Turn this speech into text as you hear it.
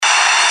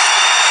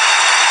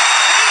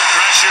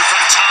pressure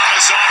from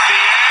Thomas off the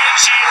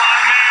edge. Eli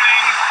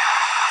Manning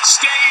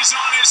stays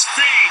on his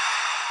feet.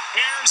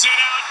 Airs it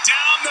out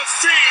down the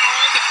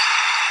field.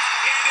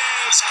 It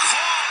is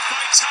caught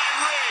by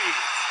Tyree.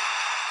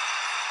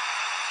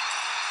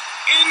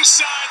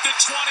 Inside the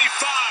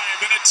 25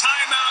 and a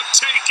timeout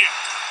taken.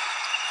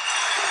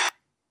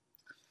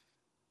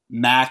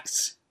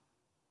 Max,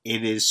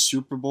 it is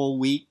Super Bowl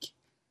week.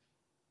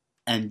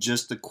 And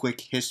just a quick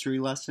history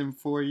lesson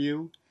for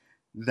you.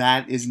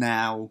 That is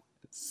now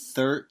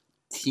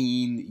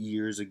 13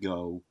 years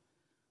ago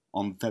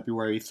on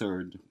February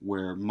 3rd,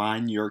 where my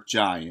New York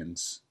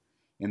Giants,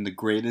 in the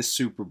greatest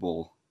Super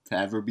Bowl to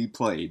ever be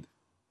played,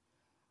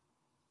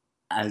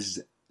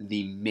 as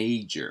the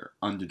major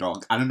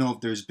underdog. I don't know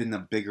if there's been a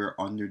bigger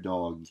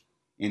underdog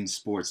in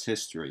sports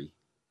history.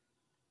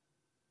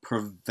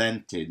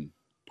 Prevented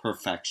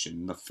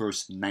perfection, the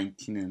first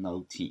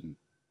 19-0 team.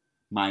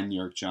 My New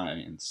York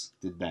Giants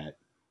did that.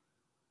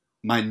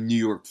 My New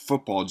York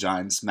Football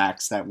Giants,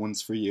 Max, that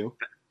one's for you.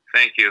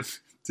 Thank you.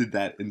 Did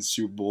that in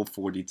Super Bowl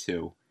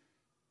 42.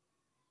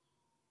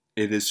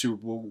 It is Super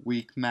Bowl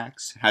week,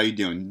 Max. How you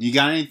doing? You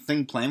got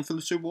anything planned for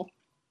the Super Bowl?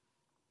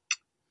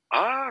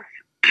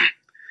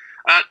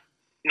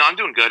 No, I'm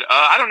doing good.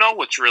 I don't know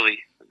what's really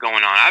going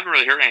on. I haven't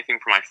really heard anything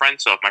from my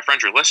friends. So if my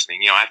friends are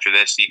listening, after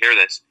this, you hear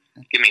this,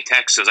 give me a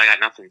text because I got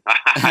nothing. I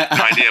have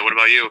no idea. What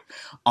about you?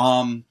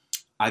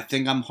 I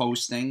think I'm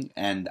hosting,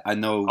 and I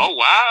know. Oh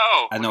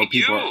wow! I know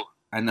people. You.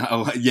 I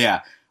know.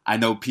 Yeah, I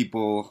know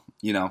people.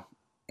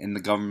 In the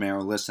government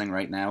are listening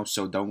right now,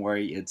 so don't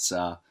worry. It's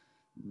the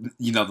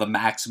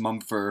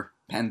maximum for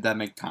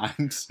pandemic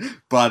times.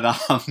 But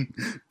it's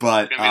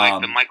gonna be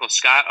like the Michael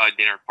Scott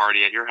dinner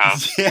party at your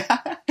house.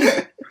 Yeah,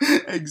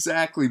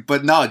 exactly.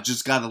 But no,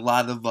 just got a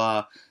lot of.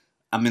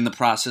 I'm in the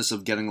process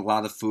of getting a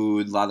lot of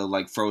food, a lot of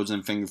like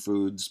frozen finger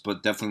foods,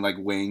 but definitely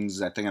like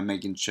wings. I think I'm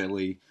making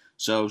chili.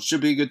 So, should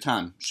be a good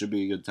time.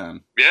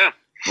 Yeah.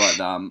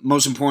 But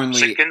most importantly...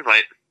 Sick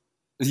invite.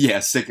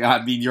 Yeah, sick.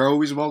 I mean, you're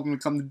always welcome to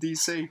come to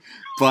D.C.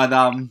 But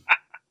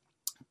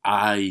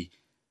I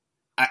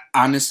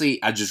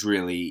honestly, I just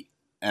really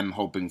am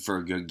hoping for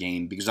a good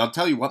game. Because I'll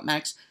tell you what,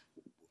 Max,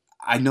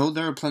 I know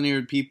there are plenty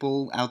of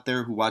people out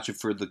there who watch it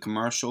for the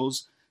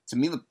commercials. To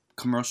me, the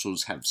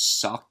commercials have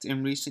sucked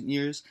in recent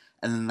years.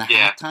 And then the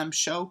halftime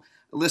show...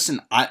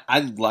 Listen, I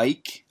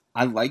like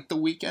The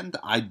Weeknd.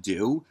 I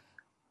do.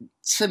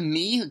 To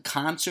me, a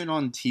concert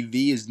on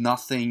TV is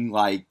nothing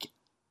like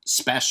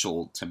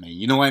special to me.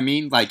 You know what I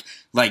mean?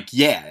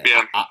 Yeah.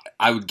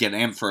 I would get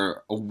in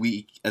for a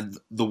week,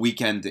 The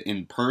Weeknd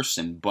in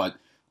person, but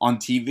on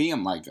TV,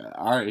 I'm like,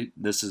 all right,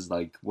 this is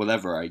like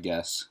whatever, I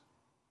guess.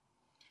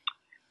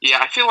 Yeah,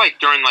 I feel like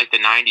during like the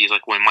 '90s,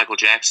 like when Michael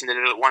Jackson did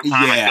it at one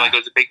time, I feel like it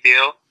was a big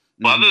deal.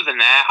 But other than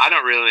that, I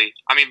don't really.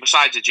 I mean,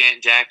 besides the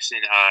Janet Jackson,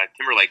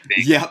 Timberlake thing.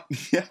 Yeah.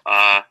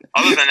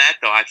 Other than that,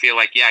 though, I feel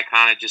like I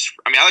kind of just.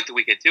 I mean, I like The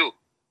Weeknd too,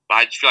 but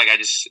I just feel like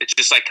it's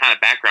just like kind of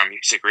background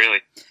music, really.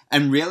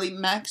 And really,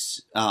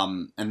 Max,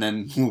 and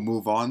then we'll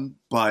move on.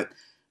 But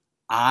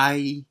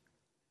I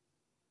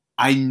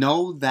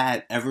know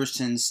that ever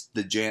since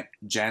the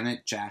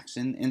Janet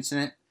Jackson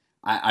incident,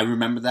 I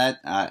remember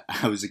that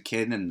I was a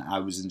kid and I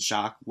was in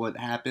shock. What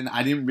happened?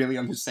 I didn't really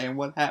understand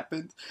what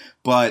happened,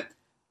 but.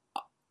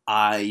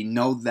 I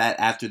know that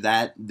after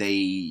that,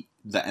 the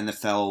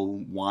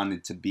NFL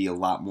wanted to be a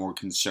lot more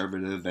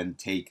conservative and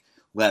take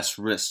less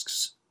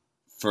risks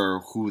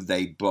for who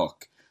they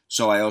book.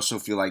 So I also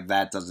feel like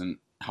that doesn't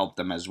help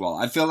them as well.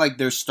 I feel like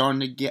they're starting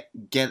to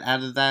get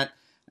out of that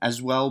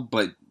as well.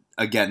 But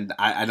again,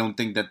 I don't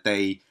think that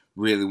they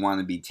really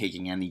want to be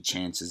taking any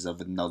chances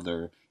of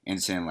another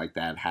incident like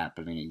that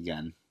happening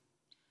again.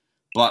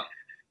 But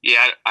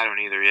yeah, I don't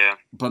either, yeah.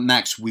 But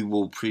Max, we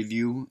will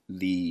preview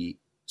the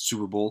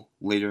Super Bowl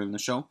later in the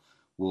show.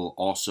 We'll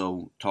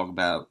also talk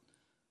about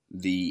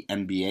the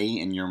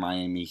NBA and your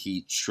Miami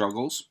Heat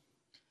struggles.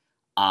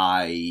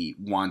 I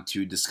want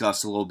to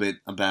discuss a little bit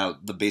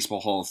about the Baseball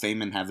Hall of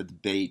Fame and have a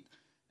debate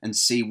and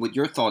see what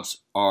your thoughts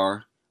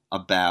are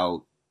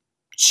about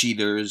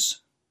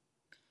cheaters.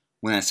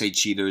 When I say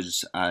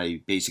cheaters, I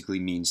basically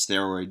mean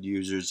steroid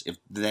users, if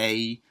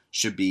they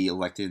should be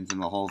elected into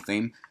the Hall of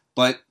Fame.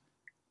 But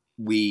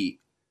we,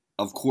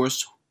 of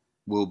course,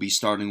 we'll be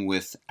starting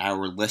with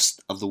our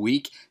list of the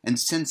week. And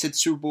since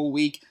it's Super Bowl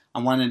week, I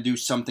want to do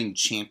something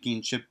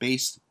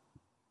championship-based.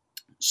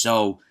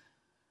 So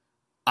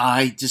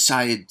I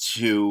decided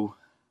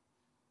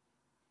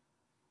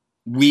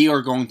we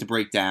are going to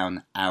break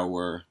down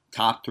our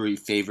top 3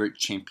 favorite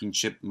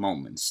championship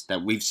moments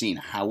that we've seen.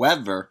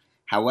 However,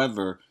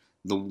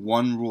 the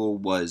one rule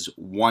was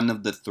one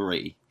of the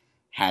 3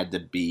 had to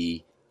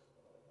be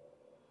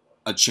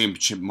a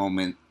championship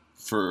moment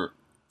for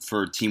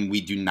a team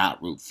we do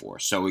not root for.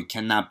 So it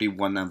cannot be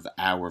one of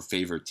our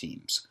favorite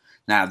teams.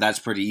 Now, that's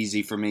pretty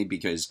easy for me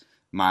because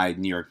my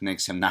New York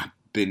Knicks have not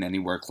been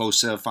anywhere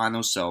close to the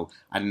finals, so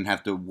I didn't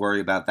have to worry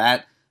about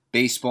that.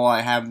 Baseball,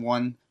 I have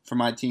one for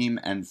my team,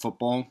 and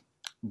football.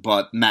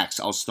 But, Max,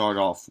 I'll start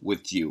off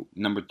with you.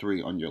 Number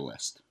 3 on your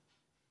list.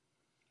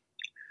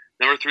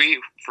 Number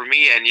 3 for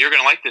me, and you're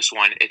going to like this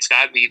one, it's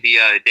got to be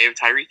the David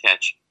Tyree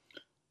catch.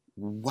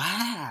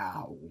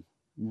 Wow.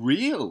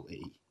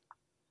 Really?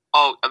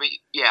 Oh, I mean,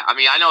 yeah. I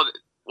mean, I know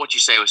what you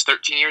say was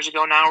 13 years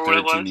ago now or what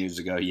it was. 13 years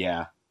ago,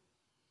 yeah.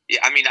 Yeah,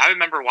 I mean, I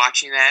remember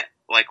watching that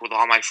like with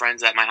all my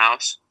friends at my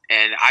house,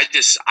 and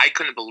I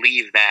couldn't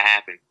believe that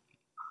happened.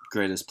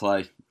 Greatest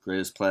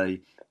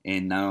play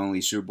in not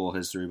only Super Bowl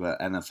history but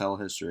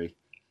NFL history.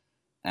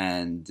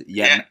 And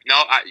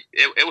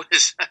it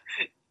was.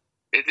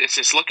 It's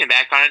just looking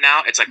back on it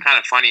now. It's like kind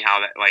of funny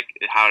how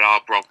it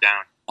all broke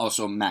down.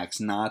 Also, Max,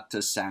 not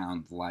to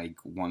sound like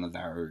one of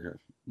our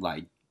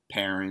like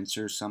parents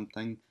or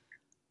something,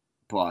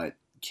 but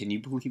can you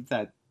believe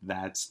that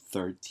that's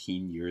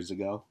 13 years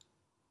ago?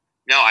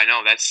 No, I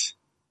know. That's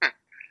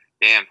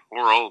damn.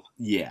 We're old.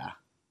 Yeah.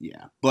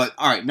 But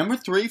all right, number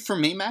 3 for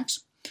me,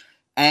 Max,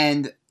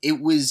 and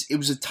it was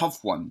a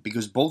tough one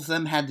because both of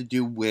them had to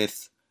do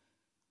with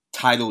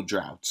title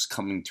droughts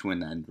coming to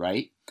an end,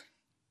 right?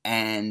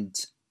 And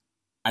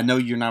I know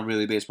you're not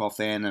really a baseball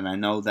fan, and I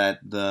know that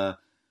the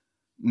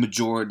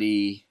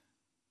majority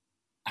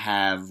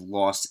have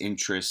lost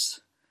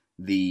interest.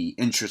 The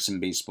interest in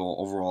baseball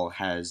overall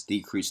has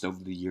decreased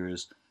over the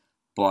years.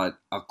 But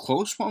a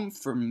close one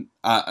from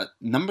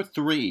number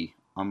 3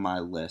 on my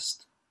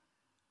list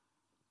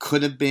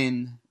could have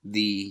been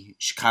the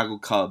Chicago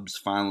Cubs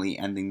finally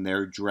ending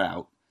their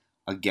drought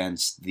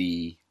against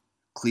the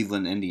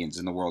Cleveland Indians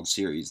in the World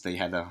Series. They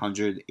had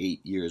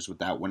 108 years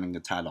without winning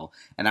a title.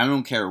 And I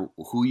don't care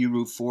who you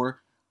root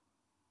for,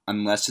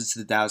 unless it's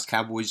the Dallas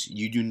Cowboys,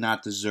 you do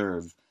not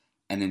deserve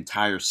an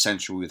entire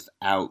century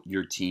without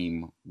your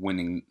team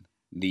winning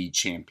the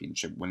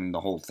championship, winning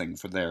the whole thing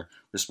for their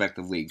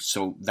respective leagues.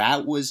 So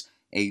that was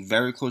a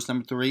very close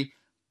number 3,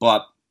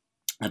 but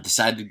I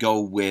decided to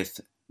go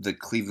with the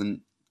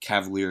Cleveland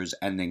Cavaliers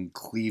ending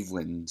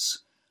Cleveland's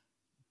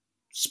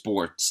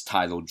sports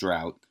title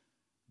drought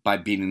by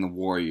beating the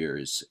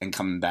Warriors and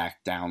coming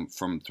back down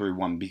from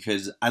 3-1,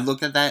 because I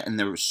looked at that and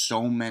there were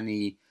so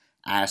many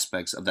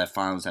aspects of that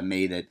finals that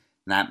made it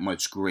that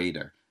much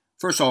greater.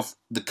 First off,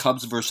 the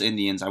Cubs versus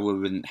Indians, I would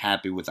have been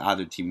happy with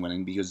either team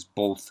winning because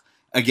both,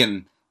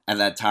 again, at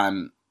that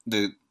time,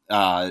 the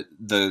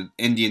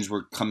Indians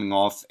were coming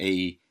off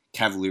a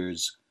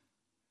Cavaliers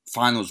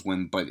finals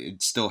win, but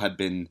it still had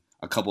been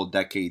a couple of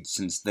decades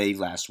since they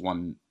last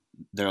won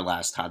their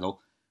last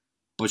title.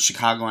 But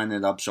Chicago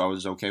ended up, so I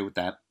was okay with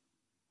that.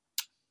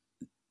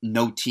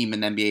 No team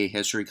in NBA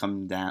history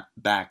coming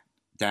back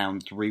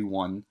down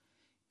 3-1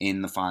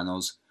 in the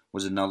finals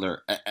was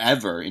another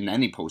ever in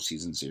any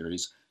postseason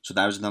series. So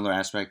that was another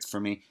aspect for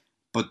me.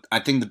 But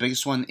I think the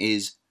biggest one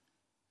is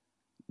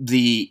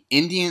the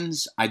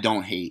Indians I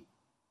don't hate.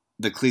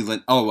 The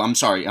Cleveland... Oh, I'm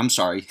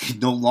sorry.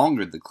 No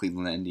longer the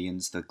Cleveland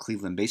Indians, the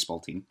Cleveland baseball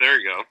team. There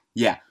you go.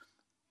 Yeah.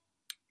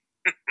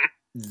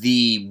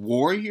 The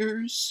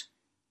Warriors,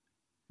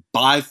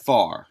 by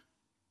far,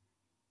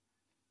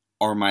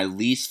 are my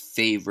least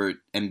favorite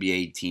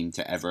NBA team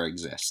to ever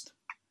exist.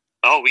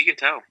 Oh, we can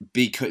tell.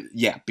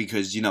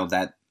 Because you know,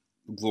 that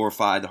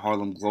glorified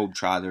Harlem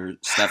Globetrotter,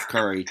 Steph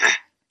Curry,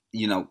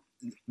 you know,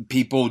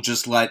 people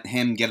just let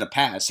him get a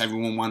pass.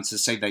 Everyone wants to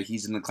say that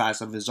he's in the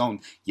class of his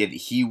own, yet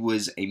he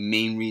was a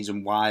main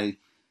reason why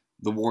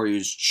the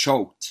Warriors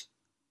choked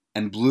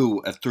and blew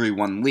a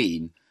 3-1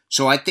 lead.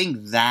 So I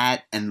think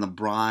that and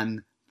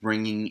LeBron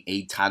bringing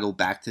a title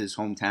back to his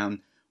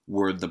hometown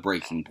were the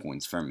breaking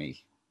points for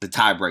me. The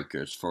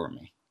tiebreakers for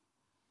me.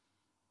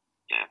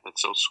 Yeah,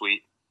 that's so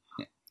sweet.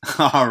 Yeah.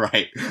 All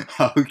right.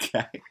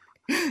 Okay.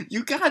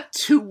 You got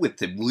 2 with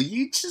him. Will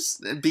you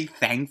just be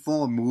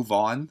thankful and move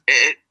on?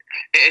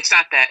 It's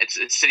not that. It's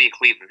the city of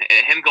Cleveland.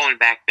 Him going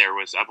back there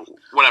was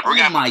whatever.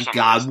 Oh my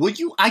God! Would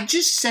you? I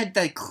just said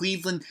that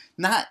Cleveland,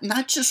 not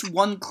just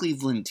one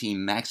Cleveland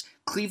team, Max.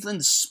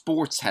 Cleveland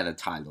sports had a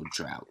title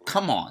drought.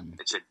 Come on.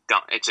 It's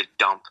a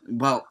dump.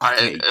 Well,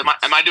 okay.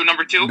 Am I doing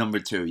number 2? Number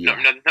 2, yeah.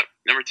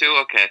 Number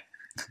 2, okay.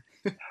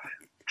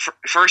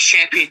 First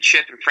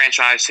championship in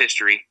franchise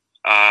history.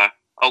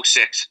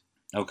 06.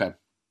 Okay.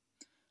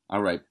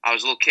 All right. I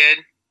was a little kid.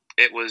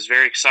 It was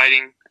very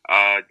exciting.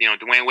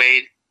 Dwayne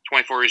Wade,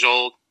 24 years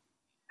old,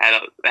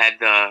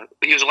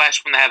 he was the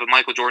last one to have a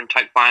Michael Jordan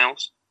type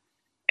finals,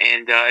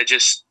 and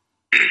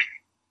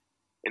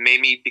it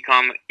made me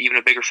become even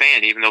a bigger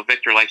fan. Even though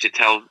Victor likes to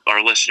tell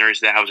our listeners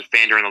that I was a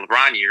fan during the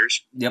LeBron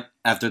years. Yep.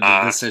 After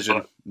the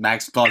decision,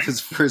 Max bought his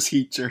first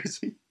Heat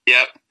jersey.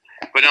 Yep.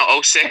 But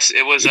no, 06,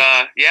 it was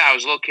I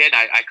was a little kid.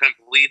 I couldn't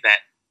believe that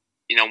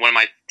one of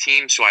my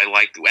teams who I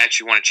liked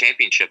actually won a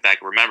championship that I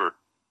can remember.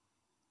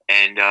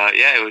 And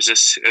it was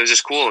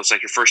just cool. It's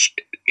like your first,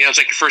 it's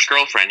like your first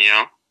girlfriend,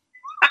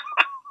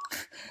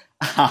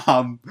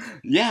 I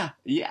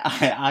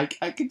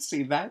can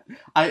see that.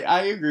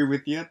 I agree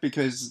with you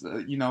because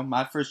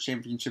my first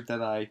championship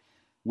that I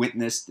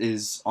witnessed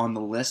is on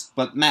the list.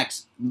 But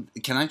Max,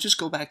 can I just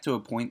go back to a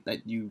point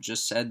that you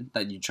just said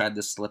that you tried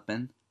to slip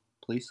in,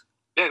 please?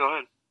 Yeah, go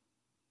ahead.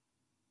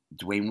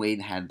 Dwayne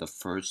Wade had the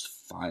first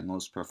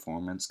finals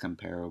performance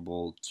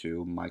comparable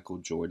to Michael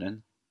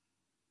Jordan.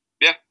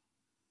 Yeah.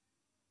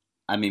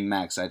 I mean,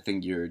 Max, I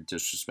think you're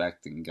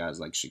disrespecting guys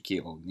like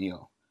Shaquille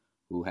O'Neal,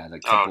 who had a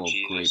couple of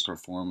great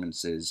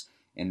performances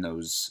in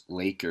those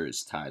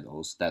Lakers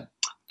titles. Talking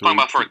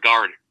about for a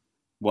guard.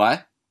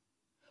 What?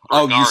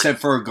 You said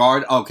for a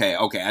guard? Okay.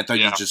 I thought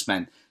you just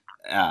meant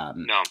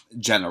no.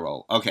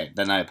 general. Okay,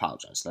 then I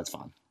apologize. That's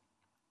fine.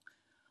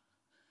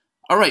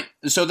 All right,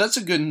 so that's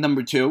a good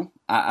number 2.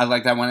 I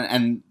like that one.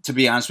 And to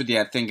be honest with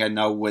you, I think I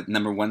know what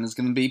number 1 is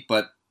going to be.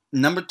 But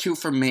number 2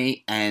 for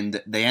me,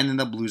 and they ended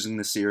up losing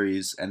the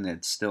series, and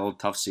it's still a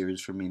tough series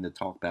for me to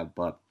talk about.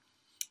 But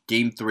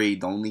Game 3,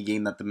 the only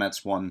game that the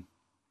Mets won,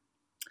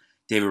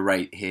 David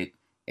Wright hit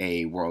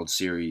a World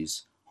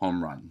Series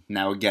home run.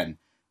 Now, again,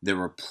 there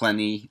were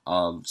plenty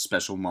of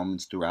special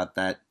moments throughout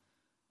that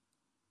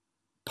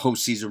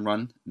postseason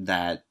run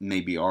that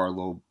maybe are a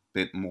little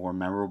bit more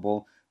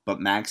memorable. But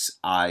Max,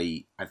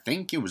 I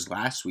think it was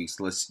last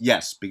week's list.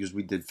 Yes, because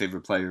we did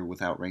favorite player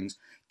without rings.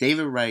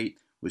 David Wright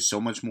was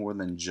so much more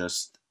than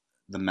just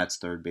the Mets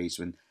third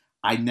baseman.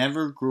 I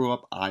never grew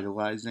up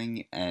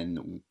idolizing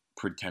and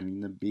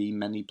pretending to be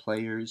many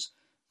players.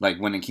 Like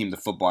when it came to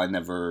football, I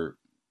never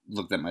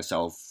looked at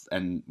myself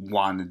and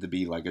wanted to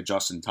be like a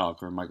Justin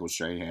Tucker or Michael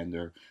Strahan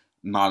or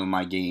model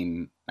my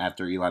game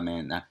after Eli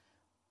Manning.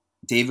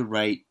 David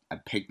Wright, I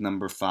picked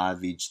number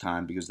 5 each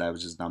time because that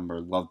was his number.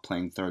 Loved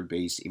playing third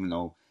base, even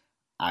though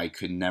I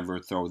could never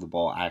throw the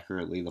ball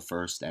accurately the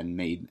first and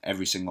made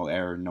every single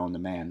error known to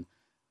man.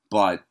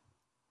 But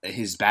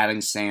his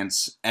batting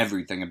stance,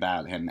 everything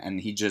about him.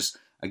 And he just,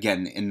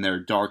 again, in their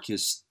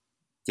darkest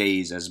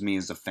days as me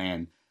as a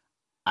fan,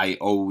 I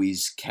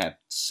always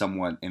kept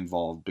somewhat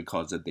involved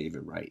because of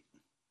David Wright.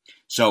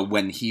 So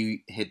when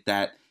he hit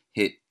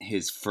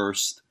his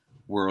first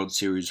World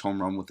Series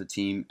home run with the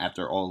team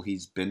after all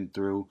he's been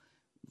through,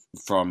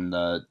 from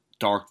the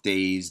dark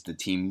days, the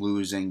team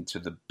losing, to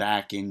the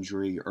back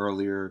injury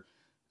earlier,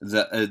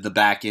 the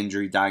back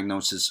injury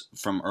diagnosis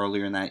from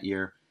earlier in that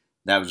year,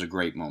 that was a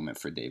great moment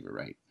for David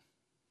Wright.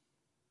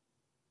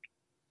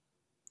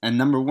 And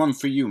number 1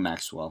 for you,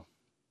 Maxwell.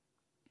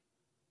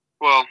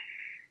 Well,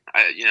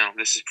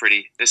 this is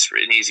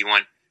an easy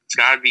one. It's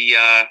got to be,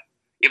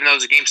 even though it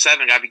was a Game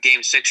 7, got to be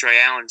Game 6,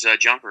 Ray Allen's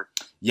jumper.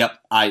 Yep,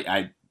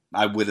 I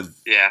would have.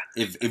 Yeah.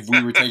 If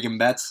we were taking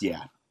bets,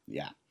 yeah.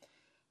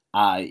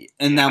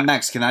 Now,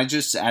 Max, can I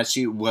just ask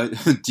you, what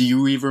do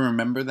you even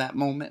remember that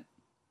moment?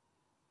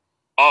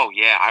 Oh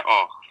yeah,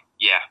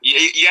 yeah.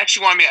 You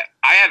actually want me?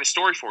 I have a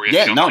story for you.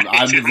 Yeah, no,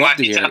 I would love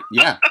to hear it.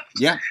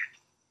 Yeah.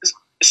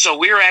 So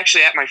we were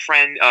actually at my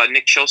friend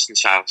Nick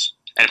Chilson's house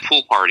at a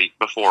pool party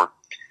before,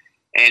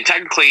 and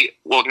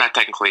not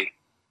technically.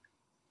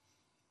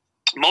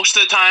 Most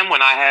of the time when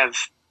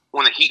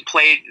the Heat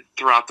played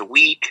throughout the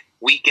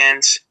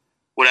weekends,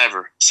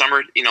 whatever,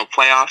 summer,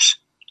 playoffs,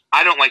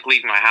 I don't like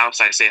leaving my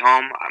house. I stay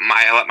home.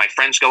 I let my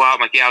friends go out.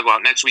 I'm like, yeah, I'll go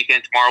out next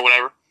weekend, tomorrow,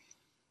 whatever.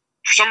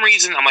 For some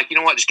reason, I'm like, you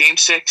know what? It's Game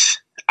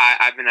 6.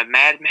 I've been a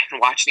madman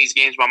watching these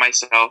games by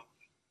myself.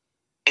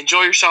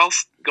 Enjoy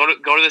yourself. Go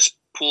to this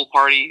pool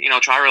party.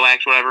 Try to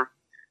relax, whatever.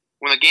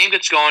 When the game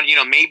gets going,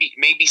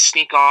 maybe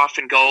sneak off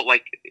and go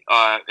like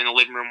in the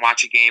living room,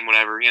 watch a game,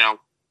 whatever.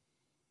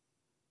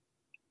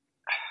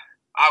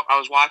 I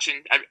was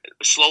watching.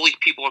 Slowly,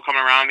 people are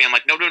coming around me. I'm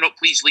like, no,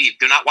 please leave.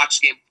 Do not watch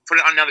the game. Put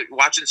it on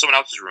watch it in someone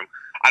else's room.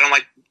 I don't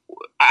like.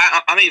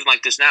 I'm even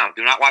like this now.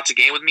 Do not watch a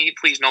game with me,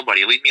 please.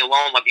 Nobody. Leave me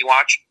alone. Let me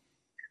watch.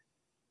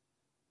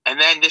 And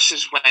then this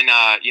is when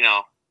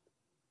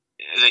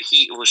the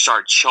Heat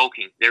started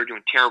choking. They were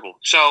doing terrible.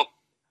 So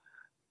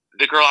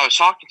the girl I was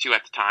talking to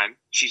at the time,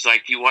 she's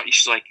like,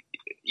 She's like,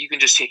 you can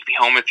just take me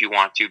home if you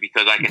want to,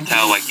 because I can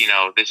tell,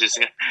 this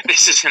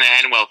is gonna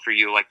end well for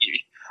you.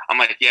 I'm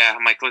like, yeah.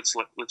 I'm like, let's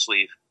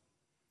leave.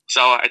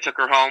 So I took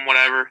her home,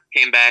 whatever.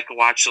 Came back,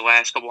 watched the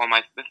last couple on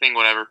my thing,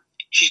 whatever.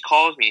 She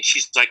calls me.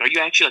 She's like, "Are you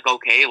actually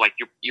okay?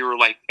 You're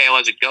like pale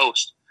as a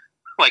ghost.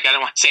 I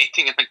don't want to say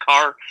anything in the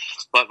car,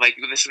 but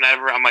this and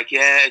whatever." I'm like,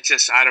 "Yeah, it's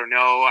just I don't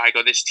know." I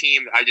go, "This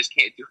team, I just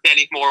can't do it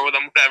anymore with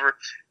them, whatever."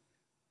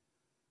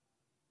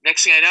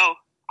 Next thing I know,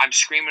 I'm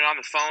screaming on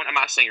the phone. I'm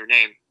not saying your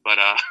name, but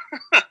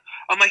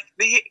I'm like,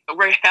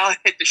 Ray Allen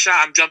hit the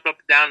shot. I'm jumping up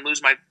and down,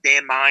 lose my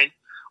damn mind.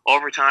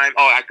 Overtime.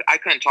 Oh, I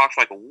couldn't talk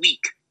for a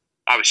week.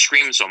 I was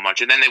screaming so much.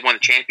 And then they won the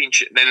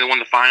championship. Then they won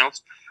the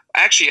finals.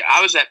 Actually,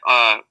 I was at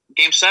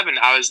Game 7.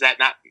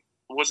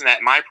 Wasn't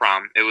at my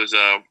prom. It was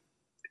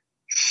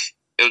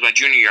my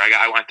junior year.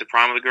 I went to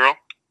prom with a girl.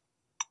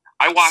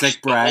 I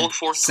watched the whole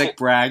fourth. Sick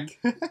brag.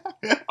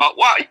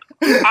 Well,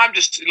 I'm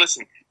just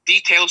listen.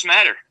 Details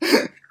matter.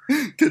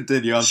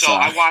 Continue. I'm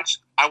sorry.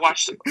 I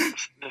watched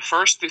the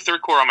first through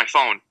third quarter on my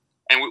phone,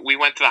 and we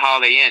went to the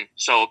Holiday Inn.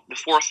 So the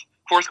fourth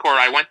quarter,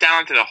 I went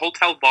down to the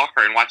hotel bar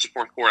and watched the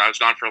fourth quarter. I was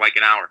gone for an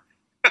hour.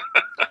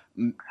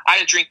 I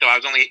didn't drink though. I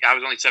was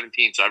only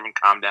 17, so everyone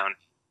calmed down.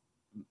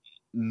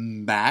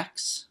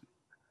 Max,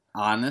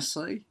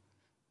 honestly,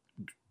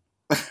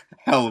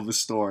 hell of a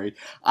story.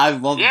 I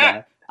love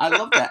that. I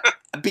love that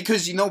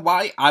because you know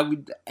why?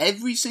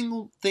 Every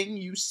single thing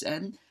you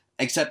said,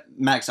 except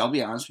Max. I'll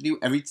be honest with you.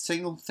 Every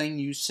single thing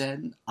you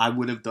said, I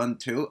would have done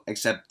too.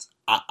 Except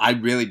I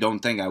really don't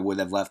think I would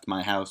have left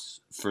my house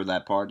for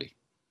that party.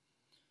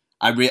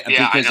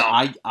 Because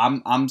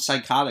I'm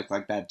psychotic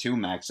like that too,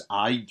 Max.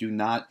 I do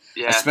not,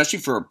 especially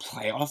for a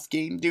playoff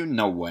game, dude.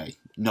 No way.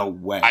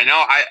 I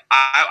know.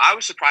 I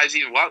was surprised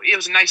even. Well, it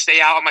was a nice day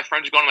out. My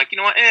friends were going. I'm like, you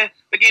know what?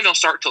 The game don't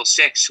start till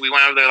 6. We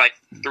went over there like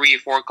 3 or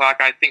 4 o'clock.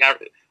 I think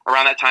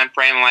around that time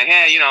frame. I'm like,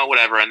 hey,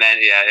 whatever. And then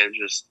it was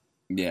just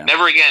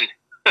never again.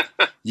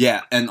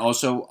 Yeah, and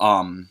also,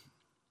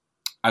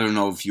 I don't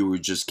know if you were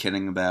just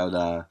kidding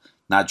about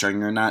not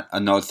drinking or not.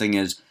 Another thing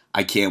is,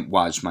 I can't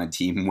watch my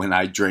team when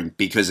I drink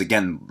because,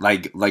 again,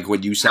 like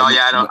what you said. No,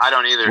 yeah, I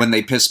don't either. When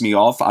they piss me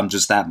off, I'm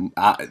just then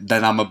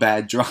I'm a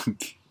bad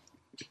drunk.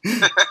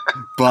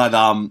 But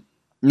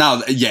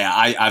no, yeah,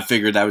 I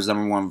figured that was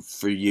number one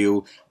for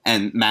you.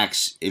 And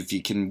Max, if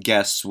you can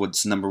guess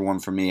what's number one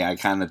for me, I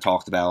kind of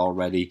talked about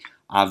already.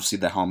 Obviously,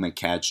 the helmet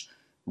catch.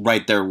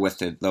 Right there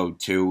with it, though,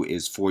 too,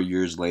 is 4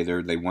 years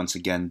later, they once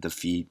again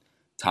defeat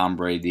Tom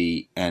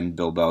Brady and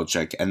Bill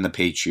Belichick and the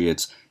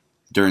Patriots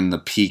during the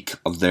peak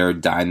of their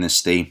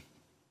dynasty.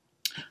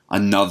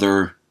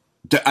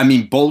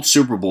 Both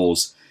Super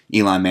Bowls,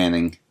 Eli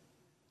Manning,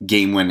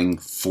 game-winning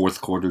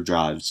fourth-quarter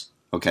drives.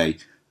 Okay,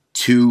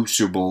 2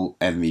 Super Bowl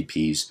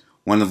MVPs.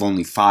 One of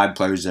only 5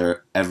 players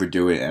that ever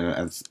do it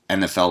in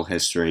NFL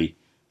history.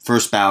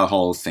 First ballot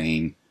Hall of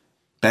Fame.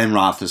 Ben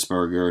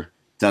Roethlisberger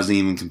doesn't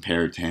even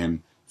compare to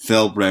him.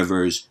 Phil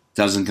Rivers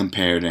doesn't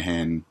compare to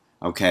him.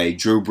 Okay,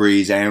 Drew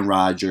Brees, Aaron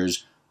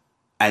Rodgers,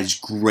 as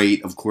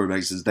great of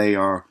quarterbacks as they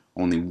are,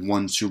 only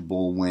 1 Super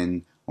Bowl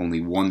win, only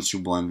 1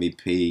 Super Bowl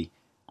MVP.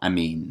 I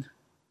mean,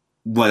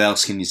 what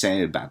else can you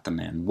say about the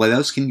man? What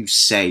else can you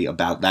say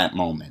about that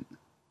moment?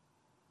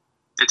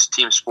 It's a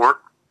team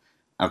sport.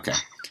 Okay.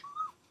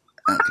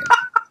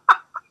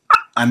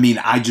 I mean,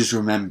 I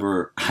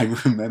remember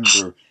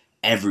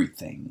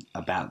everything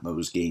about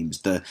those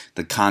games. The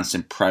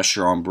constant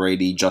pressure on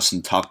Brady,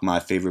 Justin Tuck, my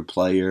favorite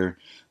player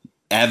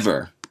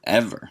ever.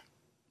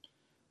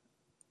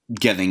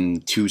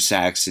 Getting 2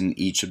 sacks in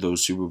each of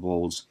those Super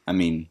Bowls. I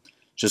mean,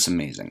 just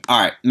amazing. All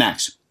right,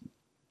 Max.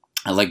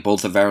 I like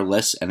both of our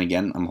lists, and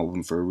again, I'm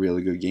hoping for a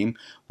really good game.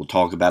 We'll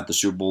talk about the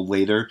Super Bowl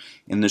later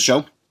in the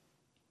show.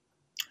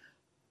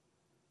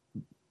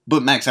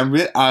 But Max,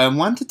 I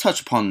wanted to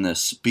touch upon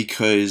this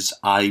because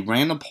I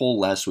ran a poll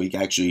last week.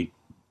 Actually,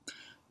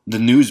 the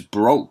news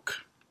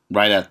broke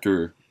right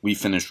after we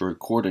finished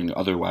recording.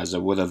 Otherwise, I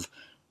would have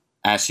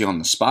asked you on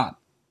the spot.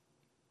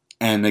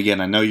 And again,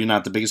 I know you're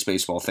not the biggest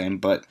baseball fan,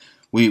 but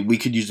we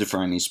could use it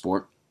for any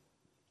sport.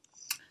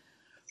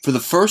 For the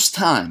first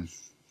time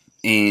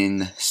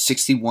in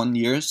 61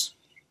 years,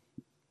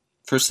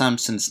 first time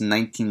since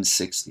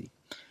 1960,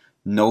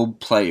 no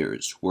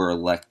players were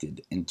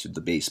elected into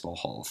the Baseball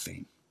Hall of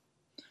Fame.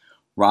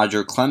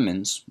 Roger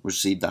Clemens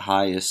received the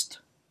highest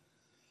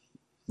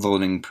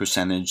voting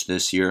percentage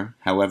this year.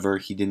 However,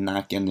 he did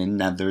not get in.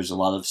 Now, there's a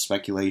lot of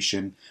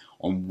speculation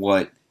on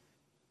what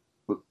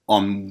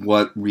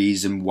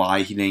reason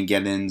why he didn't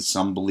get in.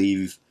 Some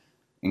believe,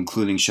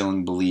 including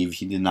Schilling, believe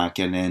he did not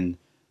get in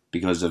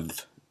because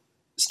of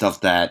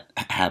stuff that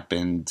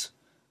happened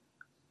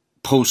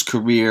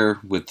post-career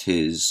with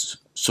his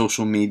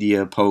social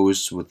media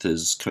posts, with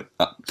his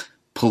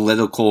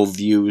political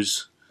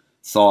views,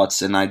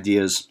 thoughts, and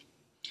ideas.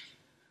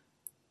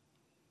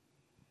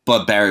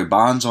 But Barry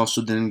Bonds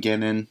also didn't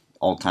get in,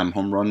 all-time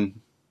home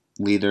run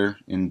leader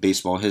in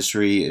baseball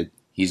history.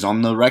 He's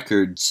on the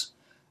records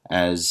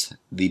as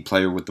the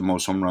player with the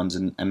most home runs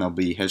in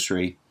MLB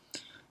history.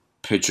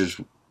 Pitchers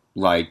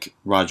like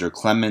Roger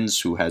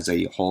Clemens, who has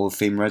a Hall of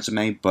Fame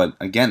resume, but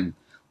again,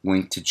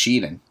 linked to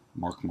cheating.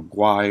 Mark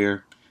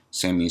McGwire,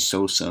 Sammy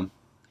Sosa.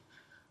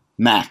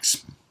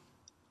 Max,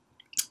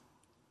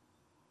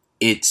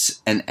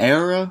 it's an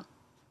era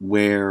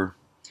where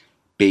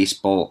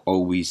baseball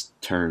always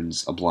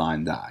turns a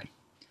blind eye.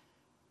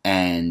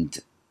 And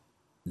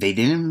they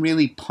didn't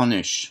really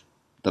punish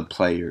the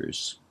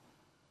players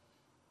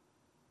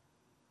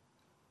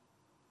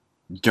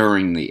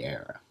during the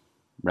era,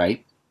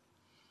 right?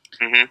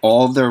 Mm-hmm.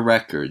 All their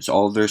records,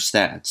 all their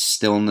stats,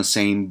 still in the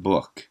same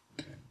book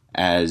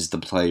as the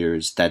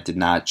players that did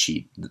not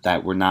cheat,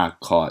 that were not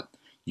caught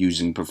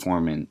using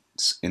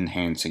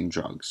performance-enhancing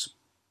drugs.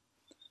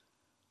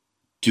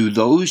 Do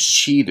those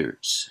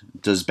cheaters,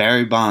 does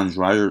Barry Bonds,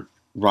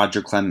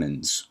 Roger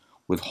Clemens,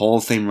 with Hall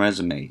of Fame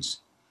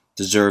resumes,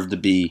 deserve to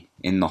be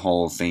in the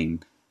Hall of Fame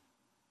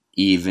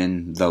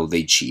even though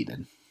they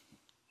cheated?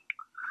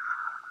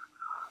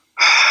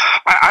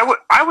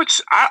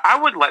 I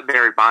would let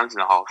Barry Bonds in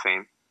the Hall of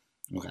Fame.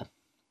 Okay.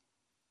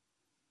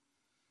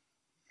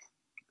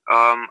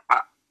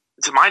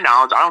 To my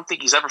knowledge, I don't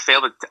think he's ever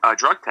failed a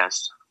drug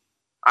test.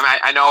 I mean,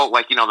 I know,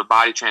 the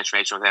body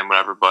transformation with him,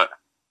 whatever, but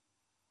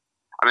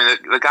I mean,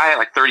 the guy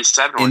at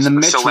 37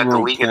 was still led the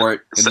league. In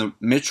the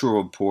Mitchell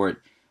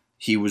report,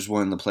 he was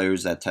one of the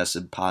players that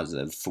tested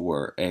positive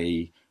for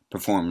a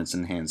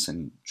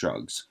performance-enhancing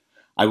drugs.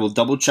 I will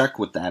double-check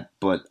with that,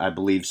 but I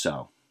believe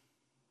so.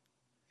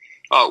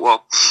 Oh,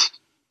 well,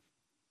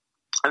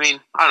 I mean,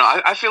 I don't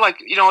know. I feel like,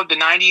 the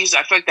 90s,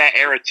 I feel like that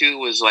era, too,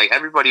 was like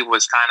everybody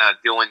was kind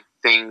of doing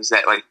things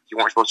that, like, you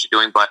weren't supposed to be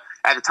doing. But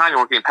at the time, you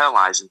weren't getting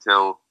penalized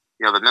until,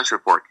 the Mets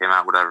report came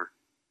out, whatever.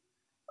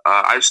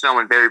 I just know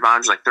when Barry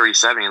Bonds was like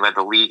 37, he led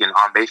the league in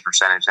on-base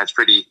percentage. That's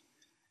pretty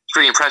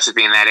impressive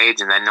being that age,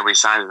 and then nobody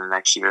signed him the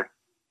next year.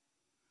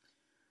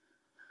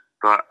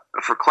 But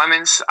for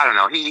Clemens, I don't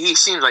know. He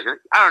seems like,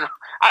 I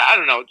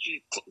don't know.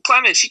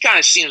 Clemens, he kind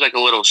of seems like a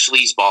little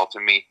sleazeball to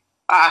me.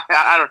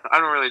 I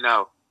don't really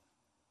know.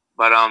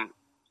 But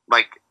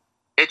like,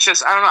 it's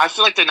just, I don't know. I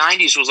feel like the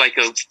 90s was like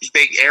a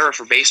big era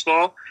for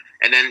baseball,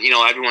 and then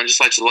everyone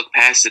just likes to look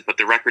past it, but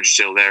the record's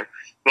still there.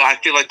 But I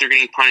feel like they're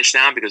getting punished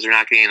now because they're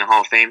not getting in the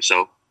Hall of Fame.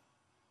 So,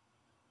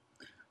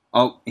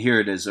 here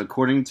it is.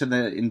 According to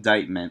the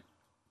indictment,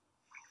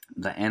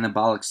 the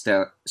anabolic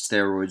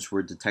steroids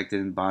were detected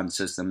in Bond's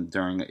system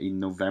during a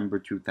November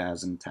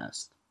 2000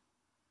 test.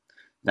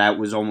 That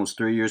was almost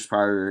 3 years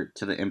prior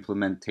to the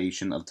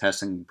implementation of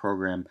testing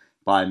program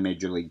by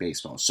Major League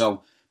Baseball.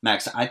 So,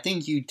 Max, I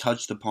think you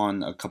touched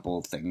upon a couple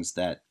of things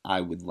that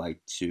I would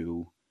like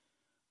to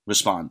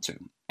respond to.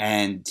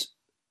 And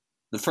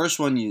the first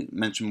one you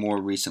mentioned more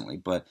recently,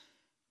 but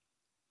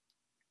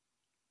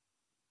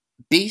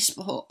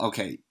baseball,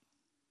 okay,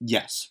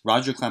 yes,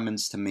 Roger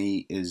Clemens to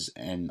me is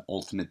an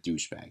ultimate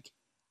douchebag.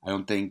 I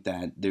don't think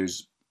that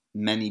there's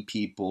many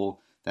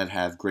people that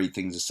have great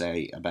things to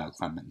say about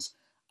Clemens.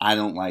 I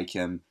don't like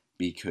him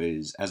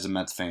because, as a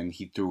Mets fan,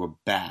 he threw a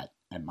bat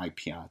at Mike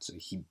Piazza.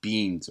 He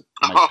beamed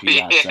Mike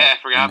Piazza. Yeah, I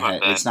forgot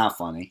about that. It's not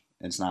funny.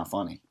 It's not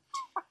funny.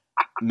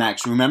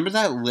 Max, remember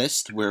that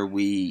list where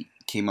we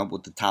came up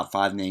with the top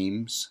 5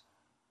 names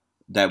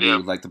that we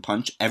would like to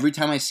punch? Every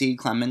time I see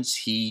Clemens,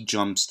 he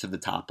jumps to the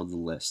top of the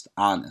list.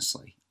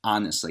 Honestly,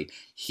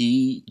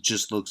 he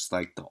just looks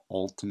like the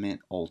ultimate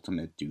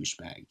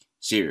douchebag.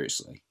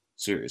 Seriously.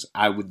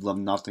 I would love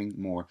nothing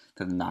more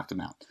than to knock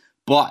him out.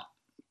 But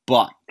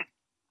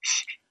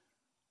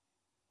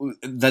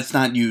let's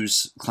not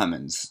use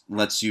Clemens.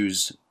 Let's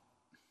use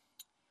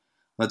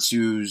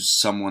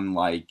someone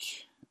like,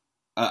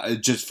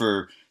 just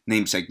for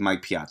namesake,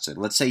 Mike Piazza.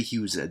 Let's say he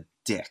was a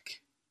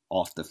dick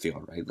off the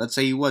field, right? Let's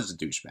say he was a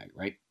douchebag,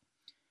 right?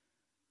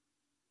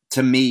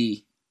 To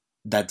me,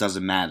 that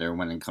doesn't matter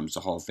when it comes to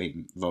Hall of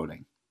Fame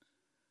voting.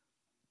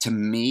 To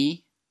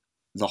me,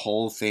 the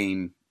Hall of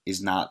Fame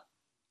is not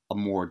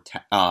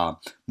a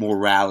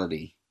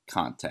morality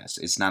contest.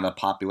 It's not a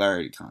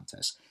popularity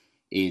contest.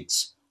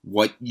 It's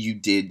what you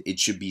did. It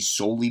should be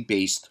solely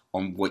based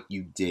on what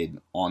you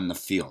did on the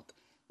field.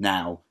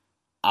 Now,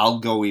 I'll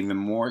go even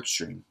more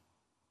extreme.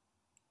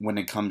 When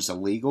it comes to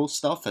legal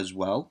stuff as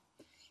well,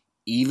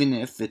 even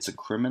if it's a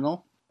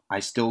criminal, I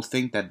still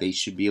think that they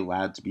should be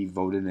allowed to be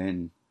voted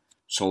in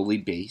solely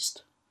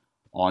based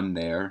on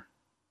their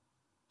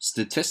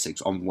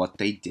statistics, on what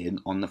they did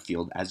on the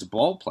field as a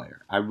ball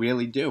player. I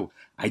really do.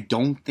 I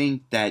don't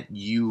think that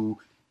you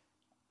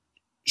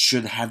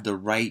should have the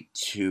right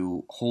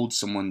to hold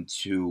someone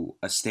to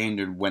a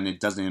standard when it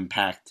doesn't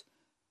impact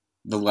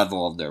the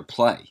level of their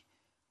play.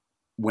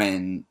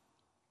 When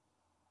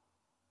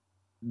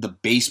the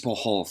Baseball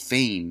Hall of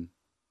Fame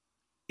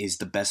is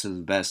the best of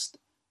the best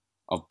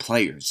of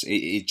players.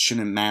 It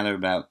shouldn't matter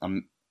about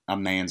a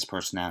man's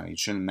personality. It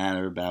shouldn't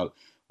matter about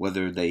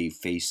whether they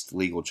faced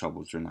legal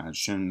troubles or not. It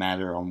shouldn't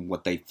matter on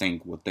what they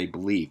think, what they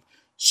believe.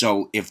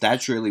 So if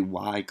that's really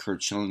why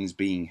Curt Schilling is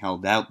being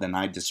held out, then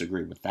I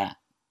disagree with that.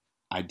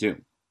 I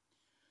do.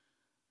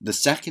 The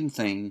second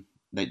thing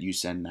that you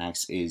said,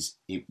 Max, is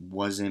it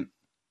wasn't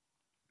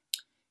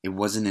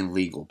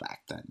illegal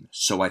back then.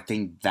 So I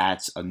think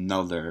that's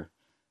another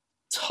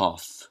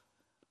tough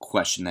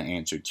question to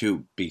answer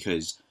too,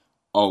 because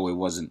it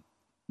wasn't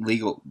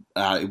legal.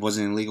 It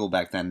wasn't illegal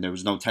back then. There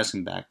was no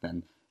testing back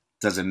then.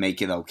 Does it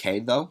make it okay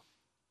though?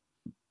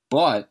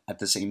 But at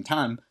the same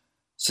time,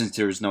 since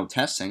there was no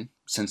testing,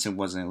 since it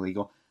wasn't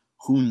illegal,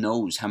 who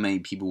knows how many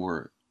people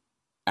were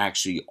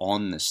actually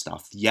on this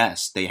stuff?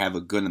 Yes, they have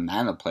a good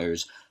amount of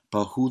players,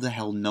 but who the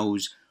hell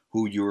knows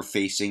who you're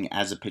facing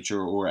as a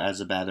pitcher or as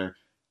a batter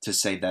to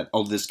say that,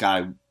 this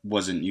guy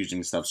wasn't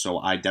using stuff, so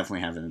I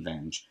definitely have an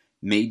advantage.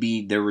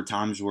 Maybe there were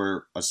times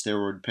where a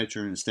steroid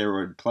pitcher and a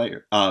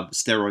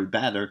steroid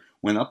batter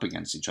went up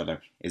against each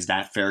other. Is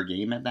that fair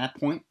game at that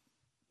point?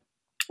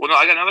 Well, no,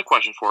 I got another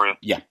question for you.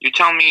 Yeah. You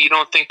telling me you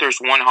don't think there's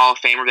one Hall of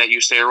Famer that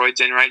used steroids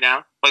in right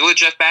now? Like, look at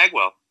Jeff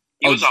Bagwell.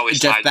 He was always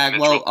Jeff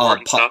Bagwell,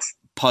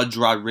 Pudge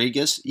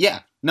Rodriguez.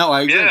 Yeah. No,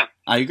 I agree. Yeah.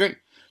 I agree.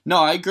 No,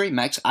 I agree,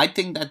 Max. I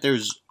think that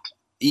there's,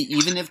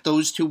 even if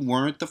those two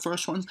weren't the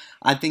first ones,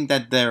 I think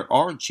that there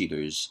are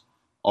cheaters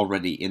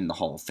already in the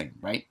Hall of Fame,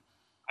 right?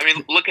 I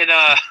mean, look at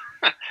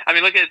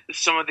look at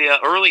some of the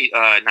early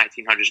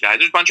 1900s guys.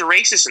 There's a bunch of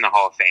racists in the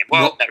Hall of Fame.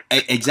 Well,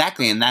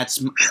 exactly, and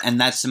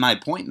that's my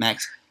point,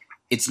 Max.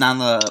 It's not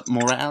a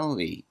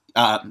morality.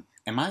 Am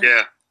I?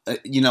 Yeah.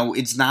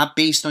 It's not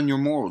based on your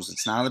morals.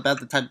 It's not about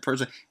the type of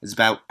person. It's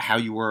about how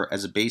you were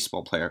as a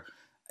baseball player.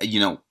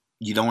 You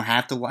don't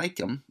have to like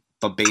them,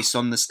 but based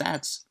on the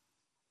stats,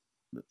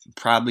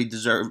 probably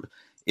deserve.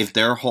 If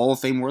they're Hall of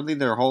Fame worthy,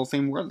 they're Hall of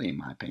Fame worthy, in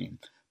my opinion.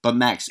 But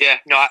Max, Yeah,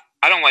 no,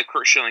 I don't like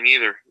Curt Schilling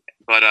either.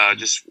 But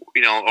just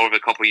over a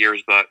couple of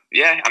years. But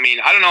yeah, I mean,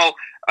 I don't know.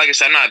 Like I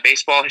said, I'm not a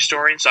baseball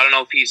historian, so I don't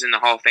know if he's in the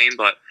Hall of Fame.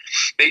 But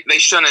they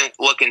shouldn't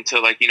look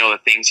into the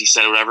things he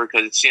said or whatever,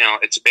 because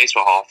it's a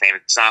baseball Hall of Fame.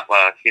 It's not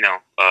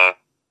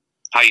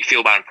how you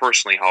feel about him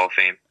personally Hall of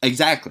Fame.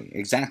 Exactly,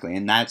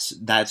 and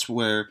that's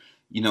where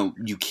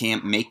you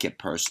can't make it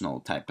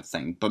personal type of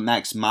thing. But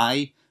Max,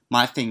 my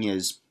thing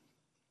is,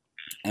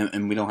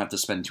 and we don't have to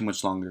spend too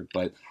much longer,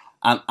 but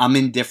I'm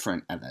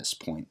indifferent at this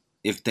point.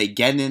 If they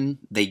get in,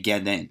 they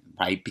get in,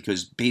 right?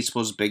 Because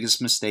baseball's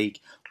biggest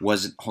mistake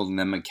wasn't holding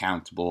them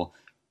accountable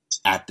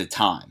at the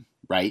time,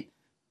 right?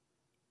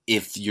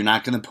 If you're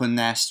not going to put an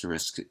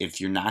asterisk, if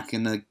you're not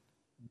going to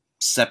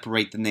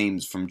separate the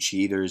names from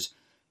cheaters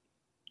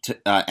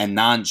and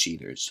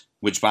non-cheaters,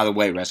 which, by the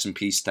way, rest in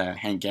peace to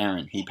Hank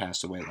Aaron. He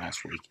passed away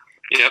last week.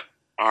 Yep,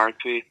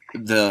 R.I.P.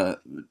 The,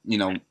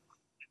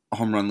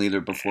 home run leader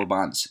before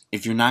Bonds.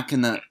 If you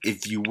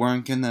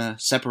weren't going to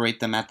separate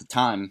them at the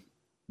time,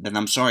 then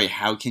I'm sorry,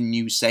 how can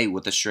you say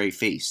with a straight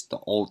face the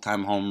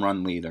all-time home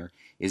run leader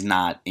is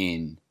not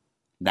in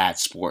that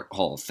sport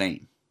Hall of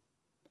Fame?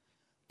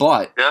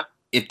 But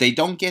if they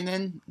don't get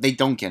in, they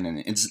don't get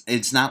in.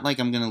 It's not like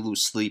I'm going to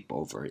lose sleep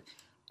over it.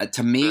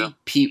 To me,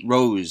 Pete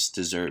Rose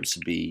deserves to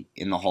be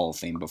in the Hall of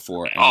Fame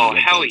before. Oh,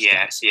 hell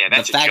yeah. Yeah,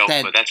 that's a joke,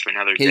 but that's for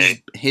another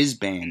day. His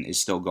ban is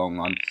still going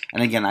on.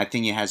 And again, I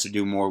think it has to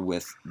do more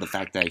with the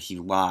fact that he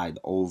lied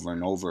over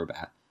and over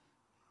about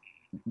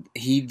it.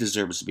 He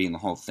deserves to be in the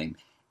Hall of Fame.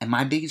 And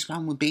my biggest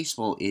problem with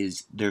baseball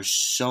is they're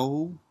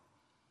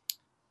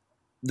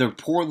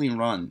poorly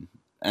run,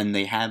 and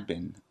they have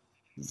been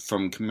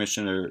from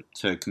commissioner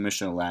to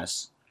commissioner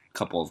last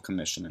couple of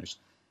commissioners.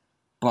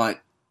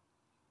 But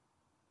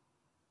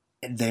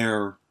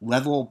their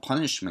level of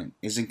punishment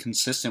isn't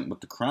consistent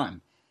with the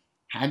crime.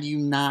 How do you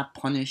not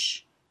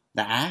punish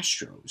the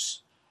Astros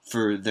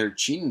for their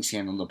cheating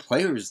scandal, the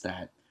players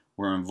that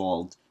were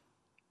involved,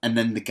 and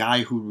then the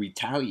guy who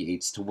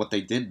retaliates to what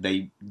they did,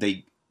 they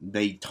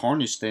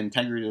tarnish the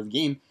integrity of the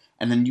game,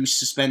 and then you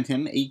suspend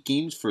him 8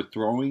 games for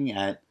throwing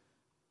at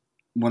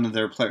one of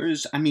their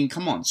players? I mean,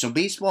 come on. So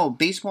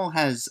baseball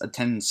has a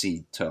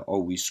tendency to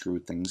always screw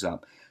things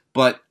up.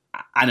 But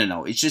I don't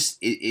know. It's just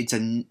it's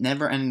a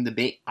never-ending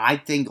debate. I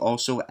think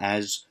also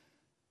as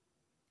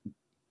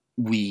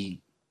we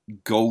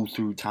go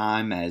through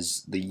time,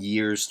 as the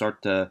years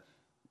start to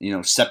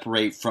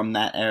separate from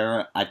that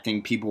era, I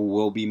think people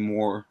will be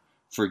more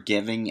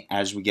forgiving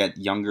as we get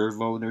younger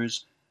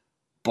voters.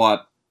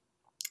 But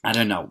I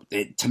don't know.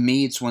 To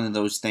me, it's one of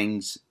those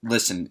things.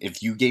 Listen,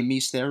 if you gave me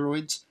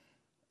steroids,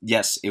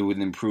 yes, it would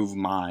improve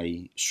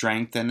my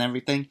strength and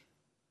everything.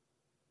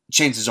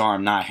 Chances are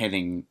I'm not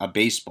hitting a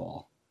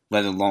baseball,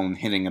 let alone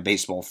hitting a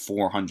baseball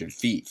 400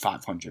 feet,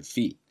 500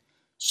 feet.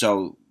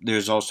 So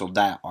there's also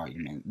that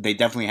argument. They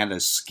definitely had a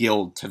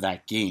skill to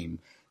that game.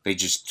 They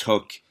just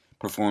took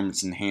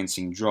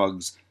performance-enhancing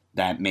drugs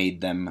that made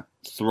them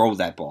throw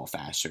that ball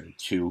faster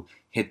to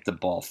hit the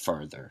ball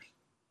further.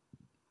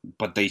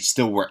 But they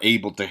still were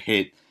able to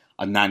hit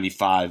a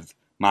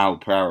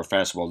 95-mile-per-hour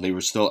fastball. They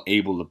were still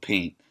able to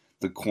paint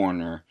the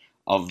corner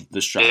of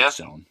the strike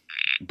zone.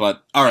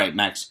 But, all right,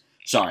 Max.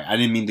 Sorry, I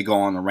didn't mean to go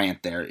on a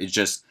rant there. It's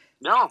just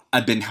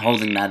I've been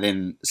holding that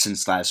in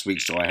since last week,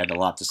 so I had a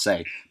lot to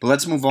say. But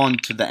let's move on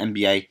to the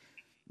NBA.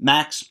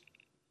 Max,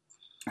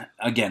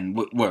 again,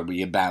 what are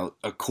we, about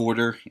a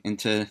quarter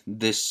into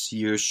this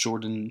year's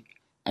shortened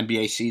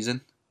NBA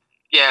season?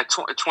 Yeah,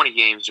 20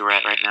 games we're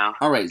at right now.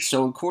 All right,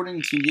 so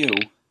according to you,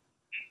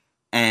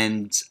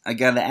 and I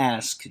got to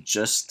ask,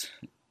 just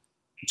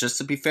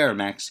to be fair,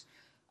 Max,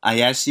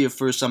 I asked you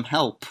for some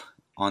help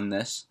on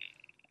this,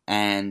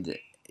 and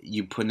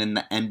you put in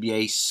the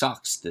NBA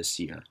sucks this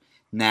year.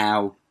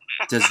 Now,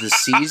 does the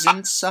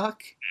season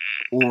suck,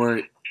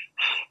 or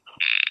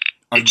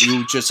are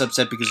you just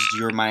upset because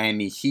your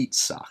Miami Heat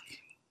suck?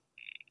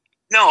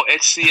 No,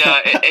 it's the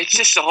it's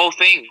just the whole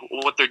thing.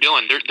 What they're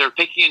doing, they're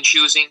picking and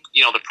choosing.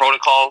 The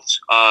protocols.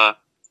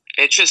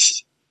 It's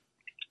just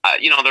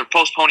they're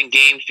postponing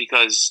games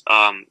because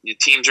the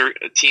teams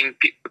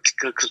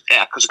because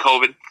of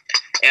COVID,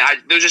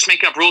 and they're just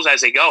making up rules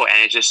as they go.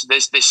 And it just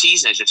this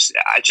season is just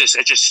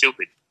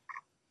stupid.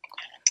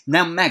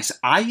 Now, Max,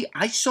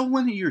 I saw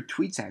one of your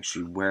tweets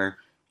actually where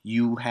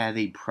you had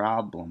a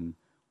problem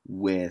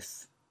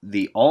with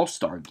the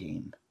All-Star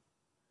game.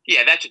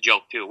 Yeah, that's a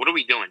joke too. What are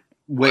we doing?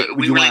 We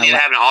really need to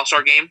have an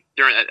All-Star game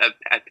during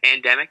a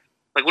pandemic?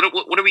 Like, what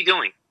are we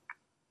doing?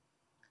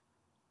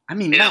 I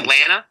mean, in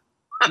Atlanta?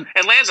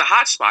 Atlanta's a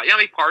hot spot. You know how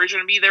many parties are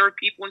going to be there with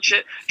people and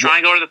shit?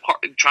 Trying to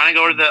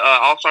go to the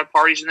All-Star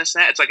parties and this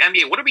and that. It's like,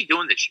 NBA, what are we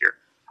doing this year?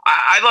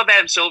 I love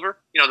Adam Silver.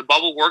 The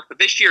bubble worked, but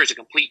this year is a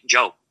complete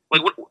joke.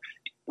 Like, what?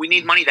 We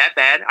need money that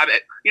bad?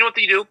 You know what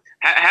they do?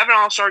 Have an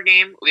All-Star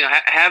game.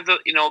 Have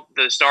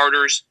the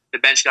starters, the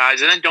bench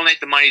guys, and then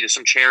donate the money to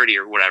some charity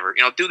or whatever.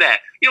 Do that.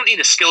 You don't need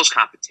a skills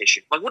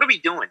competition. Like, what are we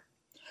doing?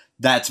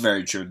 That's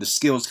very true. The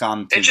skills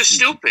competition. It's just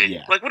stupid.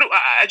 Yeah. Like,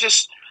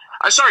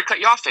 I'm sorry to cut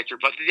you off, Victor,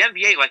 but the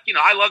NBA,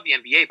 I love the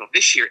NBA, but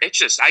this year, it's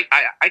just,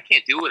 I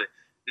can't deal with it.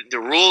 the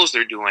rules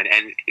they're doing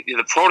and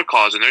the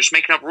protocols, and they're just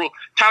making up rules.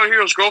 Tyler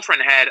Hero's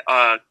girlfriend had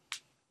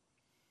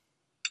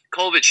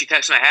COVID. She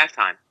texted him at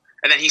halftime,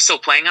 and then he's still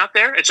playing out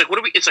there. It's like, what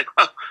do we? It's like,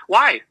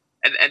 why?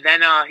 And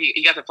then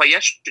he got to play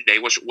yesterday,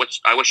 which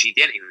I wish he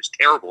didn't. He was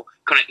terrible.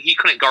 He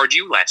couldn't guard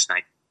you last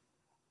night.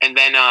 And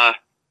then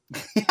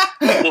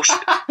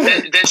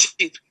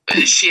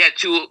then she had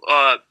 2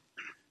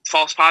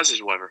 false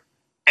positives or whatever.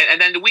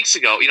 And then 2 weeks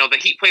ago, the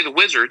Heat play the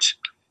Wizards.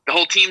 The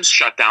whole team's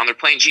shut down. They're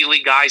playing G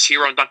League guys,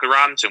 Hero and Duncan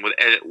Robinson,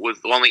 with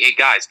only 8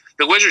 guys.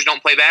 The Wizards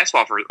don't play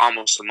basketball for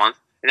almost a month,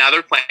 and now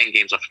they're playing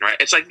games left and right.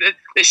 It's like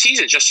this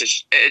season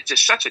it's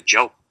just such a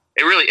joke.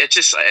 It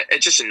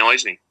just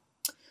annoys me.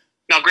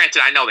 Now,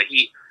 granted, I know the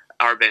Heat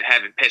have been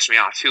pissed me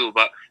off too,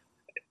 but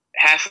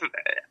half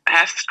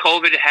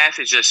COVID, half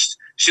is just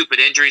stupid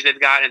injuries they've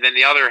got, and then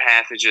the other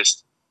half is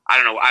just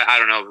I don't know. I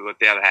don't know what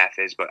the other half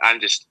is, but I'm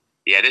just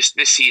this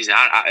season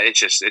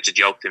it's a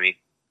joke to me.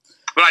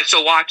 But I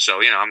still watch,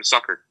 so I'm a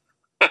sucker.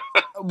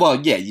 Well,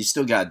 yeah, you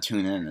still got to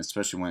tune in,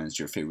 especially when it's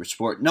your favorite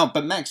sport. No,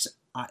 but Max,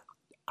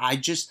 I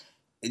just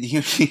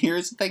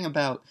here's the thing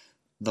about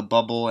the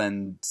bubble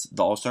and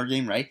the All-Star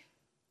game, right?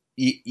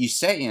 You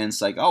say, and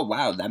it's like, oh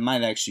wow, that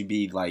might actually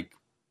be like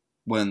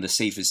one of the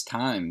safest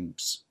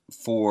times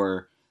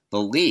for the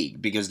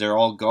league because they're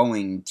all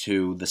going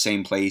to the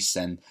same place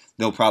and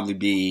they'll probably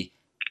be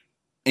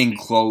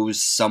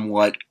enclosed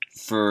somewhat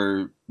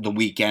for the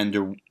weekend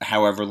or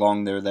however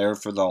long they're there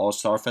for the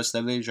All-Star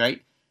festivities,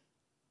 right?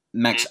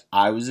 Max,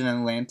 I was in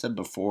Atlanta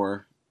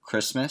before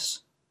Christmas.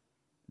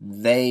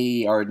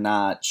 They are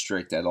not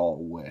strict at all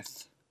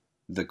with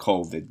the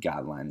COVID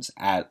guidelines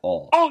at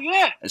all. Oh,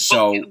 yeah.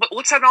 So, but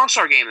let's have an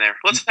All-Star game there.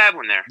 Let's have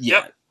one there.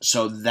 Yeah. Yep.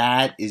 So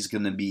that is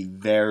going to be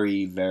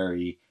very,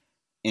 very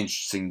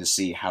interesting to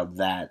see how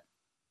that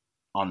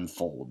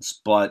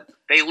unfolds. But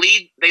they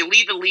lead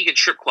the league in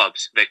strip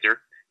clubs,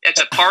 Victor. It's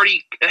a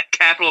party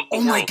capital of the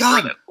world. My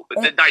God.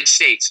 For the United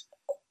States.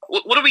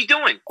 What are we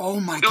doing? Oh,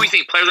 my God. Do we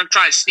think players are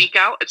trying to sneak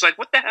out? It's like,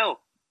 what the hell?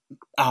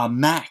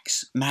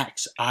 Max,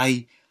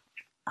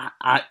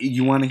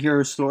 you want to hear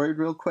a story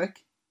real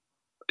quick?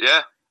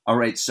 Yeah. All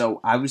right,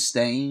 so I was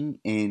staying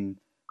in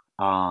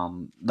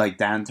like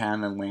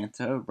downtown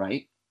Atlanta,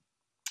 right?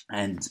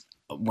 And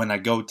when I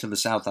go to the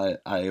south,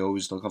 I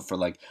always look up for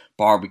like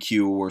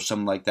barbecue or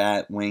something like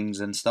that, wings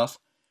and stuff,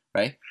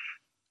 right?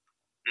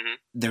 Mm-hmm.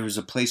 There was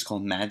a place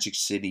called Magic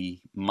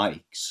City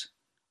Mike's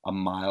a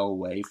mile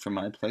away from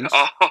my place.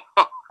 Oh.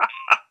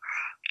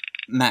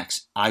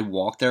 Max, I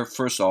walked there.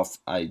 First off,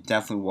 I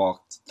definitely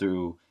walked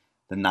through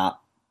the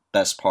not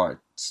best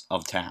parts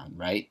of town,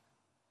 right?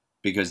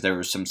 Because there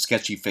were some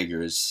sketchy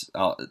figures,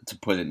 to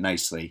put it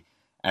nicely,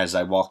 as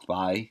I walked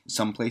by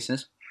some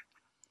places.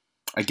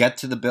 I get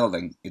to the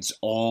building. It's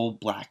all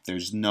black.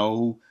 There's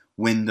no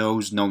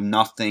windows, no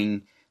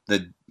nothing.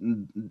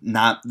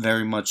 Not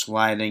very much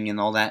lighting and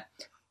all that.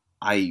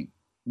 I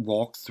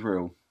walk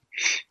through,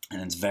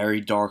 and it's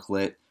very dark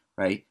lit,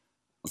 right?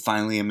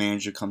 Finally, a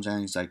manager comes in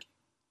and he's like,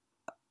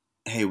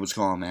 hey, what's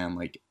going on, man? I'm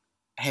like,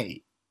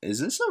 hey, is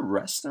this a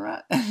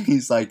restaurant? And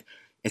he's like,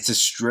 it's a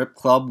strip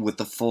club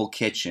with a full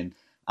kitchen.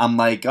 I'm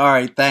like, all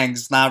right,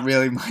 thanks. Not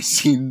really my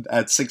scene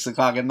at 6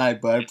 o'clock at night,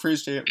 but I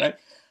appreciate it, right?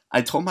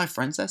 I told my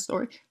friends that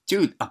story.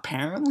 Dude,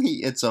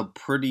 apparently it's a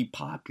pretty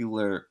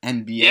popular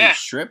NBA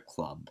strip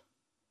club.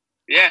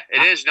 Yeah,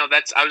 it is. No,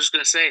 I was just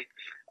going to say,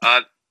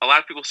 a lot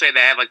of people say they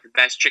have like the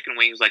best chicken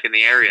wings like in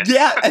the area.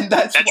 Yeah, and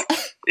that's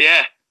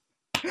yeah.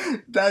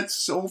 That's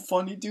so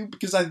funny, dude,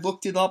 because I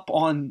looked it up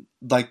on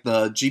like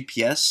the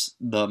GPS,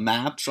 the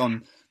maps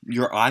on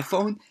your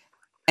iPhone,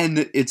 and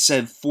it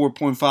said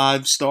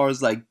 4.5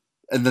 stars, like,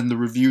 and then the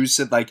reviews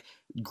said like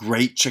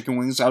great chicken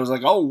wings. I was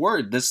like, oh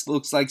word, this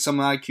looks like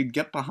something I could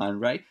get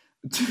behind, right?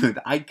 Dude,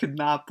 I could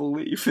not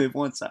believe it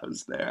once I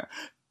was there.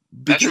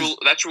 Because,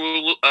 that's where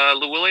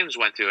Lou Williams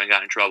went to and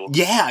got in trouble.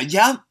 Yeah.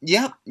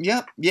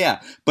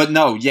 But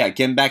no,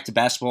 getting back to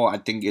basketball, I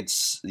think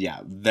it's,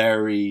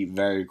 very,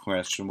 very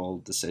questionable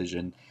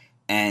decision.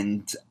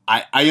 And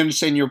I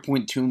understand your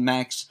point too,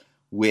 Max,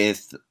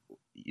 with,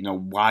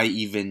 why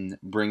even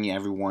bringing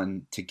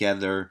everyone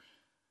together,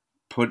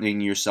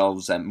 putting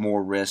yourselves at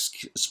more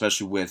risk,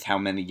 especially with how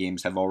many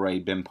games have already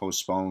been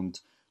postponed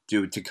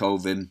due to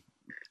COVID.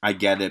 I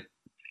get it.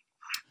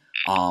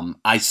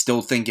 I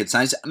still think it's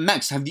nice.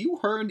 Max, have you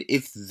heard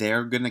if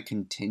they're going to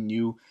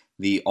continue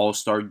the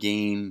All-Star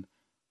game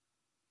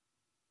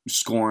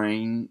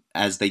scoring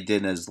as they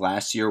did as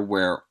last year,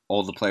 where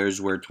all the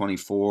players wear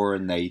 24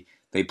 and they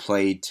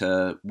play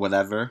to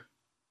whatever?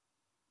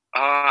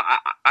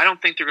 I don't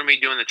think they're going to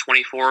be doing the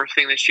 24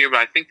 thing this year, but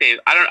I think I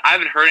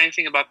haven't heard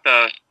anything about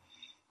the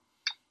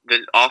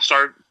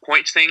All-Star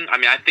points thing. I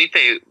mean, I think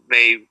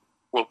they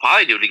will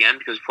probably do it again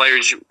because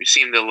players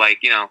seem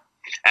to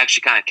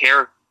actually kind of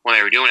care when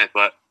they were doing it,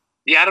 but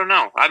I don't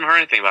know. I haven't heard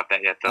anything about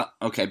that yet, though.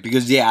 Okay,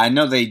 because I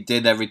know they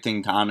did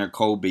everything to honor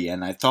Kobe,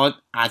 and I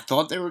thought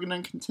they were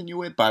going to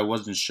continue it, but I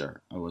wasn't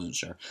sure.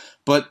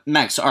 But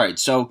Max, all right,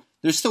 so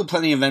there's still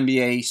plenty of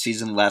NBA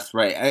season left,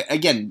 right?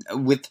 Again,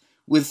 with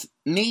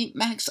me,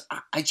 Max,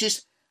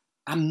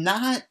 I'm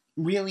not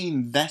really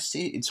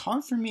invested. It's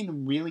hard for me to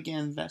really get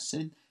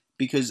invested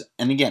because,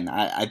 and again,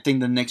 I think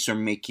the Knicks are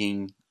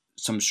making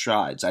some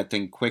strides. I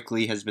think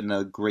Quickly has been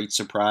a great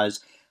surprise.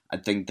 I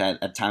think that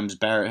at times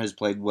Barrett has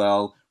played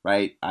well,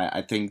 right?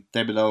 I think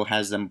Thibodeau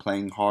has them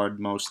playing hard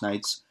most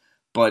nights.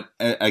 But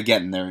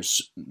again,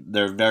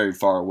 they're very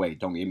far away,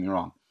 don't get me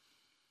wrong.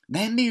 The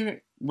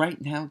NBA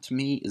right now, to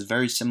me, is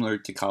very similar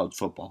to college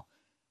football.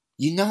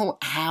 You know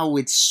how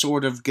it's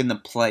sort of going to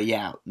play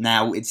out.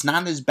 Now, it's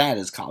not as bad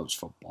as college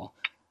football.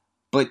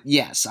 But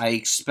yes, I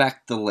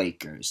expect the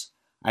Lakers.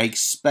 I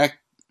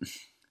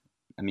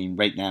mean,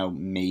 right now,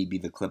 maybe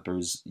the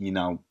Clippers,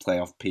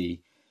 playoff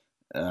P,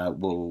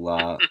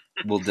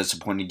 will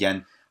disappoint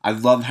again. I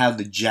love how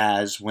the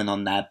Jazz went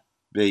on that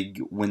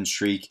big win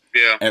streak.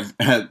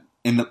 Yeah.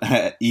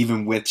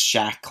 Even with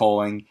Shaq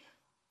calling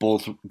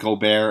both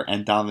Gobert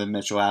and Donovan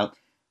Mitchell out.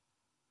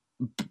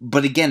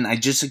 But again, I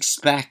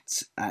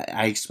expect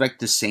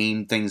the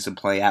same things to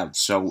play out.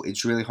 So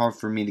it's really hard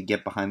for me to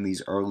get behind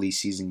these early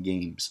season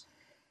games.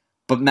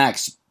 But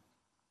Max,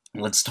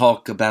 let's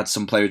talk about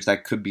some players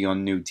that could be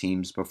on new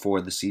teams before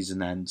the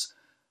season ends.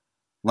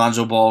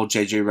 Lonzo Ball,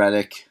 JJ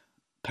Redick,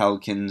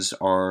 Pelicans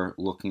are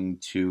looking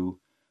to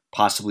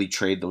possibly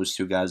trade those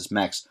two guys.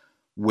 Max,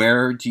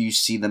 where do you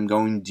see them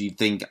going? Do you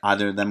think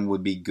either of them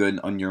would be good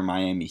on your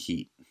Miami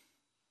Heat?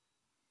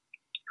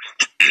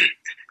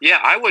 Yeah,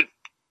 I would.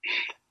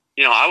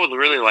 I would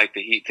really like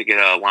the Heat to get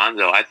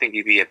Lonzo. I think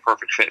he'd be a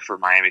perfect fit for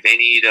Miami. They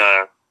need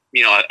a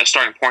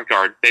starting point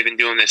guard. They've been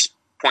doing this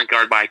point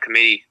guard by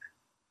committee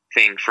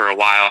thing for a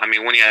while. I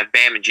mean, when you have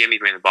Bam and Jimmy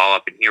bring the ball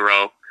up and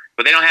Hero,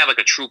 but they don't have like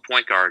a true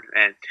point guard.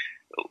 And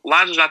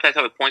Lonzo's not that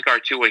type of point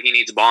guard too, where he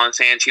needs the ball in his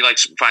hands. He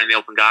likes finding the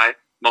open guy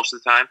most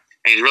of the time,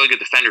 and he's a really good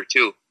defender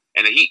too.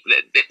 And the Heat,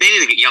 they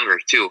need to get younger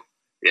too.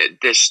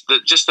 Just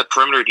the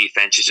perimeter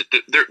defense is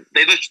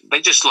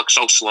they just look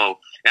so slow.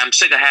 And I'm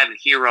sick of having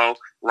Hero,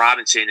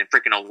 Robinson, and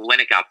freaking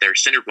Olynyk out there,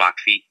 cinder block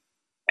feet,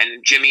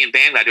 and Jimmy and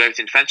Bam got to do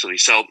everything defensively.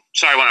 So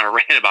sorry, I want to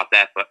rant about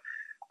that, but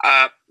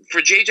for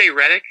JJ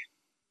Redick,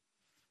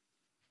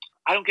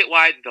 I don't get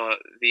why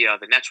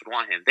the Nets would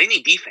want him. They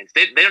need defense.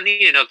 They don't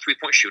need another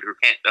 3-point shooter who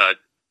can't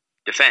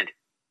defend.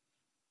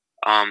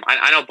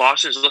 I know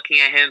Boston's looking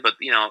at him, but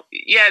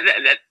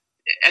that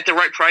at the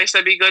right price,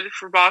 that'd be good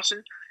for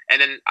Boston. And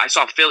then I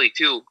saw Philly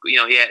too.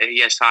 He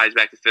has ties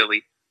back to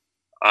Philly.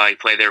 He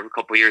played there a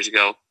couple of years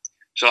ago.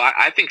 So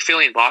I think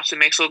Philly and Boston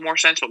makes a little more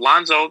sense. But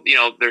Lonzo,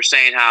 they're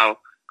saying how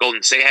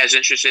Golden State has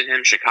interest in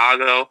him,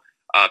 Chicago,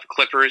 the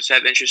Clippers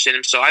have interest in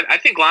him. So I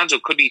think Lonzo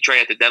could be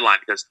traded at the deadline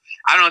because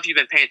I don't know if you've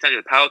been paying attention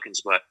to the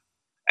Pelicans, but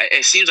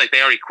it seems like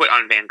they already quit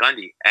on Van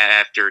Gundy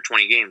after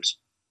 20 games.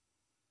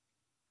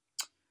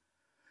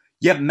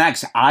 Yeah,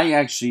 Max, I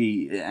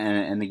actually,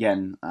 and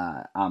again,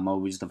 I'm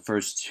always the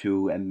first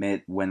to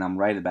admit when I'm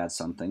right about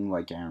something,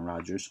 like Aaron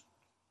Rodgers.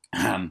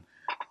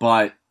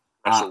 But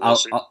Russell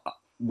Wilson.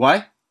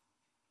 What?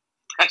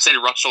 I said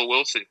Russell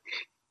Wilson.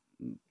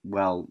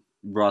 Well,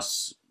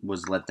 Russ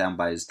was let down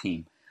by his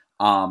team.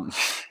 But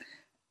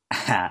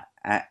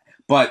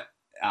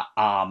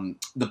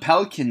the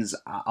Pelicans,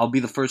 I'll be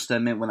the first to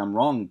admit when I'm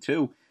wrong,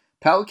 too.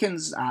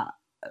 Pelicans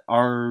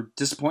are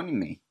disappointing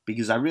me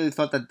because I really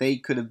thought that they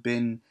could have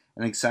been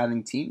an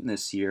exciting team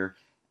this year.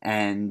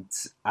 And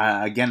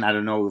again, I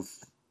don't know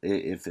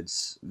if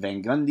it's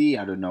Van Gundy.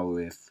 I don't know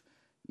if,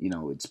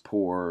 it's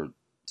poor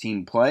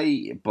team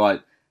play.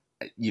 But,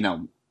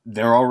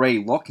 they're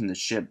already looking to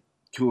ship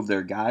two of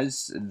their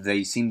guys.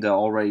 They seem to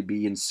already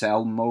be in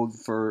sell mode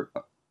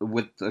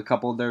with a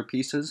couple of their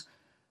pieces.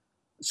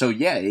 So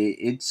yeah,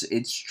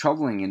 it's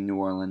troubling in New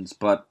Orleans,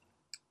 but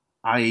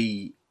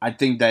I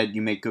think that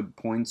you make good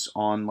points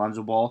on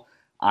Lonzo Ball.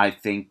 I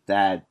think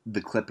that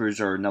the Clippers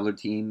are another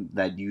team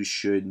that you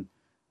should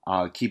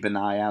keep an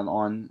eye out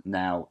on.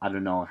 Now, I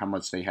don't know how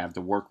much they have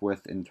to work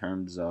with in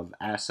terms of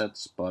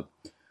assets, but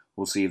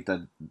we'll see if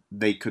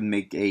they could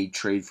make a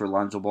trade for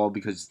Lonzo Ball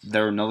because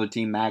they're another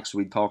team, Max,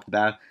 we talked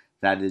about,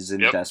 that is in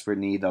desperate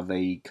need of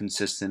a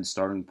consistent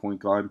starting point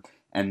guard.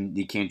 And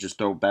you can't just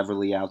throw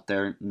Beverly out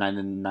there night in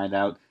and night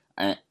out.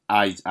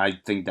 I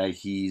think that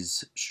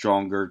he's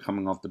stronger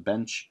coming off the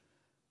bench,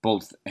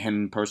 both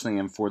him personally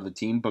and for the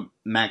team. But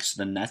Max,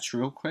 the Nets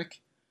real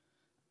quick,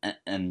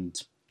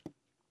 and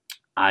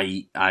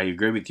I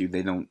agree with you.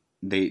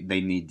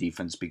 They need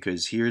defense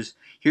because here's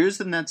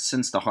the Nets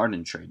since the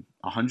Harden trade,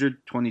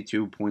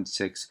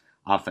 122.6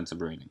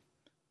 offensive rating,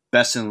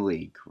 best in the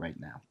league right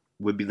now.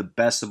 Would be the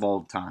best of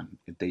all time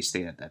if they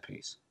stayed at that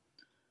pace.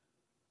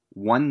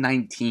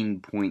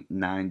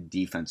 119.9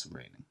 defensive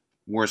rating,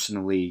 worst in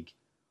the league,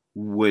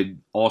 would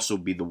also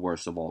be the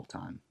worst of all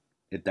time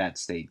if that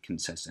stayed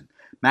consistent.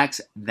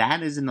 Max,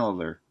 that is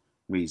another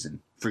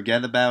reason.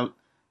 Forget about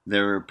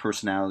their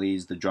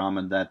personalities, the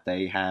drama that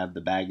they have,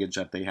 the baggage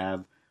that they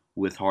have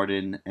with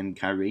Harden and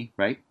Kyrie,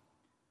 right?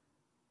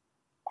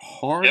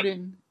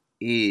 Harden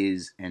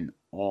is an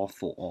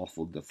awful,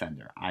 awful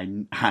defender.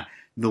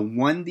 The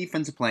one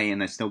defensive play,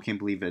 and I still can't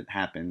believe it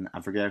happened, I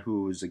forget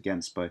who it was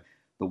against, but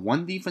the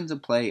one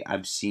defensive play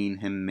I've seen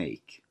him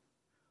make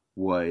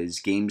was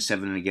Game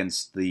 7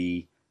 against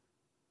the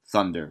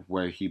Thunder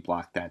where he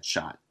blocked that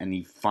shot, and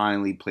he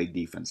finally played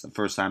defense the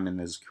first time in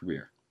his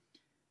career.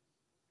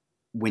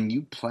 When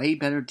you play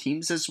better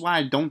teams, that's why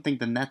I don't think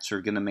the Nets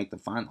are going to make the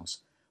finals.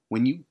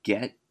 When you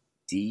get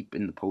deep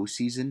in the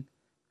postseason,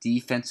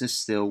 defense is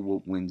still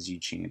what wins you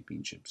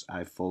championships.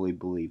 I fully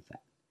believe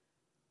that.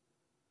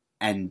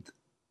 And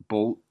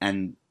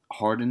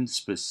Harden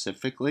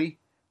specifically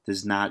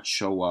does not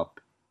show up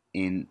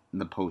in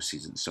the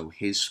postseason, so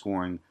his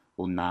scoring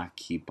will not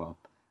keep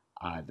up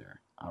either.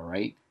 All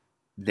right?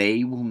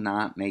 They will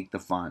not make the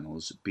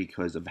finals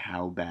because of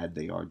how bad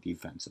they are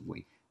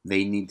defensively.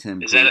 They need to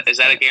improve. Is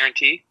that a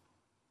guarantee?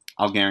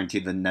 I'll guarantee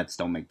the Nets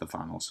don't make the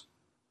finals.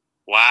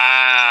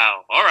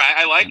 Wow. All right,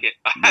 I like it.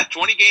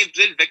 20 games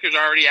in, Victor's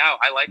already out.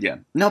 I like it.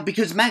 No,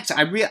 because Max,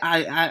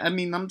 I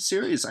mean, I'm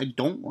serious. I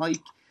don't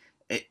like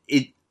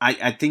it.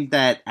 I think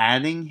that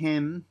adding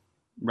him,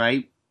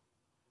 right,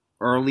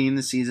 early in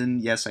the season,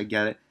 yes, I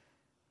get it.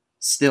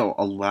 Still,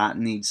 a lot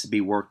needs to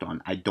be worked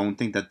on. I don't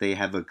think that they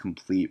have a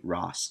complete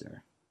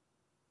roster.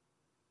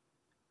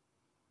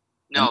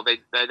 No, they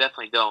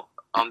definitely don't.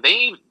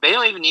 They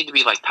don't even need to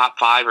be like top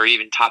 5 or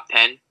even top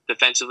 10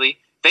 defensively.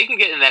 They can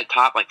get in that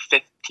top like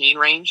 15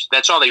 range.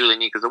 That's all they really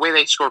need because the way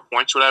they score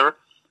points, whatever.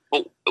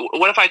 But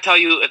what if I tell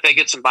you if they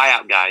get some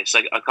buyout guys,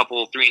 like a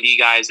couple 3-and-D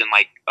guys and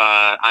like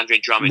Andre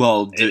Drummond?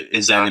 Well,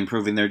 is that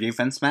improving their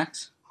defense,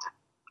 Max?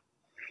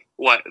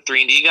 What,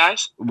 3-and-D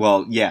guys?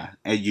 Well, yeah.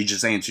 You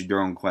just answered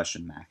your own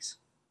question, Max.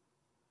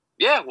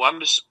 Yeah. Well, I'm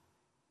just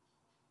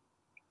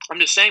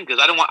saying because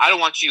I don't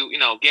want you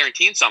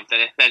guaranteeing something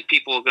and then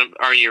people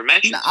are in your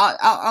mentions. No,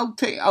 I'll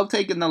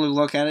take another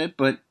look at it,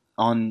 but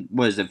on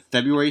what is it,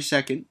 February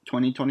 2nd,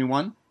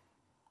 2021,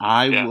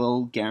 I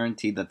will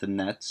guarantee that the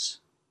Nets,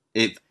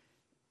 if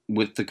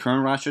with the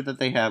current roster that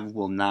they have,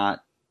 will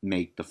not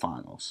make the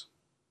finals.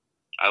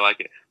 I like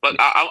it, but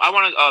I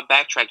want to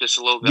backtrack just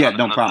a little bit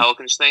on the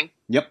Pelicans thing.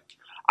 Yep.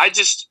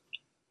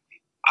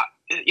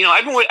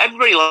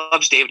 Everybody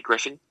loves David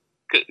Griffin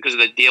because of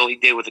the deal he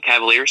did with the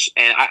Cavaliers.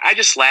 And I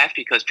just laugh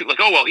because people are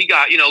like, oh, well, he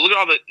got, look at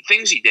all the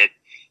things he did.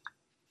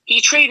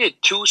 He traded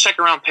 2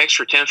 second-round picks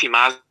for Timothy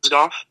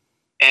Mozgov.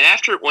 And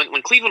after,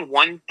 when Cleveland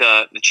won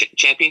the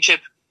championship,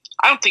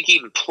 I don't think he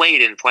even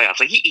played in playoffs.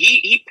 Like,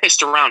 he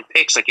pissed around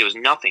picks like it was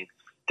nothing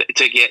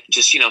to get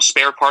just,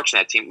 spare parts in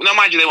that team. Now,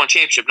 mind you, they won a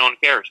championship. No one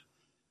cares.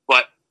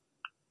 But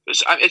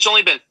it's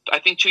only been, I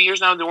think, 2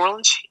 years now in New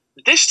Orleans.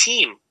 This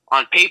team,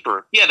 on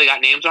paper, yeah, they got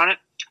names on it.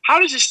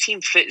 How does this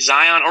team fit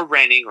Zion or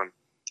Brandon Ingram?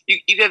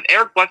 You have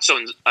Eric Bledsoe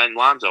and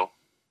Lonzo.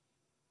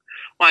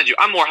 Mind you,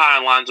 I'm more high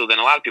on Lonzo than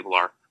a lot of people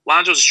are.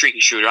 Lonzo's a streaky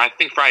shooter. I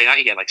think Friday night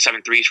he had like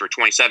 7 threes for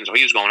 27, so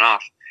he was going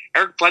off.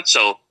 Eric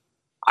Bledsoe,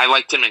 I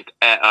liked him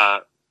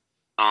at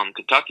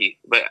Kentucky,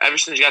 but ever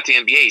since he got to the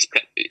NBA,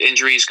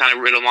 injuries kind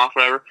of rid him off,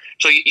 whatever.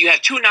 So you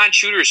have 2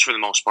 non-shooters for the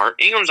most part.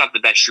 Ingram's not the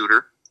best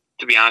shooter,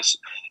 to be honest.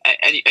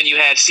 And you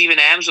had Steven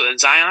Adams and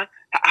Zion.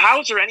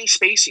 How is there any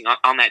spacing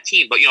on that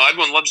team? But,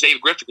 everyone loves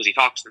David Griffin because he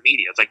talks to the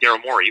media. It's like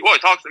Daryl Morey. Well, he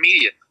talks to the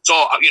media. So,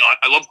 I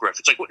love Griffin.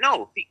 It's like, well,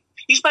 no,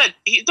 he's done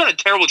a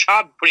terrible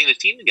job putting the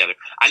team together.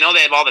 I know they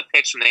have all the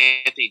picks from the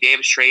Anthony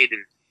Davis trade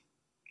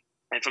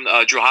and from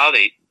the Drew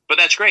Holiday, but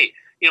that's great.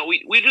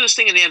 We do this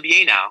thing in the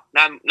NBA now,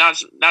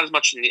 not as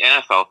much in the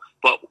NFL,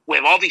 but we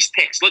have all these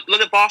picks. Look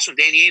at Boston,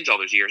 Danny Ainge all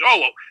those years. Oh,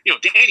 well,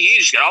 Danny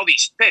Ainge's got all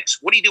these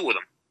picks. What do you do with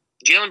them?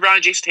 Jaylen Brown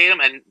and Jason Tatum,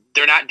 and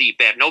they're not deep.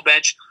 They have no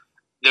bench.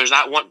 There's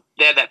not one.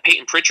 They have that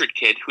Peyton Pritchard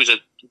kid who's a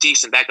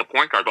decent backup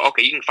point guard, but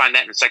okay, you can find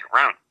that in the second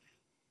round.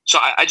 So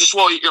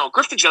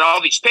Griffin's got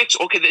all these picks.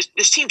 Okay,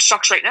 this team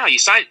sucks right now. You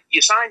signed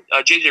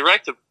JJ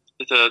Redick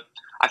to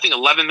I think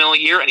 $11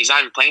 million a year, and he's not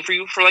even playing for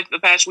you for like the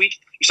past week.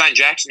 You signed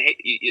Jackson.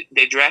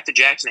 They drafted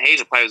Jackson Hayes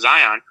to play with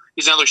Zion.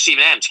 He's another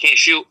Steven Adams. Can't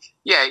shoot.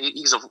 Yeah,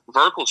 he's a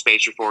vertical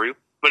spacer for you,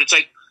 but it's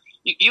like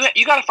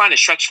you got to find a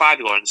stretch 5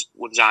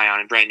 with Zion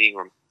and Brandon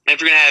Ingram. And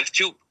if you're gonna have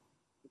two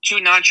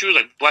non-shooters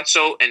like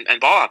Bledsoe and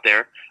Ball out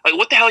there, like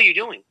what the hell are you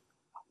doing?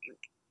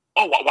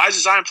 Oh, why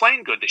is Zion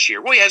playing good this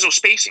year? Well, he has no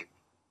spacing.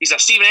 He's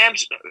Steven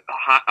Adams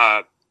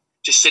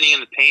just sitting in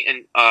the paint.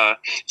 And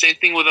same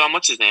thing with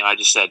what's his name? I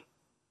just said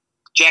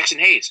Jackson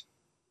Hayes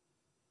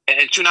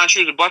and 2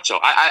 non-shooters with Bledsoe.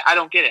 I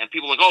don't get it. And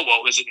people are like, oh,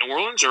 well, is it New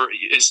Orleans or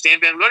is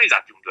Stan Van Gundy's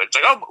not doing good? It's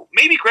like, oh,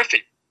 maybe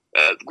Griffin.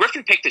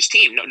 Griffin picked his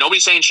team.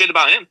 Nobody's saying shit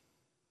about him.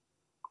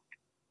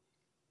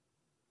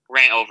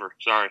 Rant over.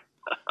 Sorry.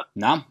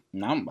 No,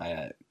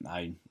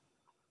 I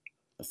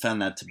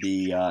found that to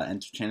be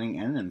entertaining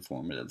and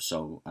informative,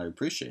 so I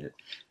appreciate it.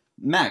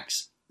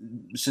 Max,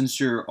 since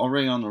you're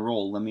already on the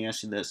roll, let me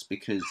ask you this,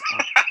 because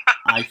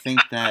I think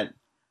that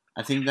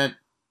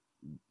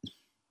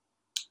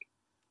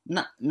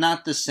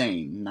not the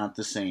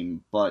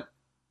same, but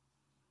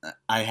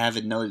I have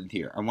it noted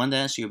here. I wanted to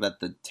ask you about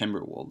the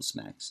Timberwolves,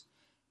 Max,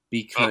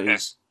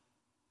 because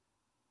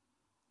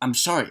I'm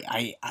sorry,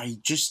 I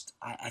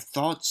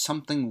thought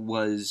something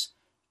was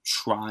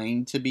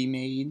trying to be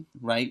made,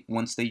 right,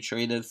 once they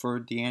traded for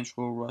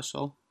D'Angelo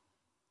Russell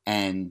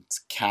and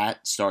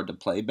Cat started to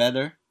play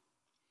better.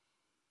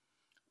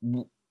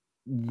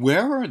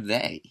 Where are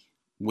they?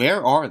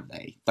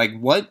 Like,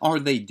 what are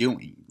they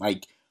doing?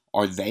 Like,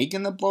 are they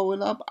going to blow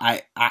it up?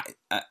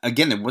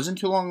 Again, it wasn't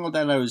too long ago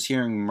that I was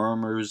hearing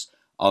murmurs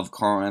of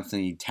Karl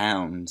Anthony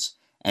Towns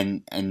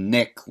and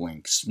Nick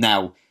links.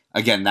 Now,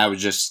 again, that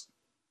was just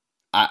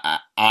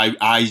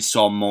I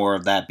saw more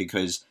of that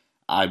because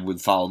I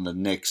would follow the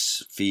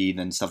Knicks feed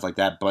and stuff like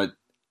that. But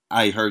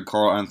I heard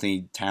Karl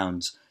Anthony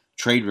Towns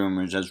trade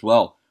rumors as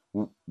well.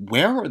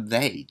 Where are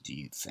they, do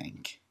you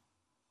think?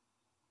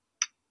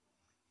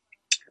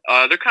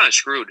 They're kind of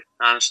screwed,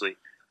 honestly.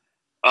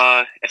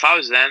 If I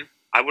was them,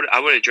 I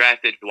would have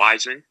drafted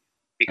Wiseman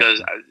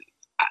because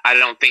I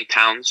don't think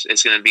Towns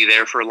is going to be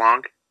there for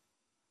long.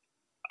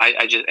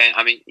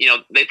 I mean,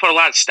 they put a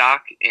lot of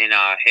stock in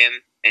him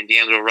and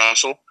D'Angelo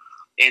Russell.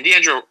 And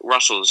D'Angelo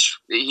Russell's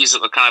he's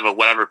a kind of a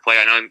whatever player.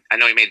 I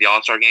know he made the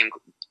All-Star game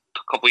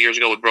a couple years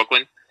ago with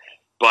Brooklyn,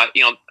 but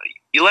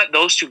you let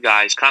those two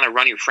guys kind of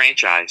run your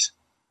franchise,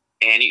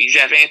 and you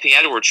have Anthony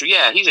Edwards. So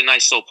yeah, he's a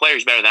nice little player.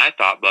 He's better than I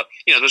thought, but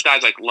there's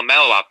guys like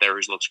LaMelo out there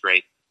who looks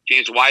great.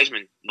 James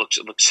Wiseman looks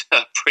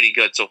pretty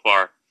good so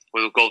far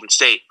with Golden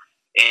State,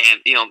 and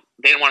they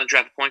didn't want to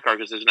draft a point guard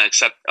because they're going to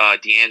accept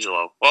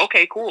D'Angelo. Well,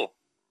 okay, cool.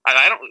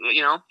 I don't,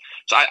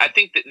 So I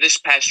think that this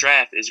past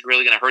draft is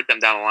really going to hurt them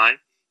down the line.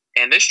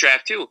 And this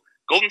draft too,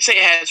 Golden State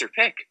has their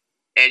pick,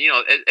 and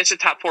it's a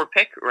top 4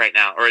 pick right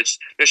now, or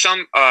there's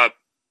some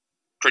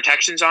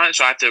protections on it,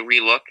 so I have to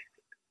relook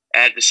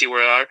at to see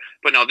where they are.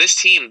 But no, this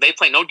team, they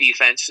play no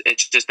defense.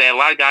 It's just they have a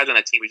lot of guys on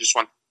that team who just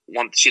want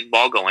to see the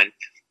ball go in.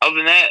 Other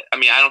than that, I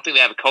mean, I don't think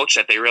they have a coach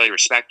that they really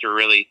respect or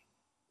really.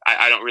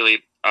 I don't really.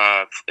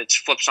 It's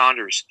Flip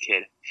Saunders'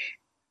 kid,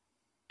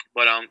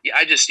 but are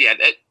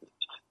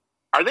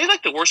they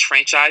like the worst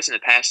franchise in the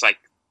past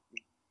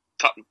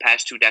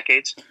past 2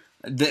 decades?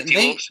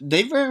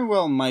 They very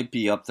well might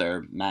be up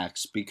there,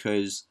 Max,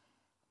 because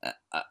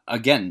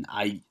again,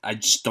 I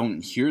just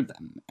don't hear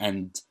them,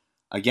 and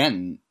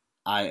again,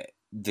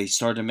 they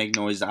started to make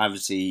noise.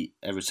 Obviously,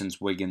 ever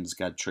since Wiggins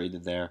got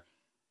traded there,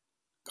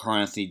 Karl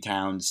Anthony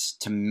Towns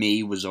to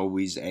me was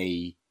always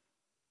a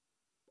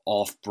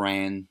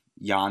off-brand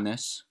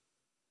Giannis,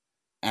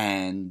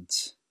 and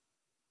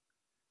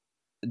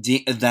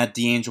that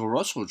D'Angelo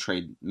Russell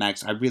trade,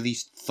 Max, I really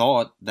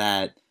thought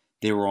that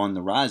they were on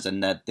the rise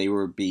and that they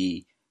were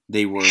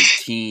a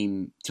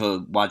team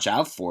to watch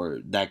out for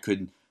that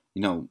could,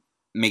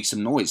 make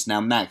some noise.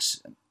 Now,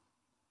 Max,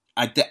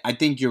 I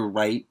think you're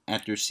right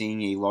after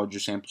seeing a larger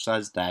sample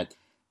size that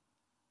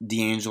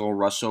D'Angelo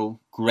Russell,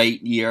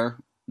 great year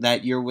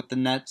that year with the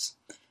Nets.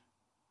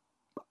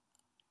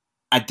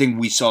 I think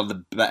we saw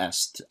the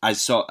best. I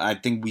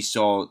think we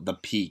saw the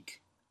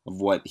peak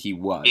of what he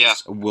will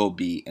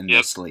be in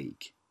this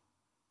league.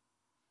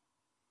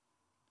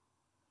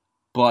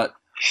 But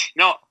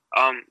no,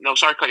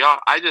 sorry to cut you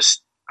off.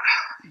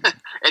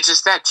 It's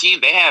just that team.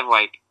 They have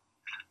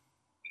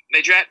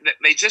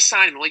they just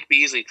signed Malik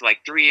Beasley to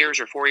 3 years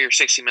or 4 years,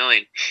 $60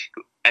 million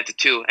at the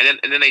 2, and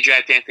then they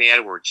draft Anthony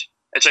Edwards.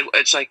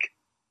 It's like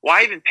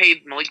why even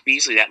pay Malik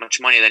Beasley that much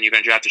money? And then you're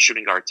going to draft a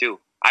shooting guard too.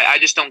 I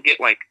just don't get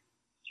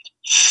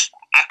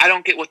I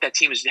don't get what that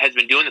team has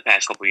been doing the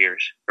past couple of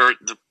years, or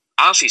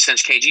honestly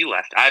since KG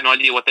left. I have no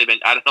idea what they've been.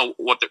 I don't know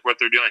what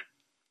they're doing.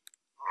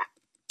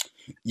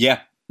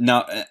 Yeah.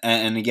 No,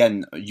 and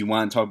again, you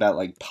want to talk about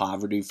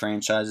poverty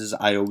franchises.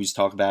 I always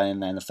talk about it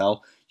in the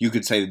NFL. You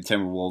could say the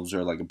Timberwolves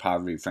are a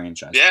poverty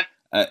franchise. Yeah,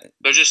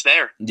 they're just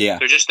there. Yeah,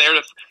 they're just there.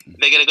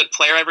 They get a good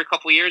player every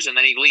couple of years, and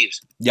then he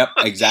leaves. Yep,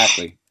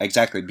 exactly.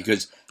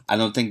 Because I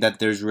don't think that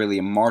there's really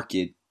a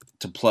market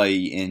to play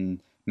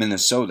in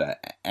Minnesota,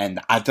 and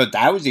I thought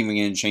that was even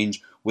going to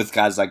change with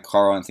guys like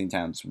Karl Anthony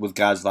Towns, with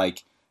guys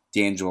like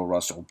D'Angelo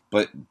Russell.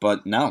 But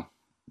no.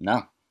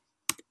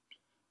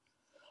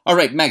 All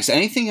right, Max,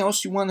 anything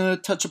else you want to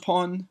touch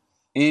upon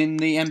in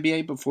the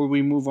NBA before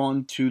we move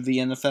on to the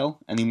NFL?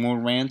 Any more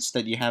rants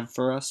that you have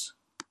for us?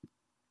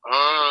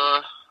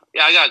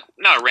 Yeah, I got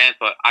not a rant,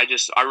 but I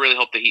really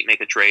hope the Heat make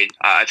a trade.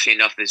 I've seen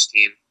enough of this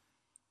team.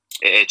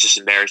 It's just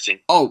embarrassing.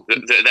 Oh,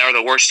 they're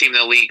the worst team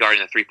in the league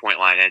guarding the 3-point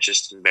line, and it's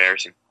just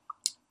embarrassing.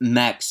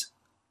 Max,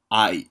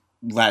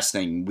 last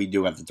thing, we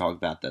do have to talk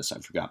about this. I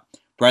forgot.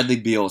 Bradley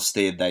Beal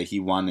stated that he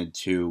wanted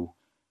to.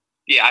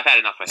 Yeah, I've had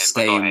enough of him.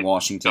 Stay in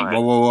Washington.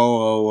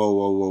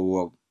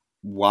 Whoa.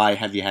 Why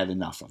have you had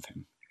enough of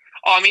him?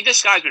 Oh, I mean,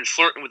 this guy's been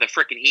flirting with the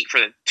freaking Heat for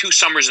 2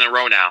 summers in a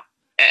row now.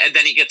 And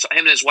then him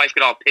and his wife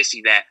get all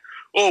pissy that,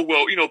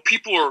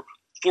 people are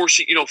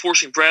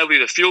forcing Bradley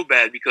to feel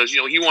bad because,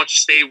 he wants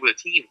to stay with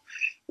the team.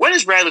 When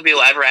does Bradley Beal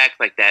ever act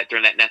like that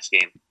during that Nets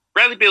game?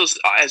 Bradley Beal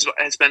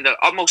has been the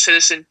utmost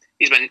citizen.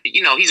 He's been,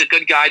 he's a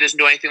good guy, doesn't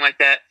do anything like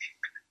that.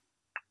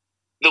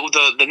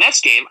 The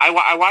Nets game,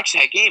 I watched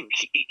that game.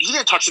 He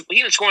didn't touch he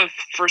didn't score in the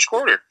first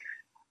quarter.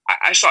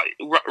 I saw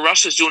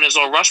Russ was doing his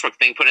little Westbrook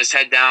thing, putting his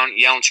head down,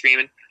 yelling,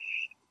 screaming.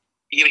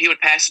 He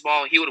would pass the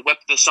ball. He would whip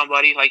to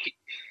somebody.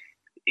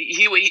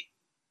 He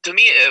to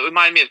me, it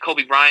reminded me of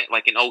Kobe Bryant,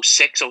 in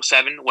 06,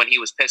 07, when he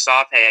was pissed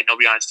off. Hey, I had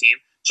nobody on his team,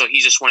 so he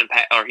just wouldn't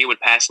or he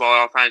would pass the ball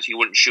all the times. He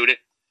wouldn't shoot it.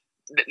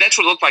 That's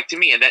what it looked like to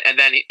me. And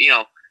then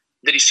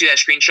did you see that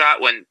screenshot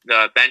when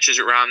the benches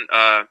around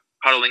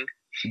huddling?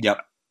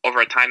 Yep.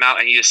 over a timeout,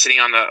 and he's just sitting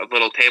on the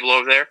little table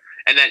over there,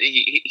 and then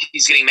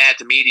he's getting mad at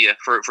the media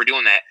for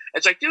doing that.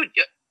 It's like, dude,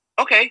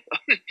 okay,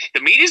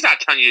 the media's not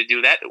telling you to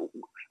do that.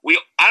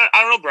 I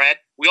don't know, Brad.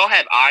 We all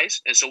have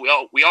eyes, and so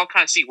we all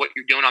kind of see what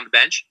you're doing on the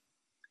bench.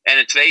 And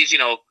in today's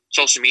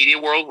social media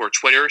world, where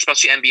Twitter,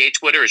 especially NBA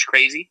Twitter, is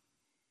crazy.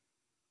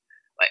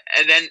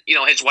 And then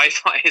his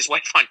wife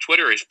on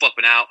Twitter is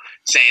flipping out,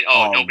 saying,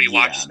 nobody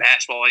watches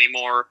basketball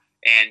anymore,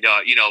 and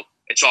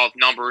it's all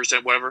numbers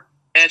and whatever.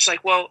 And it's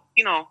like, well,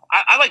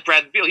 I like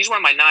Bradley Beal. He's one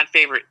of my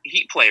non-favorite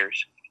Heat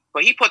players,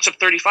 but he puts up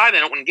 35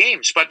 and don't win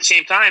games. But at the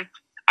same time,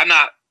 I'm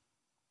not.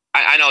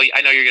 I know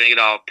you're going to get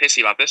all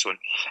pissy about this one.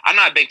 I'm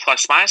not a big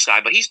plus minus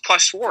guy, but he's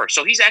 +4,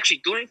 so he's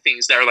actually doing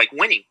things that are like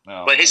winning.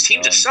 But his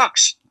team just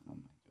sucks. Oh my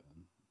God.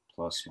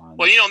 Plus minus.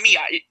 Well, me,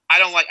 I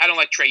don't like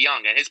Trae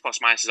Young, and his plus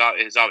minus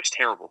is always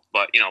terrible.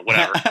 But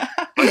whatever.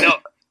 But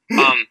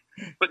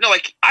no,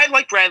 like I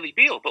like Bradley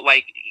Beal, but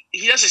like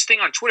he does this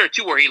thing on Twitter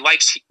too, where he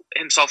likes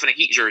himself in a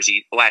Heat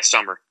jersey last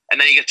summer, and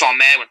then he gets all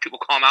mad when people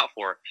call him out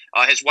for it.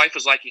 His wife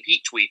was liking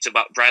Heat tweets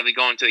about Bradley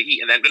going to the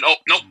Heat, and then I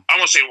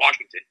want to say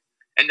Washington.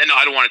 And then, no,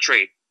 I don't want to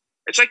trade.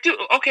 It's like, dude,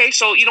 okay,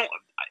 so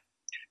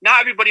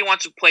not everybody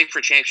wants to play for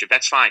a championship.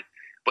 That's fine.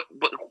 But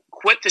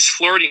quit this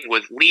flirting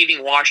with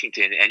leaving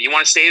Washington. And you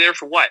want to stay there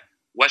for what?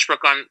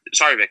 Westbrook on his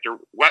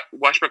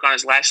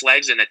last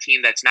legs in a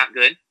team that's not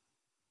good?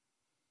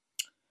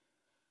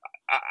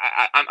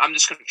 I'm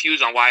just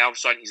confused on why all of a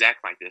sudden he's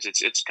acting like this.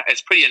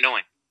 It's pretty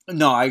annoying.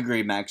 No, I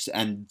agree, Max.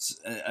 And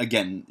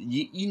again,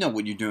 you know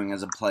what you're doing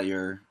as a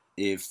player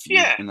if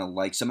you're going to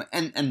like someone.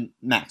 And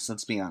Max,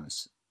 let's be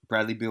honest.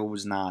 Bradley Beal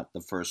was not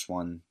the first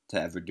one to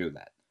ever do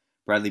that.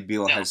 Bradley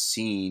Beal has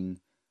seen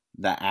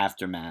the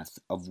aftermath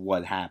of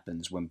what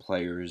happens when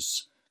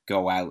players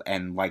go out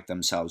and like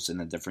themselves in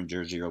a different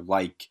jersey, or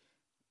like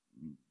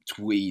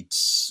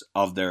tweets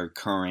of their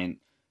current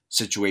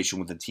situation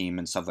with the team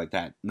and stuff like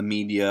that. The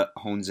media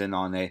hones in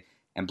on it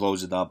and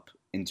blows it up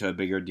into a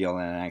bigger deal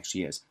than it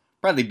actually is.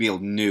 Bradley Beal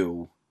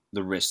knew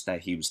the risk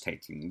that he was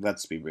taking.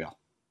 Let's be real.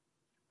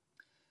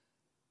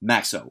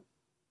 Maxo,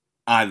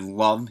 I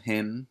love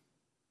him.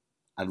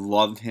 I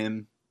love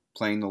him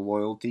playing the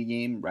loyalty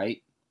game,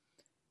 right?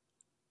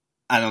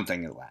 I don't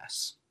think it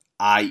lasts.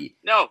 I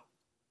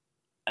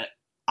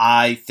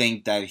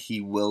think that he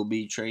will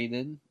be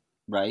traded,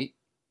 right?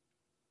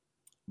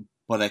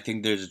 But I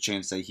think there's a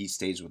chance that he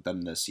stays with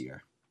them this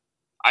year.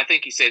 I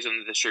think he stays with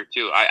them this year,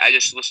 too. I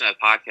just listened to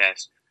the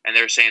podcast, and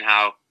they were saying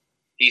how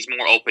he's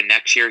more open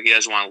next year. He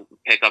doesn't want to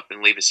pick up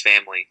and leave his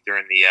family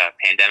during the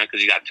pandemic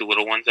because you got 2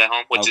 little ones at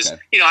home, which is,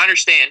 I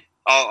understand.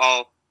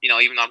 I'll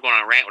even though I'm going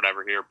on a rant,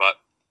 whatever here, but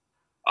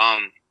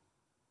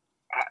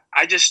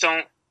I just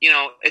don't,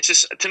 it's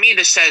just, to me,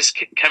 this says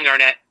Kevin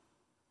Garnett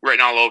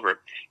written all over it.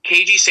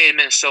 KG stayed in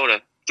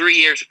Minnesota 3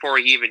 years before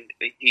he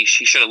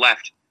should have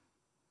left.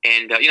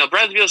 And,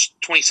 Bradley Beal's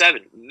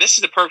 27. This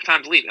is the perfect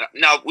time to leave.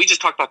 Now, we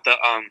just talked about the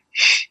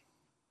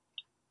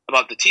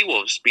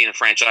T-Wolves being a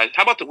franchise.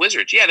 How about the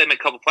Wizards? Yeah, they made a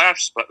couple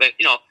playoffs, but,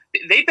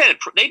 they've been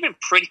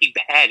pretty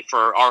bad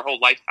for our whole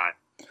lifetime.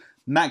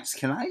 Max,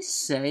 can I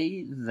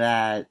say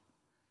that,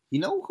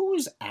 who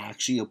is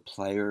actually a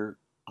player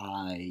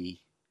I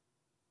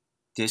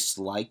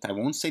disliked? I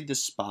won't say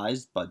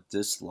despised, but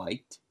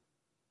disliked.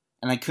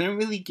 And I couldn't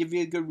really give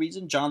you a good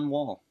reason. John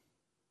Wall.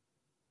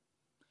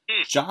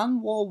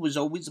 John Wall was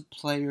always a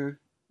player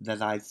that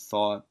I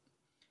thought,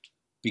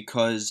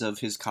 because of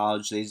his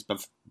college days,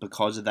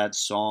 because of that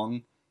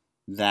song,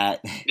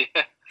 that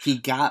he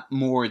got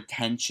more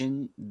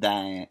attention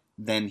than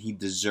he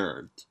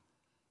deserved.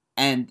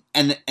 And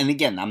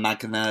again, I'm not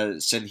gonna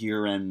sit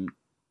here and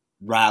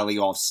rally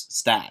off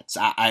stats.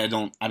 I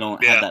don't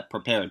have that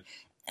prepared.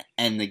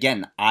 And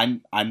again, I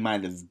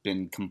might have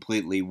been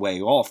completely way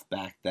off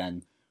back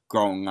then,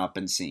 growing up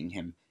and seeing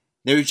him.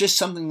 There was just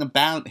something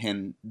about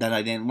him that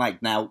I didn't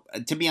like. Now,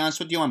 to be honest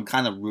with you, I'm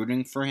kind of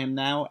rooting for him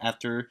now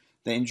after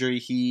the injury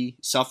he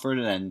suffered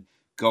and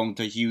going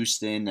to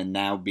Houston and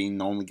now being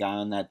the only guy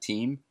on that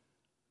team.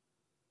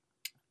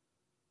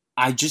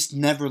 I just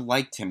never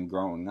liked him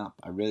growing up.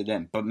 I really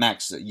didn't. But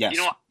Max, yes.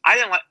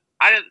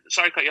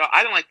 Sorry to cut you off.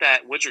 I didn't like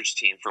that Wizards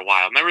team for a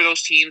while. Remember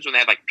those teams when they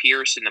had like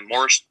Pierce and the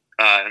Morris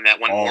and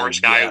that one Morris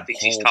guy who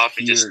thinks he's tough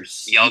and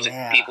just yells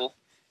at people?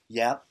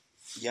 Yep.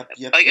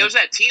 It was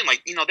that team.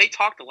 Like, they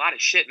talked a lot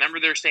of shit. Remember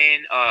they were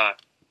saying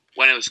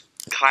when it was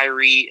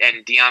Kyrie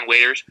and Dion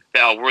Waiters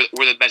that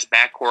we're the best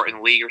backcourt in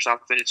the league or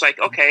something. It's like,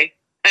 okay,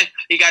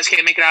 you guys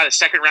can't make it out of the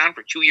second round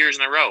for 2 years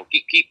in a row.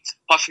 Keep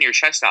puffing your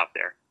chest out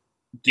there.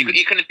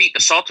 You couldn't beat the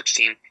Celtics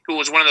team, who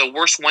was one of the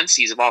worst 1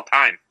 seeds of all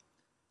time,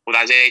 with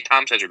Isaiah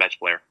Thomas as your best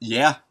player.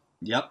 Yeah.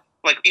 Yep.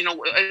 Like,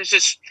 it's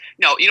just,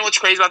 what's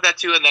crazy about that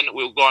too, and then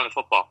we'll go on to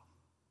football,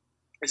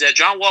 is that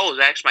John Wall was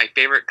actually my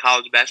favorite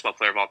college basketball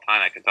player of all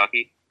time at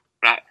Kentucky.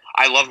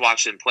 I loved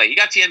watching him play. He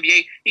got to the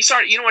NBA. He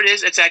started, you know what it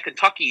is? It's at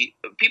Kentucky.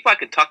 People at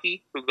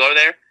Kentucky who go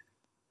there,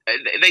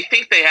 they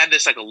think they have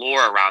this like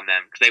allure around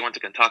them because they went to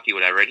Kentucky,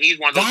 whatever. And he's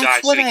one of those guys.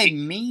 That's what I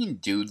mean,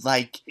 dude.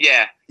 Like,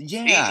 yeah.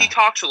 He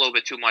talks a little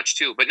bit too much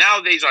too. But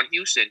nowadays on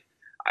Houston,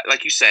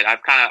 like you said,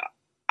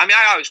 I I mean,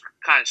 I always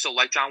kind of still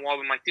like John Wall,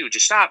 but I'm like, dude,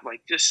 just stop.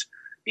 Like, just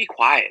be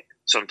quiet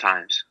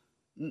sometimes.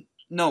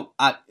 No,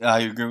 I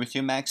agree with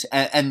you, Max.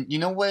 And you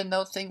know what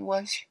another thing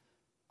was?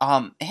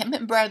 Him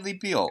and Bradley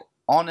Beal,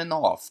 on and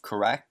off,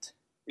 correct?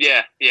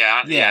 Yeah.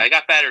 It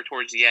got better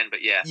towards the end,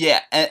 but yeah.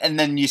 Yeah, and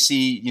then you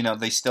see,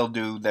 they still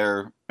do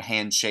their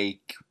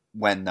handshake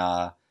when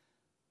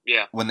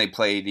they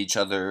played each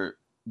other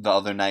the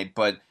other night.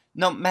 But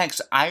no,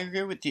 Max, I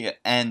agree with you.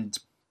 And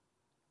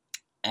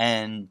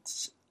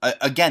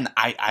again,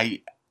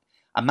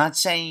 I'm not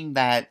saying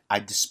that I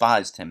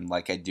despised him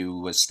like I do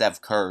with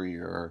Steph Curry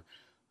or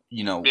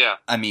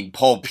I mean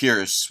Paul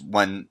Pierce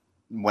when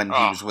he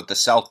was with the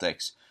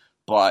Celtics.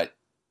 But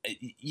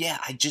yeah,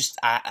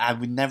 I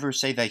would never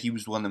say that he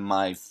was one of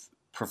my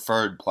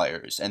preferred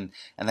players, and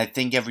I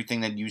think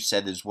everything that you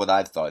said is what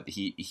I thought.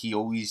 He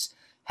always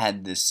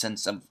had this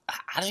sense of,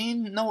 I don't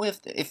even know if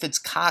it's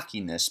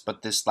cockiness,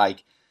 but this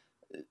like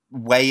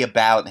way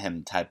about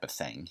him type of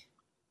thing.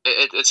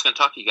 It's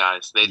Kentucky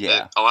guys. They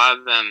a lot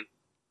of them.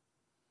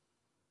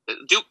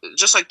 Duke,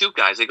 just like Duke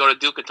guys, they go to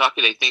Duke,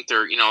 Kentucky. They think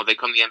they're, they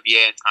come to the NBA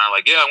and it's kind of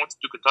like, I went to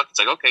Duke, Kentucky. It's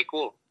like, okay,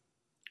 cool.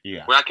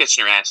 Yeah, we're not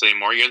kissing your ass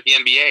anymore. You're in the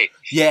NBA.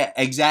 Yeah,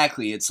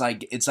 exactly. It's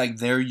like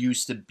they're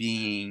used to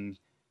being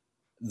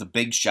the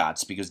big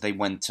shots because they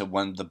went to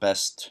one of the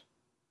best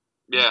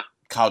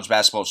college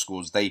basketball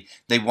schools. They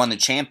won a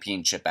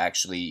championship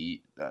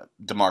actually.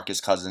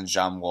 DeMarcus Cousins,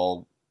 John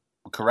Wall,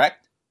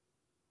 correct?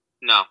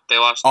 No, they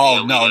lost.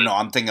 Oh no,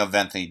 I'm thinking of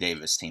Anthony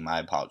Davis' team.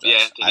 I apologize.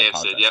 Yeah, Anthony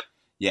Davis did. Yep.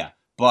 Yeah.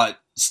 But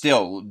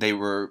still, they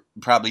were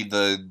probably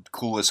the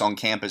coolest on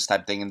campus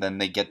type thing, and then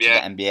they get to the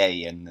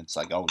NBA, and it's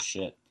like, oh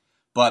shit.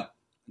 But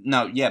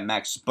no, yeah,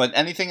 Max. But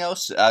anything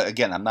else?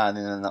 Again, I'm not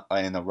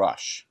in a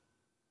rush.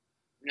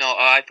 No,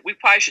 we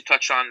probably should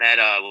touch on that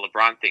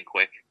LeBron thing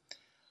quick.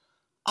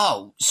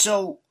 Oh,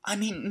 so I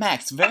mean,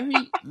 Max, very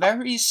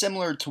very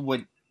similar to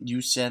what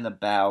you said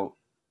about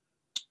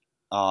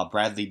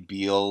Bradley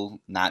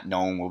Beal not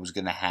knowing what was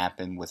going to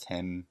happen with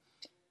him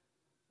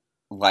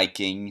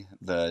liking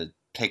the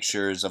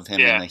pictures of him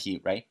in the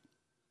Heat, right?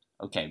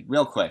 Okay,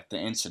 real quick, the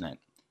incident.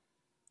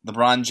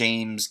 LeBron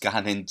James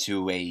got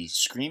into a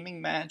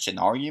screaming match, an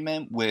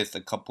argument with a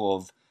couple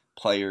of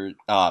players,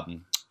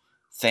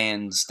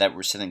 fans that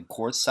were sitting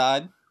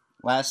courtside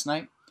last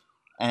night,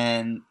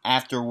 and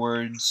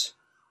afterwards,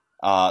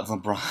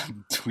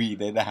 LeBron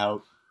tweeted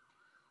out,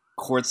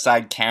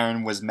 "Courtside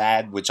Karen was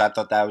mad," which I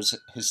thought that was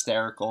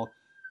hysterical.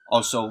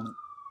 Also,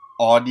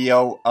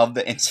 audio of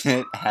the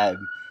incident had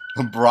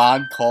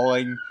LeBron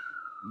calling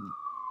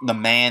the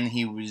man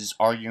he was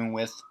arguing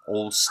with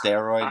old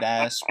steroid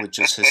ass, which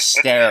is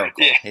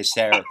hysterical.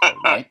 Hysterical,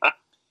 right?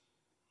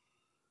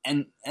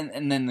 And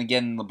then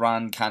again,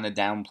 LeBron kind of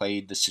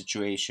downplayed the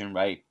situation,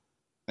 right?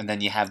 And then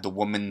you have the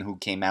woman who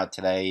came out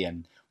today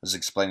and was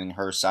explaining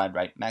her side,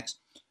 right, Max?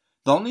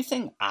 The only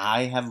thing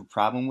I have a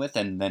problem with,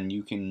 and then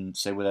you can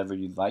say whatever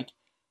you'd like,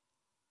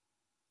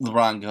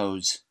 LeBron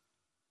goes,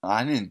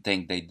 "I didn't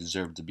think they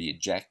deserved to be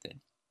ejected."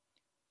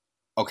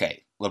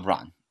 Okay,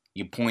 LeBron,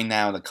 you point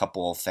out a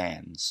couple of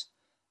fans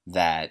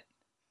that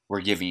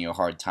were giving you a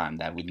hard time,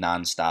 that would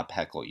nonstop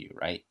heckle you,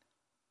 right?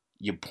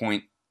 You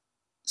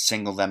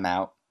single them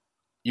out.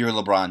 You're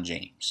LeBron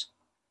James.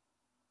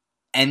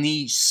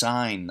 Any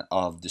sign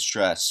of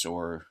distress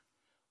or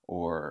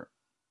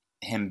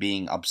him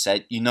being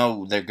upset,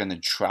 they're going to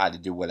try to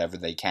do whatever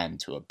they can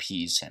to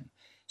appease him.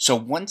 So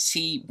once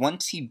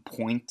he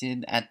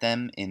pointed at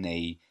them in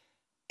a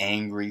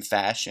angry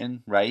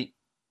fashion, right?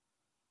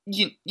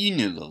 You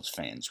knew those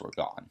fans were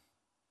gone.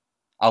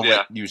 I'll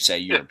let you say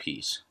your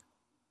piece.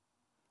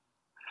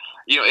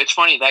 It's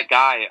funny, that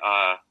guy,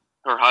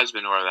 her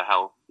husband, or the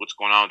hell, what's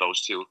going on with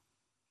those two?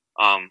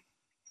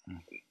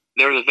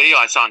 There was a video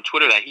I saw on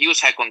Twitter that he was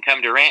heckling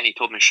Kevin Durant, and he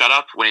told him to shut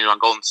up when he was on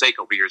Golden State a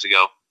couple years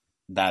ago.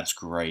 That's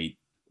great.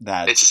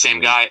 It's the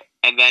same guy.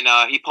 And then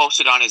he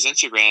posted on his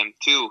Instagram,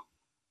 too,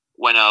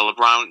 when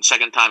LeBron,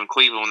 second time in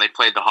Cleveland, when they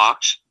played the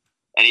Hawks.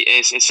 And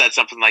it said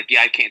something like,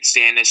 I can't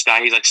stand this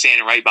guy. He's like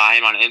standing right by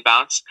him on an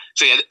inbounds.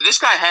 So yeah, this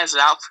guy has it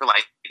out for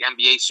like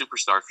NBA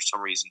superstar for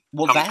some reason.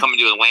 Coming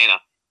to Atlanta.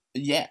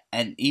 Yeah,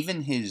 and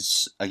even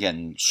his,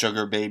 again,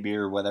 sugar baby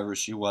or whatever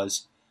she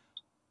was,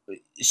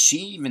 she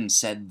even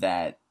said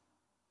that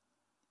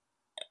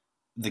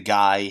the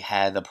guy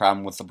had a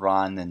problem with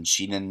LeBron and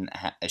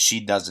she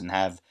doesn't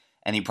have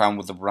any problem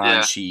with LeBron.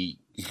 Yeah. She,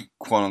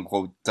 quote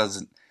unquote,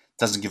 doesn't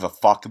give a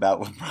fuck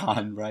about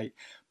LeBron, right?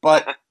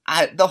 But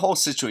the whole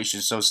situation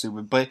is so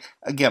stupid. But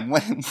again,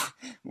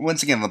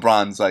 once again,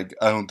 LeBron's like,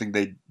 I don't think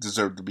they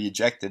deserve to be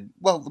ejected.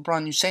 Well,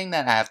 LeBron, you're saying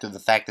that after the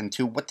fact, and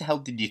two, what the hell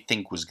did you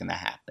think was going to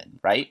happen,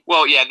 right?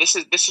 Well, yeah, this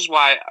is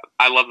why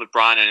I love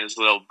LeBron and his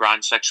little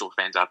LeBron sexual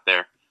fans out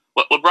there.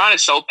 LeBron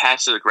is so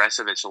passive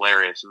aggressive; it's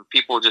hilarious. And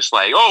people are just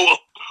like, "Oh,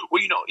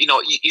 well,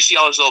 you see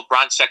all those little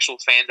LeBron sexual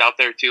fans out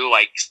there too,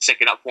 like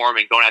sticking up for him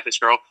and going at this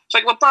girl." It's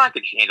like LeBron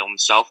could handle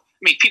himself.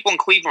 I mean, people in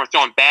Cleveland were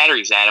throwing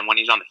batteries at him when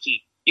he's on the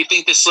Heat. You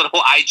think this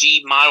little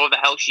IG model of the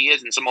hell she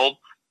is, and some old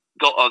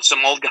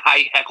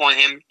guy heckling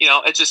him?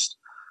 It's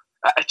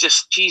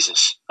just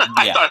Jesus.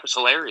 I thought it was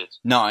hilarious.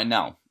 No, I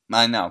know,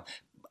 I know.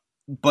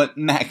 But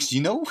Max,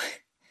 you know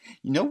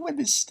what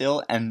is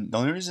still, and the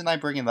only reason I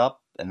bring it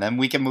up, and then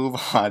we can move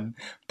on,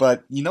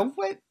 but you know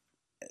what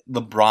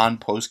LeBron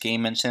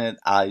post-game incident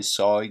I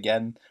saw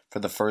again for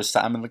the first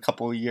time in a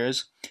couple of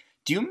years?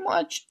 Do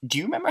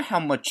you remember how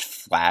much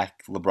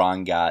flack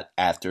LeBron got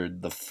after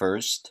the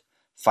first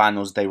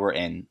finals they were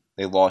in?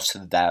 They lost to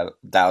the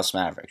Dallas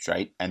Mavericks,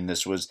 right? And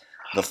this was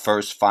the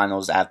first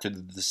finals after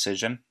the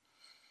decision.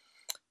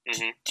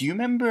 Mm-hmm. Do you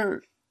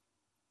remember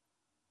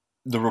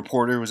the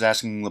reporter was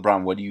asking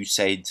LeBron, what do you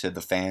say to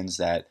the fans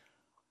that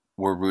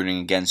were rooting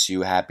against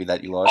you, happy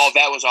that you lost? Oh,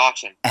 that was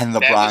awesome. And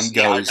LeBron goes...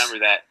 Yeah, I remember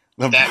that.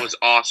 That was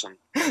awesome.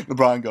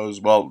 LeBron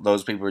goes, well,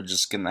 those people are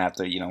just going to have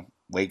to,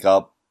 wake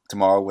up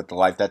tomorrow with the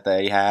life that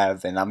they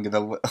have, and I'm going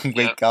to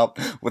wake up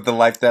with the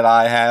life that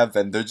I have,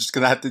 and they're just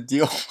going to have to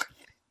deal with it.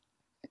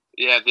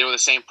 Yeah, they were the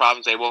same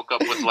problems they woke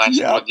up with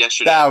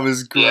yesterday. That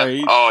was great.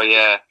 Yeah. Oh,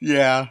 yeah.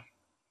 Yeah.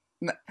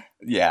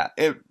 Yeah,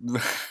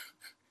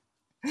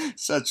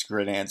 such a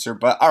great answer.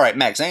 But all right,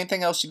 Max,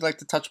 anything else you'd like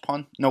to touch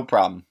upon? No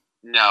problem.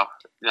 No,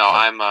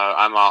 I'm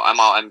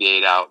all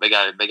NBA'd out. They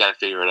got to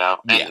figure it out.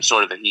 And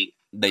sort of the Heat.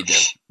 They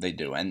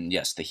do, and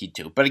yes, the Heat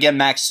too. But again,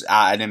 Max,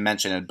 I didn't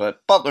mention it,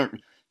 but Butler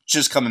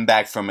just coming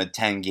back from a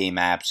 10-game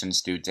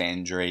absence due to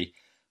injury.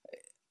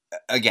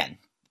 Again,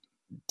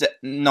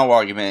 no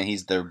argument,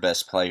 he's their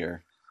best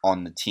player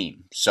on the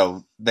team.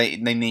 So they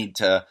need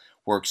to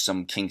work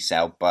some kinks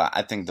out, but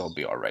I think they'll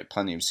be all right.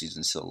 Plenty of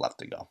season still left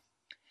to go.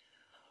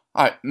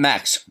 All right,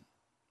 Max.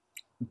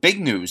 Big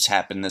news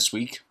happened this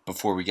week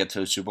before we get to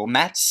the Super Bowl.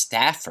 Matt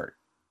Stafford,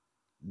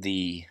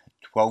 the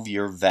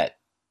 12-year vet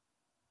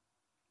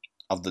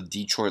of the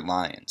Detroit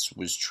Lions,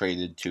 was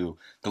traded to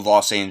the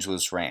Los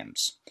Angeles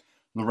Rams.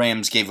 The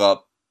Rams gave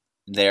up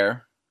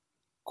their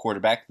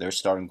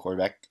starting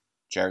quarterback,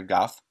 Jared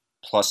Goff,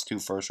 plus 2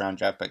 first-round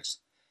draft picks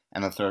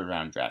and a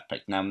third-round draft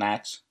pick. Now,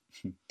 Max,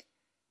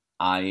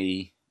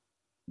 I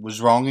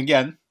was wrong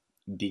again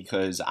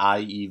because I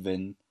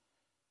even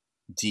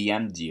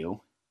DM'd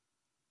you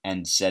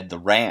and said the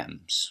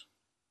Rams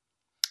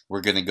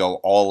were going to go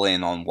all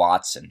in on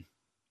Watson.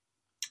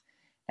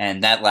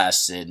 And that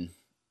lasted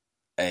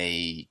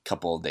a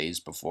couple of days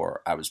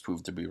before I was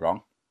proved to be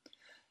wrong.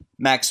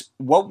 Max,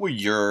 what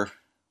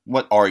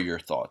are your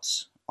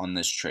thoughts on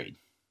this trade?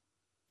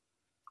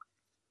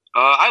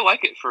 I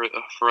like it for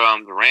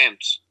the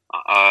Rams.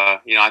 I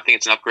think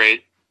it's an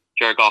upgrade.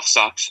 Jared Goff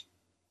sucks.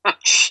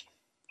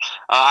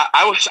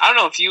 I don't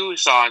know if you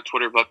saw on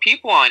Twitter, but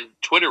people on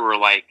Twitter were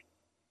like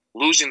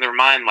losing their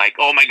mind, like,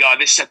 "Oh my God,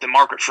 this set the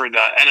market for the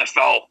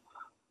NFL.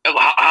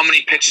 How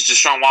many picks is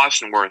Deshaun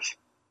Watson worth?"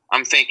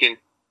 I'm thinking,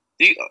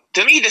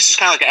 to me, this is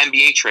kind of like an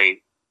NBA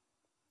trade.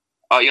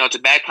 It's a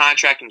bad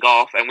contract in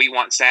golf, and we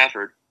want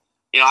Stafford.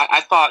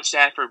 I thought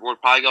Stafford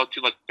would probably go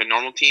to like a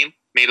normal team,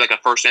 maybe like a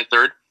first and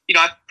third.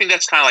 I think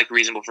that's kind of like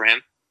reasonable for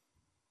him.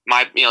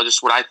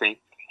 Just what I think.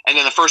 And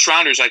then the first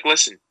rounder is like,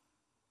 listen,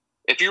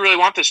 if you really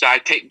want this guy,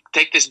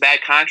 take this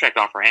bad contract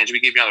off our hands.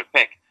 We give you another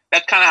pick.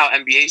 That's kind of how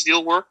NBA's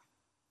deal work.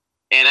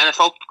 And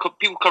NFL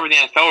people covering the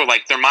NFL are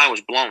like, their mind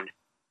was blown.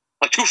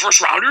 Like 2 first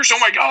rounders? Oh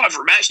my God,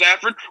 for Matt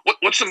Stafford?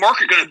 What's the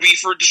market going to be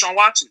for Deshaun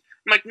Watson?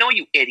 I'm like, no,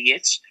 you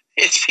idiots.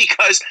 It's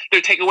because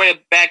they're taking away a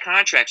bad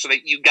contract so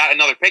that you got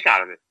another pick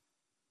out of it.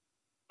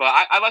 But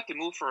I like to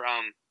move for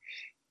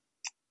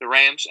the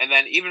Rams, and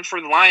then even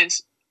for the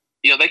Lions,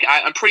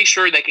 I'm pretty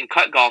sure they can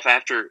cut golf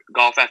after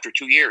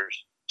 2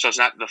 years, so it's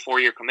not the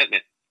 4-year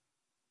commitment.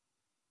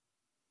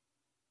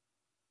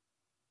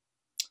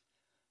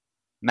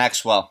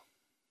 Maxwell,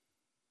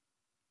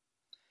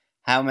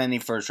 how many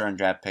first-round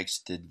draft picks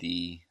did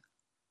the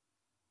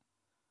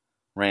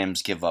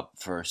Rams give up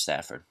for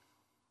Stafford?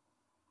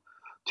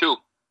 2.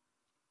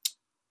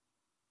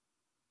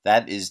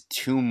 That is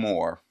 2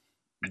 more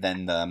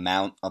than the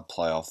amount of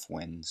playoff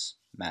wins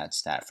Matt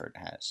Stafford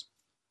has.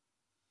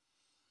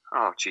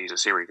 Oh,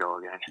 Jesus, here we go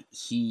again.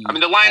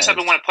 The Lions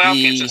haven't won a playoff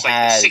game since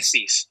like the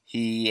 60s.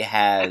 He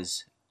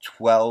has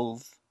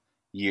 12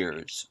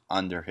 years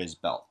under his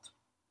belt.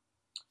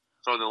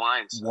 So the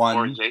Lions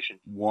organization.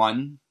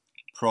 1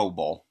 Pro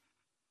Bowl.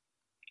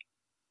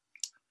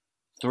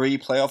 3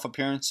 playoff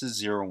appearances,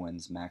 0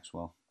 wins,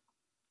 Maxwell.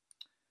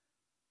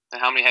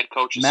 And how many head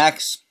coaches?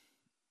 Max,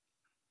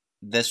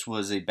 this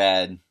was a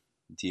bad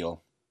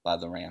deal by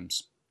the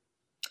Rams.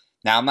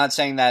 Now, I'm not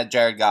saying that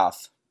Jared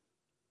Goff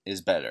is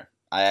better.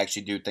 I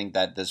actually do think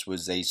that this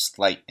was a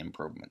slight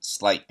improvement,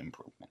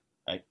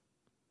 right?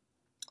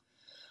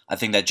 I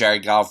think that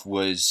Jared Goff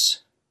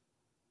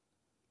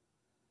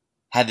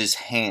had his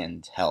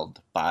hand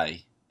held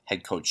by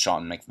head coach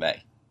Sean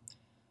McVay.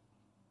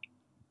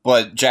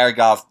 But Jared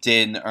Goff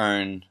did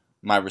earn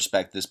my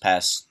respect this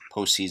past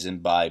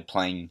postseason by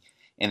playing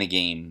in a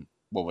game,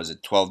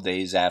 12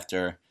 days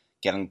after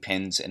getting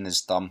pins in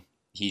his thumb.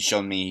 He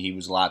showed me he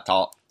was a lot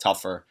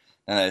tougher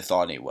than I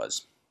thought he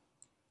was.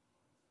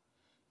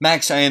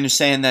 Max, I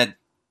understand that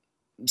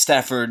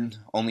Stafford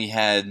only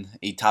had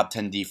a top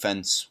 10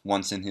 defense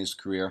once in his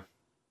career.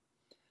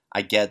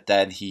 I get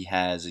that he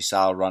has a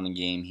solid running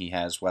game. He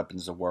has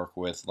weapons to work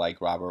with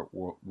like Robert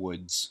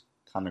Woods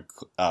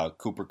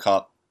Cooper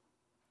Kupp.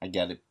 I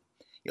get it.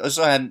 He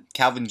also had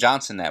Calvin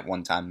Johnson at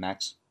one time,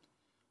 Max.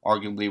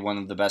 Arguably one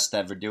of the best to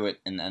ever do it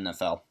in the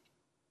NFL.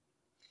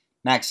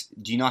 Max,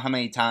 do you know how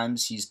many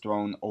times he's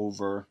thrown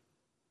over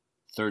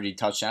 30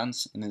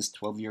 touchdowns in his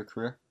 12-year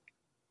career?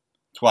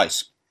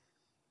 Twice.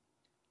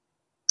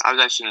 I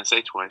was actually going to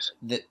say twice.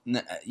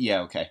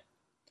 Yeah, okay.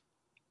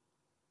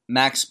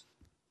 Max,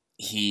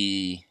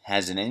 he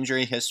has an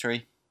injury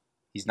history.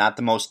 He's not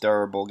the most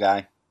durable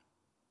guy.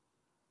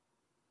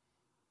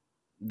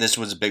 This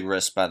was a big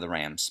risk by the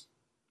Rams.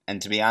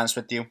 And to be honest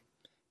with you,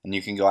 and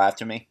you can go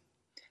after me,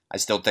 I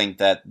still think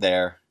that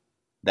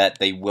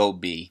they will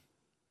be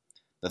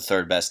the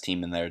third best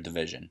team in their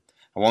division.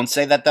 I won't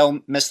say that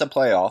they'll miss the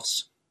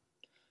playoffs,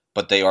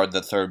 but they are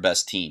the third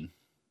best team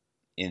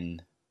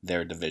in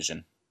their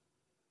division.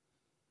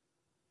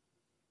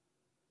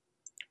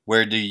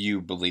 Where do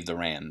you believe the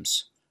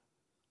Rams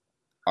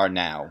are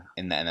now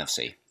in the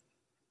NFC?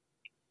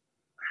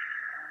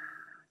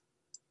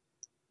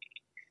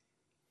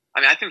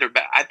 I mean,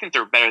 I think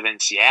they're better than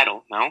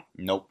Seattle. No.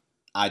 Nope.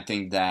 I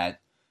think that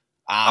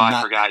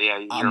I forgot.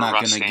 Yeah, I'm not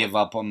going to give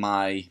up on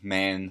my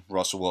man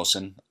Russell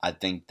Wilson. I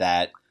think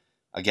that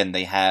again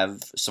they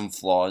have some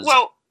flaws.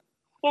 Well,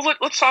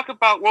 let's talk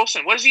about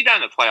Wilson. What has he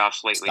done in the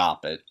playoffs lately?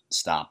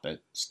 Stop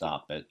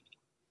it.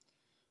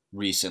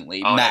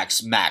 Recently, Oh,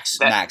 Max.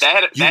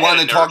 You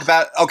want to talk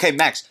about? Okay,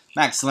 Max.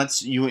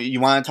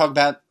 You want to talk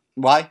about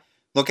why?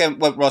 Look at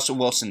what Russell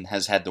Wilson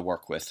has had to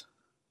work with.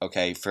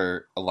 Okay,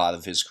 for a lot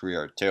of his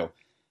career too.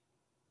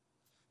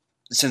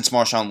 Since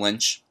Marshawn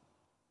Lynch,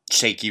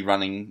 shaky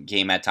running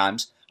game at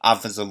times.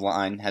 Offensive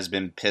line has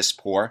been piss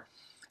poor.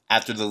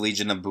 After the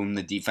Legion of Boom,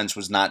 the defense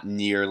was not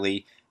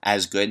nearly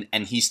as good,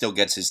 and he still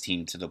gets his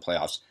team to the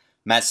playoffs.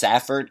 Matt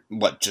Stafford,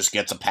 just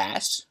gets a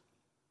pass?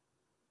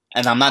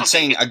 And I'm not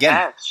saying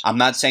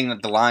that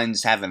the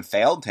Lions haven't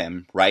failed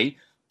him, right?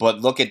 But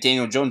look at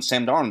Daniel Jones,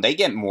 Sam Darnold. They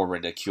get more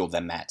ridicule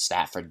than Matt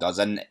Stafford does,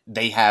 and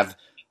they have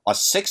a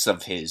sixth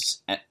of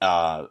his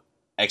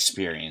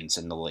experience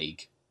in the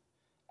league.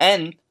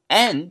 And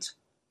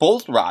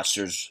both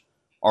rosters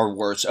are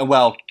worse.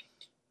 Well,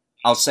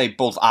 I'll say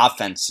both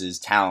offenses,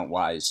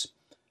 talent-wise,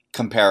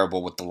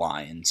 comparable with the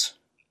Lions.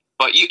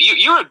 But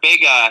you're a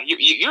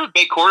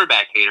big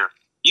quarterback hater.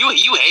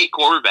 You hate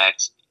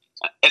quarterbacks.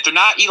 If they're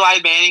not Eli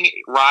Manning,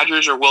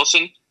 Rodgers, or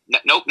Wilson,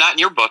 nope, not in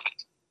your book.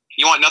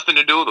 You want nothing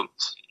to do with them.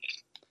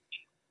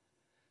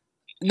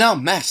 No,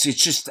 Max,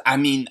 it's just, I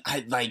mean,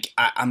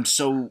 I'm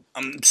so,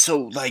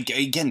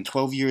 again,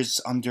 12 years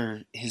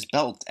under his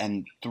belt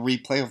and 3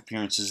 playoff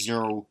appearances,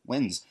 0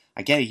 wins.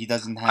 I get it, he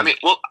doesn't have... I mean,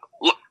 well,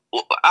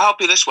 I'll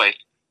help you this way.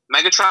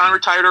 Megatron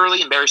retired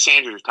early and Barry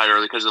Sanders retired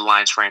early because of the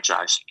Lions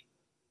franchise.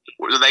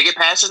 Do they get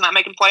passes not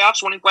making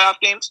playoffs, winning playoff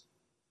games?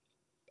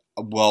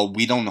 Well,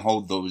 we don't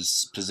hold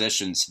those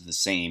positions to the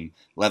same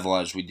level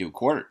as we do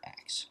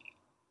quarterbacks.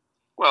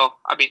 Well,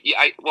 I mean,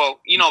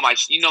 you know my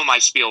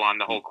spiel on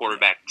the whole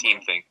quarterback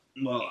team thing.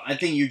 Well, I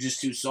think you're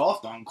just too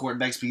soft on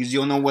quarterbacks because you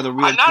don't know what a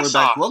real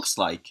quarterback looks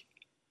like.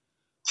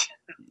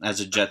 As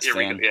a Jets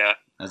fan,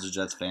 As a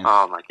Jets fan.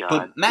 Oh my god!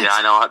 But Max,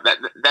 I know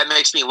that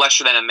makes me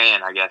lesser than a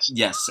man, I guess.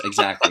 Yes,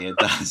 exactly. It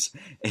does.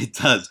 It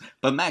does.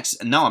 But Max,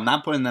 no, I'm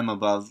not putting them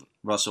above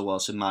Russell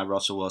Wilson,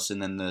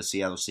 and the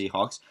Seattle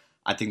Seahawks.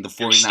 I think the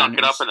 49ers... snuck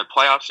it up in the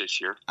playoffs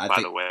this year,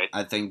 by the way.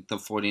 I think the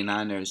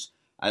 49ers...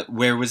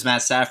 where was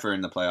Matt Stafford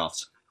in the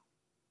playoffs?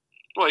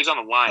 Well, he's on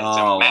the line.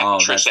 Matt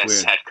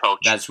Patricia's head coach.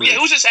 That's weird. Yeah,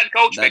 who's his head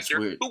coach, That's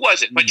Victor? Weird. Who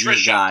was it?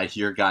 Patricia.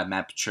 Your guy,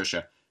 Matt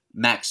Patricia.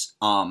 Max,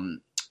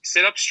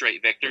 sit up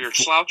straight, Victor. You're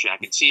slouching. I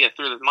can see you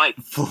through the mic.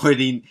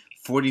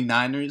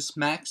 49ers,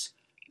 Max,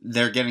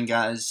 they're getting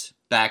guys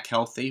back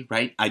healthy,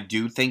 right? I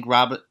do think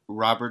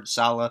Robert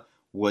Saleh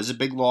was a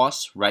big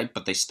loss, right?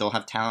 But they still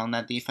have talent on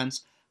that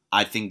defense.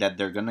 I think that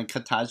they're going to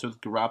cut ties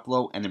with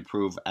Garoppolo and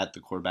improve at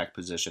the quarterback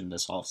position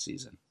this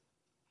offseason.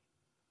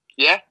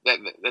 Yeah,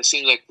 that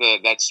seems like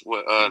that's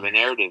what the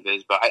narrative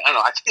is. But I don't know.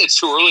 I think it's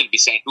too early to be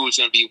saying who's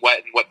going to be what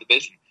in what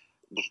division.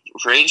 The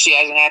free agency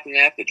hasn't happened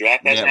yet. The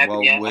draft hasn't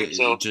happened yet.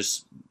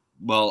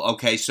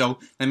 Okay, so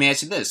let me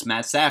ask you this.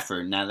 Matt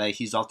Stafford, now that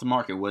he's off the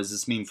market, what does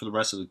this mean for the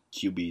rest of the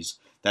QBs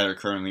that are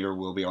currently or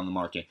will be on the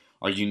market?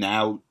 Are you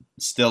now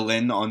still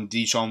in on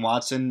Deshaun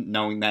Watson,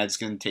 knowing that it's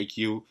going to take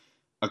you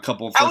a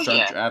couple of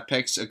first-round draft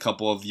picks, a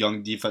couple of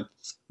young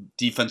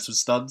defensive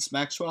studs,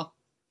 Maxwell?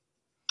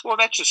 Well,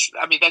 that's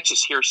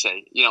just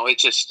hearsay. You know,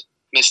 it's just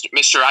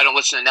Mr. I don't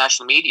listen to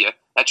national media.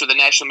 That's what the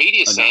national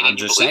media is saying. I'm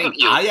just saying. Look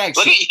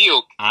at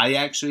you. I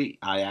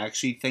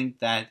actually think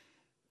that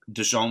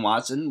Deshaun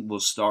Watson will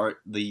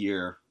start the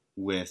year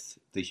with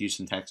the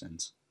Houston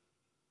Texans.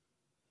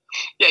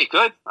 Yeah, he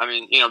could. I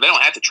mean, they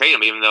don't have to trade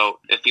him, even though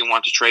if you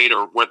want to trade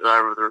or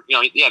whatever,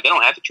 they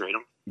don't have to trade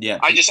him. Yeah.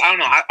 I don't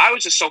know. I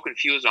was just so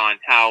confused on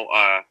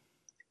how,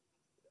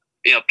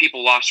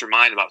 people lost their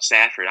mind about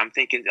Stafford. I'm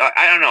thinking,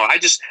 I don't know.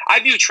 I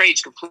view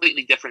trades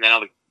completely different than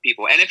other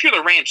people. And if you're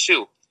the Rams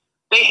too,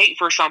 they hate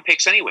first round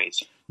picks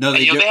anyways. No,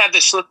 they have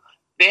this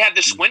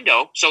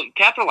window, so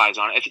capitalize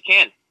on it if you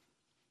can.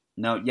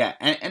 No, yeah.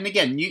 And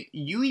again,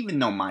 you even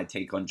know my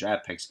take on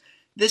draft picks.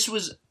 this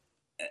was,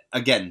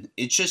 again,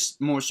 it's just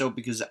more so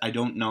because I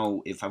don't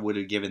know if I would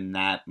have given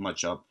that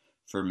much up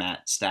for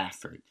Matt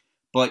Stafford.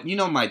 But you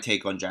know my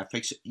take on draft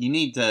picks. You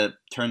need to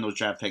turn those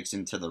draft picks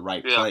into the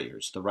right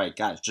players, the right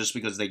guys. Just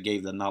because they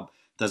gave them up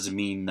doesn't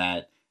mean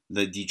that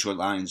the Detroit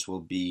Lions will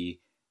be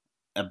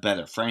a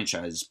better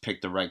franchise.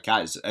 Pick the right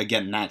guys.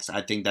 Again, Max,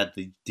 I think that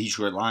the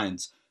Detroit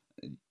Lions,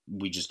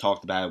 we just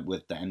talked about it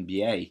with the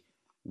NBA,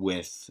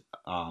 with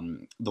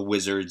the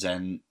Wizards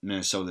and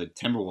Minnesota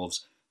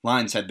Timberwolves.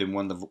 Lions have been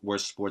one of the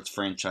worst sports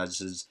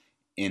franchises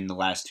in the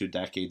last 2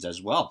 decades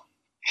as well.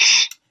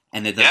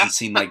 And it doesn't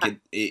seem like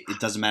it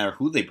doesn't matter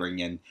who they bring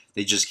in.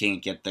 They just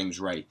can't get things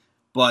right.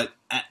 But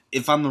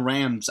if I'm the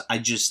Rams, I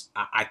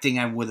think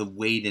I would have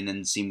waited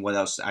and seen what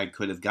else I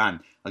could have gotten.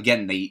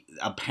 Again, they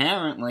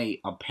apparently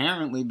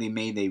they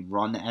made a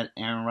run at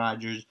Aaron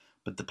Rodgers,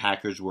 but the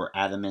Packers were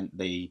adamant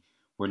they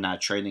were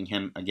not trading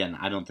him. Again,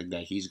 I don't think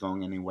that he's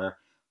going anywhere.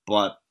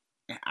 But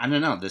I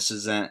don't know. This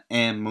is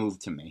an move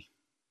to me.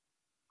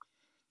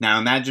 Now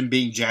imagine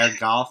being Jared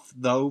Goff,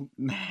 though,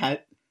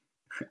 Matt.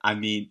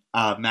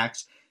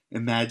 Max.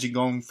 Imagine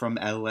going from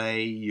LA,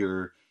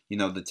 you're,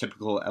 the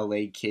typical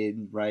LA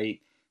kid, right?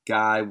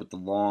 Guy with the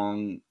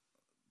long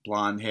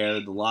blonde hair,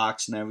 the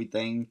locks and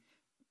everything.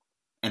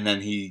 And then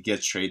he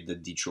gets traded to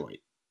Detroit.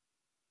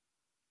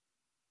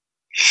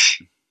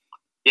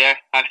 Yeah,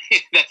 I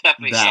mean, that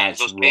definitely sounds.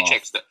 Those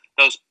paychecks,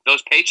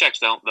 those paychecks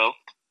don't, though.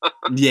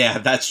 Yeah,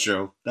 that's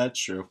true. That's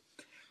true.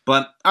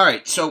 But, all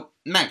right, so,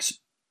 Max,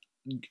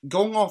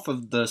 going off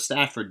of the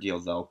Stafford deal,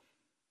 though,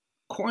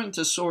 according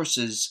to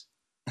sources,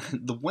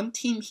 the one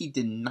team he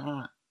did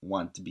not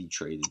want to be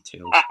traded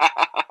to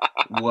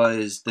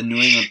was the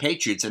New England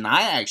Patriots. And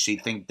I actually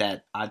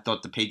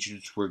thought the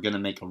Patriots were going to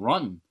make a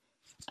run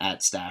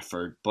at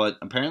Stafford. But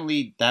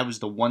apparently that was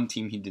the one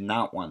team he did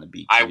not want to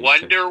be traded I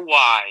wonder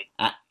why.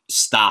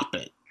 Stop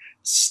it.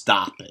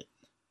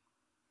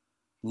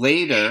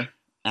 Later,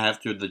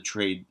 after the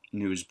trade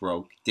news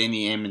broke,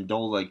 Danny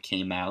Amendola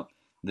came out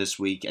this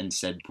week and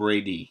said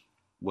Brady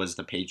was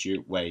the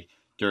Patriot way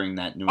during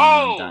that New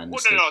England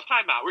dynasty. No,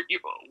 time out.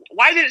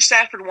 Why didn't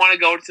Stafford want to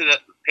go to the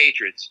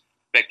Patriots,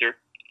 Victor?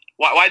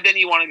 Why didn't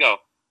he want to go?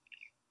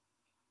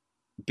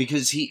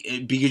 Because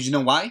you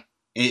know why?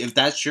 If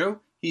that's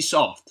true, he's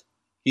soft.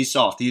 He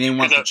didn't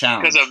want the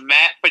challenge. Because of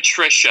Matt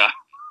Patricia.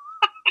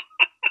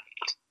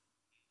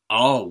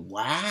 Oh,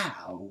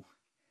 wow.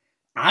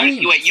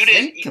 You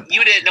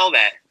didn't know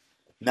that?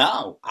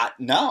 No,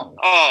 no.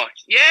 Oh,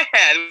 yeah,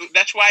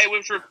 that's why it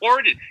was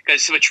reported.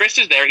 Because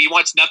Patricia's there, he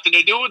wants nothing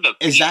to do with them.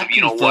 Is that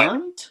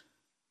confirmed?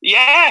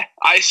 Yeah,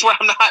 I swear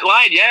I'm not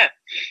lying, yeah.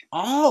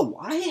 Oh,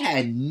 I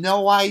had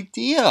no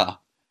idea.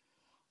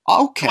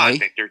 Okay. Come on,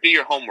 Victor, do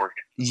your homework.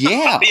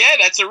 Yeah. Yeah,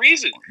 that's the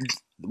reason.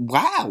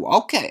 Wow,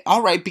 okay.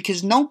 All right,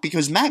 because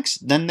Max,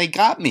 then they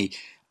got me.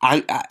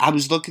 I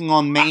was looking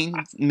on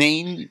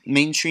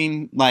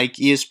mainstream, like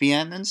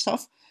ESPN and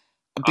stuff.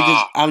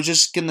 Because I was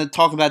just going to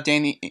talk about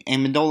Danny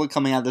Amendola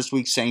coming out this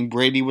week saying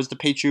Brady was the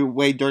Patriot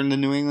way during the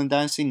New England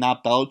dynasty,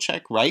 not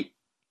Belichick, right?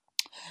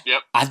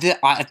 Yep.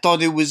 I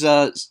thought it was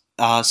a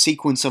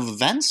sequence of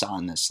events,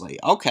 honestly.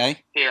 Okay.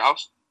 Here, I'll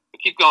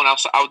keep going.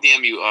 I'll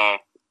DM you. All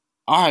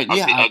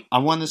right, I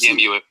want to see. DM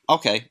you it.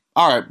 Okay.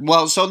 All right.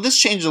 Well, so this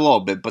changed a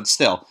little bit, but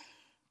still.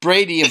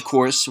 Brady, of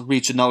course,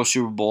 reached another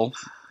Super Bowl.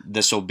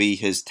 This will be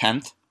his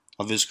 10th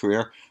of his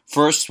career.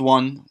 First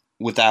one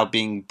without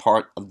being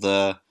part of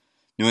the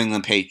New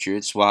England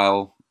Patriots,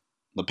 while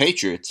the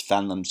Patriots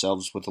found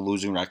themselves with a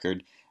losing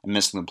record and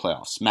missing the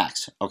playoffs.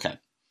 Max, okay.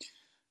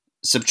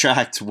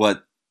 Subtract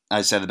what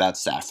I said about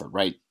Stafford,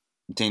 right?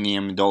 Danny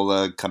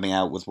Amendola coming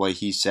out with what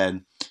he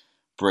said.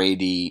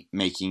 Brady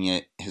making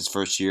it his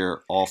first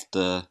year off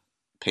the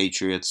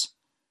Patriots.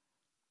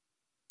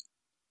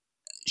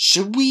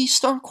 Should we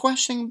start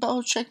questioning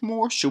Belichick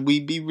more? Should we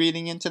be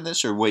reading into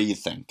this, or what do you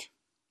think?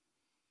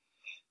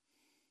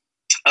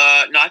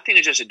 No, I think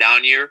it's just a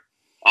down year.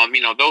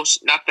 Those,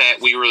 not that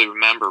we really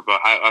remember, but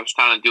I was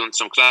kind of doing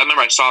some, because I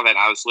remember I saw that,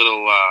 I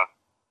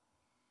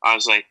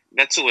was like,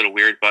 that's a little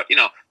weird, but,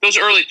 those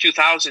early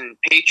 2000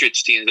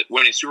 Patriots teams that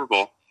winning Super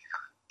Bowl,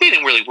 they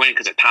didn't really win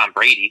because of Tom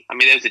Brady. I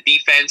mean, there was a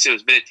defense, it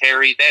was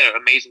Vinatieri, they had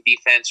an amazing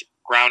defense,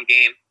 ground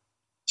game.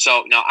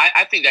 So, no,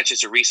 I think that's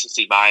just a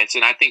recency bias,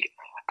 and I think,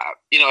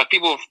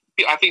 people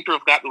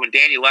forgot that when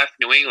Danny left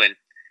New England,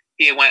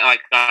 he went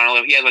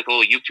he had like a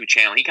little YouTube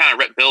channel. He kind of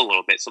ripped Bill a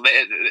little bit. So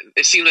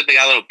it seemed like they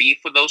got a little beef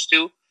with those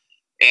two.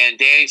 And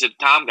Danny's a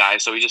Tom guy,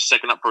 so he's just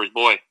sticking up for his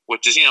boy,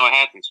 which is, it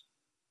happens.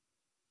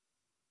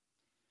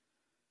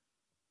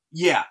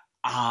 Yeah,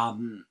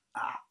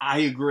 I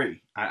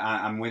agree.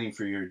 I'm waiting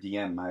for your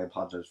DM. I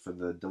apologize for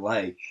the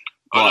delay.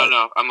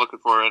 No, I'm looking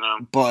for it now.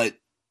 But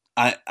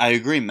I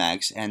agree,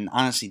 Max. And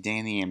honestly,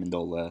 Danny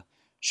Amendola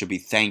should be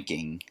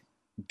thanking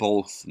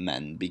both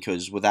men,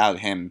 because without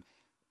him,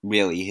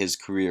 really, his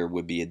career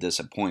would be a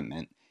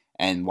disappointment,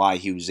 and why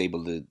he was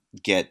able to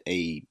get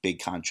a big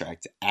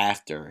contract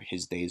after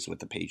his days with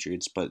the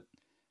Patriots. But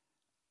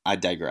I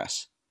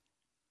digress.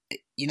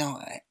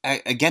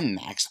 Again,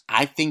 Max,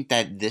 I think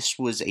that this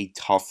was a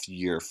tough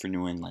year for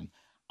New England.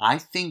 I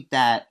think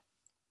that,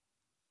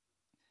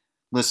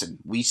 listen,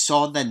 we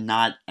saw that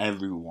not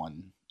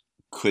everyone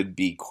could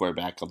be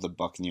quarterback of the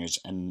Buccaneers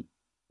and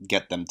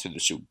get them to the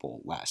Super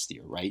Bowl last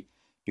year, right?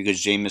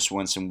 Because Jameis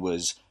Winston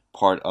was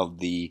part of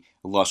the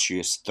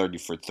illustrious 30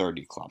 for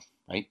 30 club,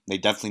 right? They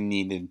definitely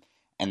needed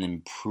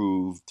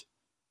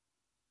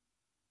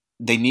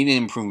they needed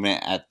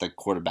improvement at the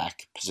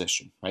quarterback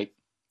position, right?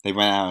 They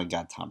went out and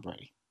got Tom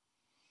Brady.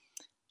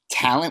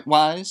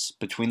 Talent-wise,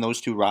 between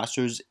those two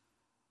rosters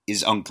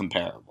is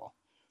uncomparable.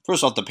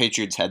 First off, the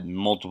Patriots had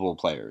multiple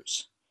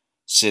players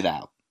sit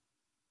out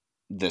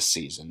this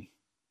season.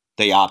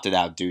 They opted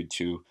out due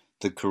to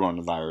the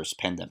coronavirus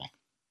pandemic.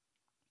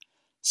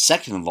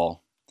 Second of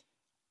all,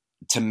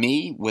 to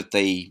me, with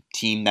a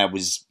team that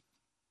was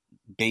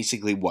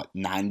basically,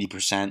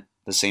 90%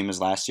 the same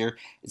as last year,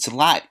 it's a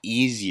lot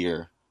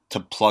easier to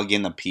plug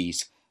in a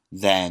piece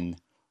than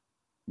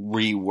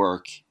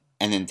rework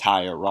an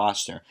entire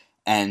roster.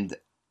 And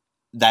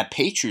that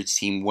Patriots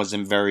team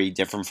wasn't very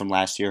different from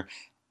last year.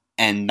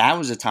 And that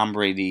was a Tom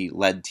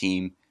Brady-led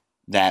team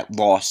that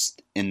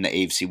lost in the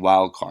AFC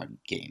wildcard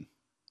game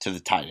to the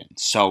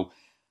Titans. So,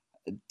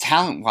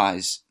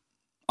 talent-wise,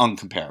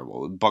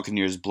 uncomparable. The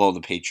Buccaneers blow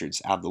the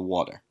Patriots out of the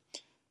water.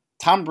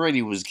 Tom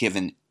Brady was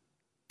given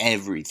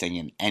everything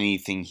and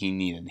anything he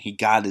needed. He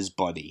got his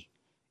buddy,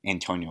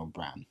 Antonio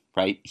Brown,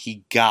 right?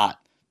 He got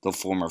the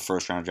former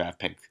first-round draft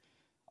pick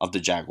of the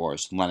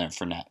Jaguars, Leonard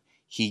Fournette.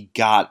 He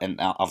got an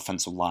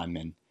offensive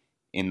lineman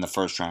in the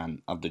first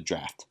round of the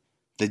draft.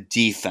 The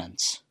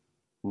defense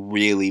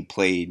really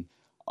played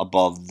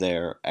above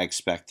their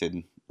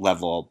expected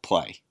level of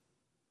play.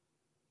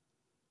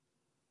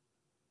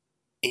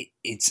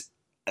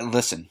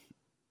 Listen,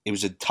 it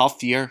was a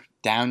tough year,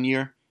 down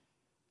year.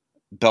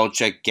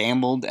 Belichick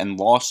gambled and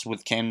lost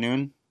with Cam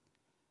Newton.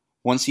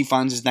 Once he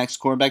finds his next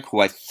quarterback, who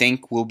I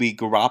think will be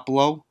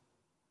Garoppolo,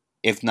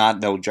 if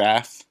not, they'll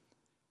draft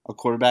a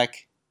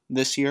quarterback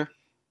this year,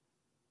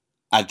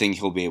 I think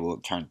he'll be able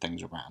to turn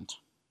things around.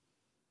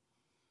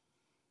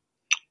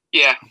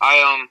 Yeah,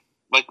 I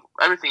like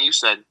everything you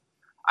said.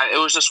 It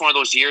was just one of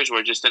those years where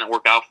it just didn't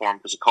work out for him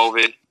because of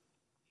COVID,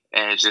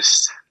 and it's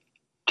just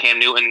Cam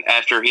Newton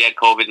after he had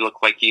COVID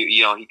looked like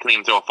he couldn't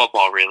even throw a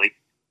football really.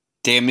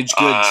 Damaged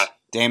goods.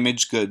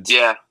 Damaged goods.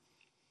 Yeah,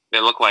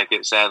 it looked like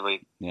it,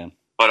 sadly. Yeah,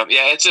 but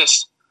it's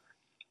just.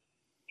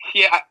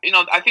 Yeah,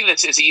 I think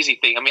that's an easy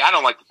thing. I mean, I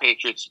don't like the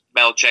Patriots,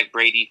 Belichick,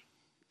 Brady,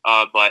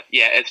 but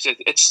yeah, it's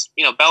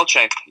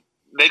Belichick.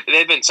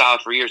 They've been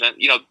solid for years, and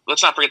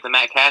let's not forget the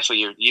Matt Castle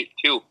year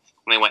too,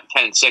 when they went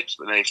 10-6,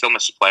 but they still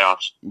missed the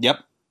playoffs. Yep.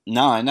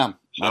 No, I know.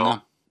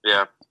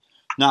 Yeah.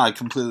 No, I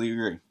completely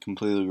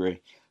agree.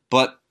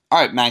 But all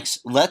right, Max,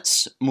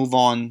 let's move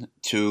on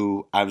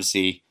to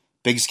obviously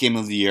biggest game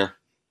of the year,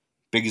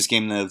 biggest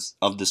game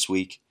of this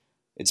week.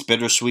 It's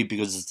bittersweet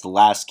because it's the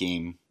last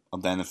game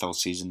of the NFL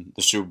season,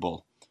 the Super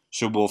Bowl.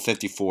 Super Bowl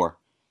 54.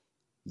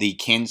 The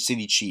Kansas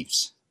City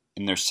Chiefs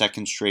in their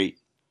second straight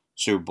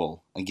Super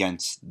Bowl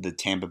against the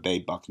Tampa Bay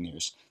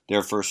Buccaneers.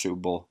 Their first Super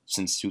Bowl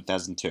since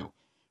 2002.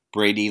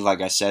 Brady,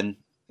 like I said,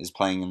 is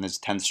playing in his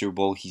 10th Super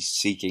Bowl. He's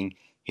seeking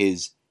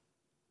his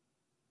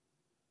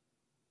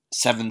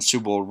 7th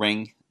Super Bowl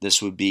ring.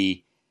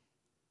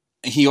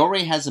 He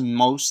already has the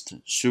most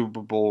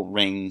Super Bowl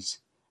rings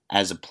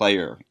as a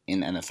player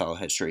in NFL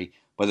history.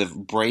 But if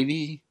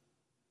Brady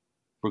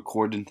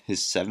recorded his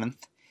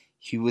 7th,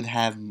 he would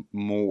have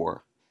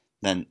more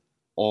than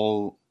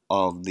all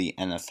of the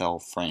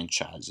NFL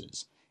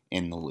franchises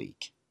in the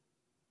league.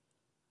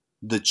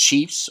 The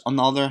Chiefs, on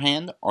the other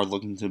hand, are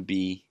looking to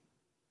be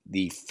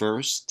the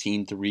first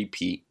team to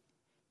repeat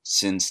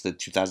since the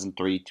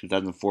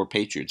 2003-2004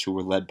 Patriots, who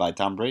were led by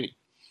Tom Brady.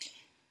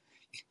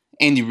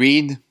 Andy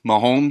Reid,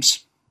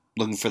 Mahomes,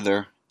 looking for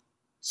their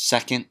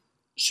second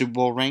Super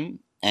Bowl ring,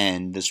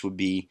 and this would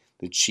be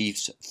the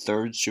Chiefs'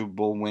 third Super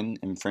Bowl win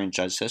in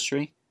franchise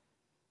history.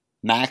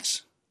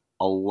 Max,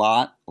 a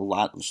lot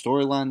of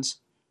storylines.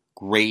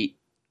 Great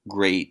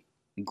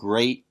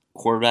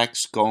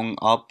quarterbacks going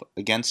up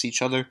against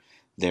each other.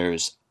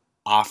 There's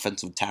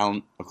offensive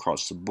talent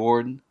across the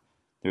board.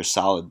 There's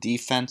solid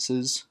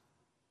defenses.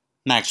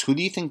 Max, who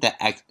do you think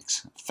the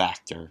X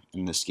factor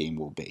in this game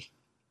will be?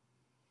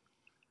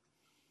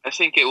 I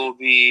think it will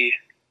be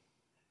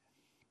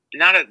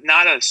not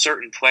a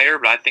certain player,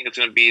 but I think it's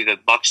going to be the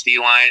Bucs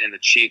D-line and the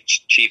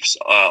Chiefs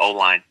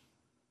O-line.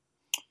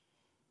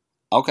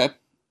 Okay.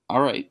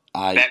 All right.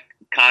 That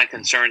kind of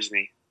concerns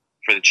me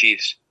for the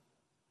Chiefs.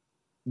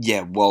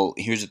 Yeah, well,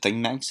 here's the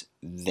thing, Max.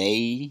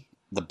 The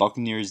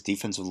Buccaneers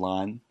defensive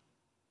line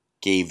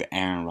gave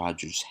Aaron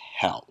Rodgers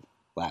hell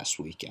last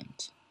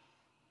weekend.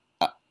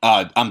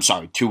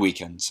 2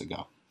 weekends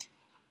ago.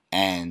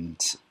 And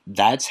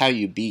that's how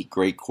you beat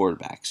great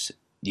quarterbacks.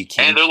 You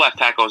can't. And their left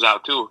tackle's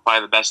out too,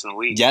 probably the best in the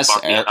league. Yes,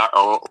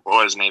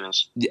 what his name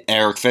is.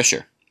 Eric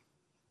Fisher.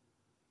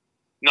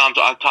 No,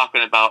 I'm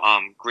talking about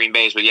Green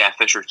Bay's, but yeah,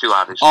 Fisher too,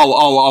 obviously.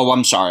 Oh,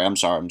 I'm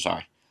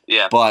sorry.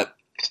 Yeah. But,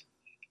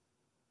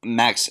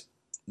 Max,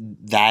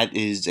 that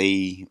is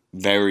a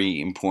very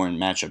important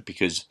matchup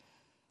because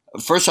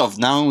First off,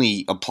 not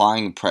only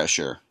applying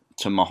pressure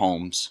to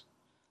Mahomes,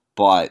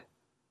 but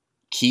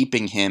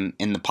keeping him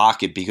in the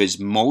pocket because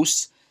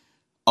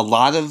a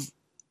lot of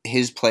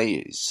his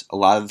plays, a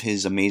lot of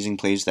his amazing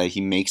plays that he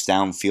makes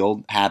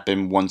downfield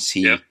happen once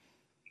he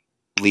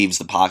leaves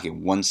the pocket,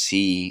 once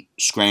he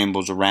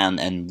scrambles around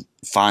and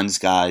finds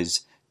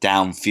guys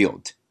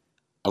downfield.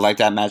 I like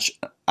that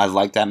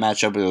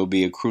matchup. It'll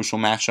be a crucial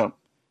matchup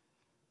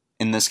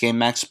in this game,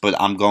 Max, but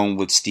I'm going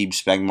with Steve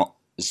Spagnuolo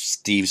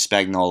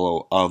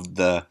of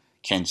the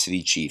Kansas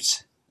City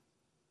Chiefs,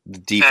 the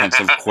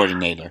defensive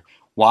coordinator.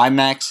 Why,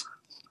 Max?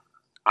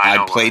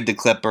 I played the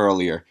clip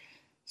earlier.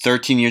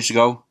 13 years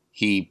ago,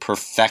 he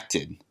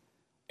perfected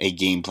a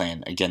game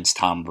plan against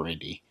Tom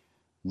Brady,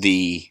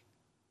 the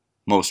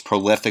most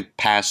prolific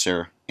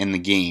passer in the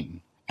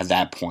game at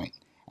that point.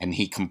 And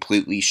he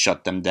completely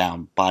shut them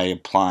down by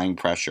applying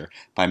pressure,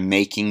 by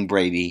making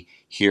Brady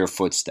hear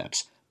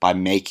footsteps, by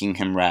making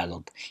him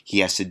rattled. He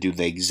has to do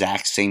the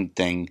exact same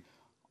thing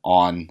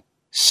on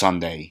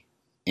Sunday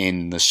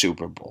in the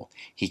Super Bowl.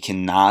 He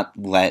cannot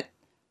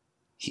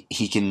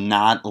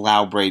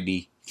allow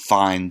Brady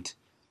find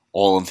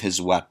all of his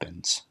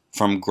weapons,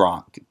 from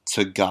Gronk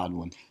to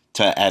Godwin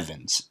to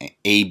Evans,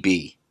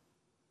 AB.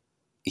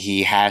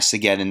 He has to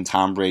get in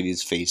Tom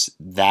Brady's face.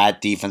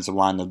 That defensive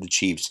line of the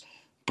Chiefs,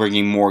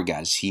 bringing more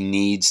guys. He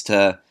needs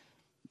to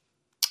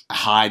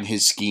hide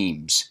his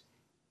schemes.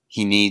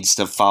 He needs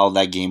to follow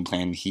that game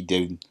plan he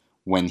did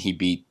when he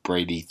beat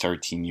Brady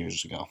 13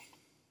 years ago.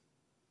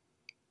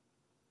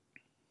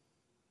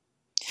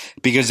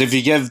 Because if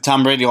you give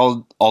Tom Brady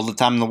all the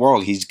time in the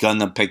world, he's going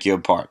to pick you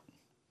apart.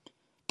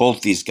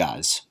 Both these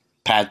guys,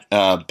 Patrick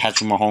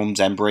Mahomes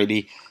and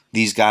Brady,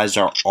 these guys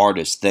are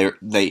artists. They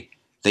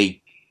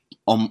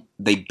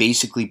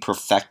basically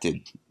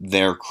perfected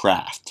their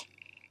craft.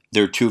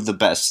 They're two of the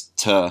best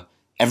to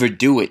ever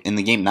do it in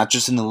the game, not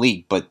just in the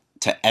league, but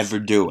to ever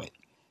do it.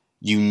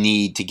 You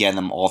need to get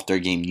them off their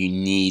game. You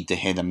need to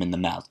hit them in the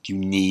mouth. You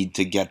need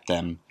to get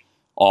them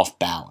off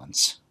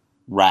balance,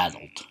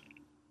 rattled.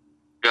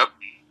 Yep.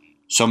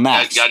 So,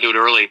 Max. You got to do it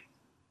early.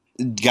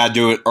 Got to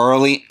do it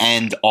early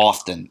and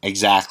often.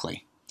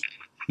 Exactly.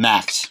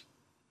 Max,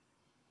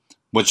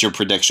 what's your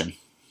prediction?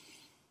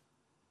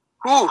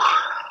 Whew.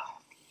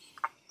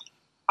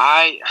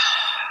 I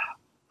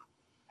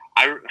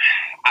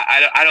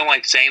don't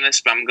like saying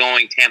this, but I'm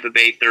going Tampa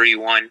Bay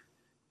 31,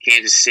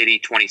 Kansas City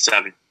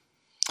 27.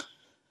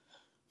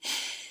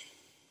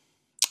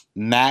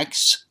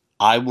 Max,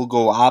 I will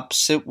go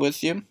opposite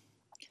with you.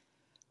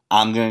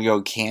 I'm going to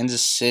go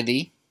Kansas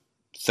City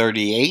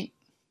 38,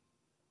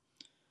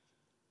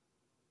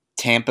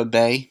 Tampa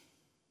Bay.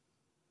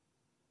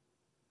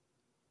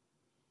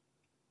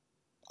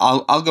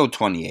 I'll go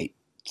 28.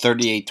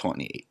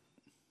 38-28.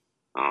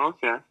 Oh,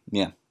 okay.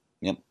 Yeah.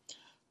 Yep.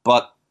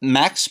 But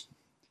Max,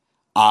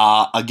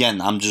 again,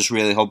 I'm just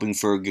really hoping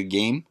for a good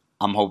game.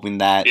 I'm hoping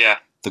that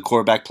the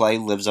quarterback play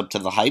lives up to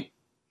the hype.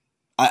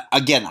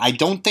 Again, I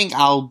don't think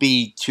I'll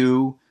be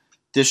too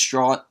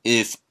distraught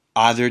if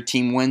either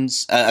team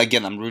wins.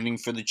 Again, I'm rooting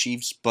for the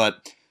Chiefs,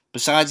 but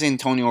besides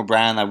Antonio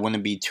Brown, I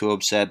wouldn't be too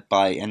upset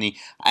by any.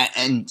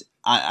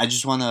 I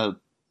just want to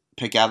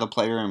pick out a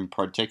player in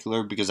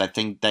particular because I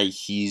think that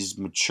he's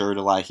matured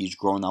a lot. He's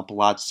grown up a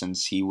lot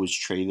since he was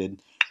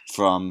traded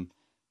from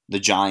the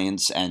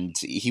Giants, and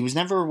he was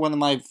never one of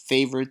my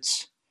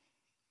favorites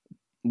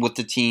with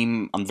the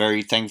team. I'm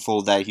very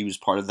thankful that he was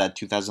part of that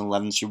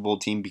 2011 Super Bowl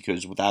team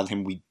because without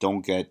him, we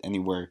don't get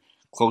anywhere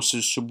close to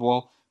the Super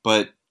Bowl.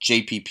 But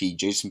JPP,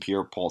 Jason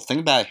Pierre-Paul, think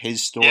about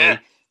his story,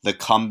 the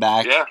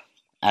comeback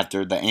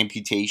after the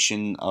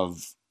amputation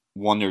of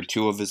one or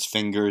two of his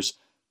fingers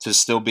to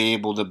still be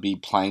able to be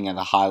playing at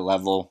a high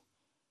level.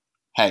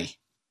 Hey,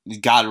 you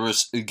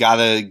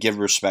gotta give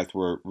respect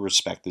where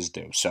respect is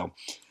due. So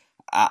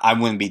I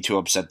wouldn't be too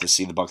upset to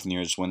see the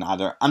Buccaneers win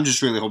either. I'm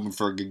just really hoping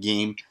for a good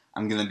game.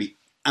 I'm gonna be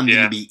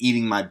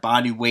eating my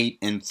body weight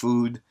in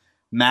food.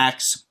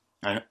 Max,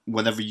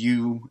 whatever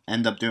you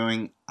end up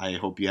doing, I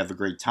hope you have a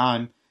great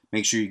time.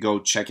 Make sure you go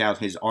check out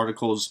his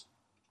articles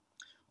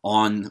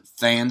on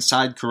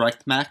Fanside,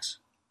 correct, Max?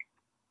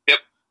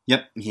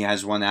 Yep, he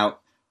has one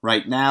out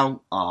right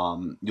now.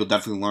 You'll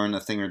definitely learn a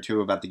thing or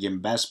two about the game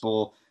of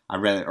basketball. I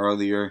read it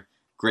earlier.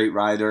 Great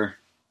writer.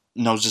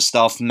 Knows his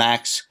stuff.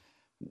 Max,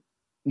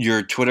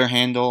 your Twitter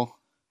handle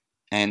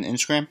and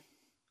Instagram?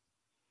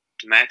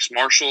 Max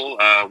Marshall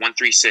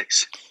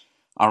 136.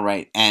 All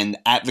right, and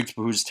at Victor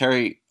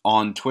Puzateri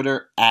on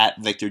Twitter, at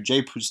Victor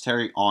J.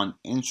 Puzateri on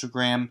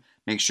Instagram.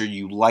 Make sure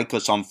you like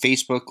us on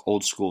Facebook,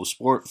 Old School of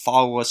Sport.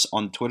 Follow us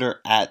on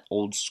Twitter at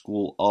Old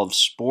School of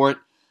Sport.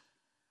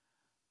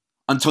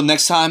 Until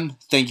next time,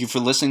 thank you for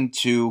listening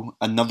to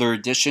another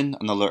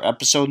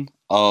episode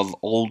of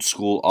Old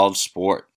School of Sport.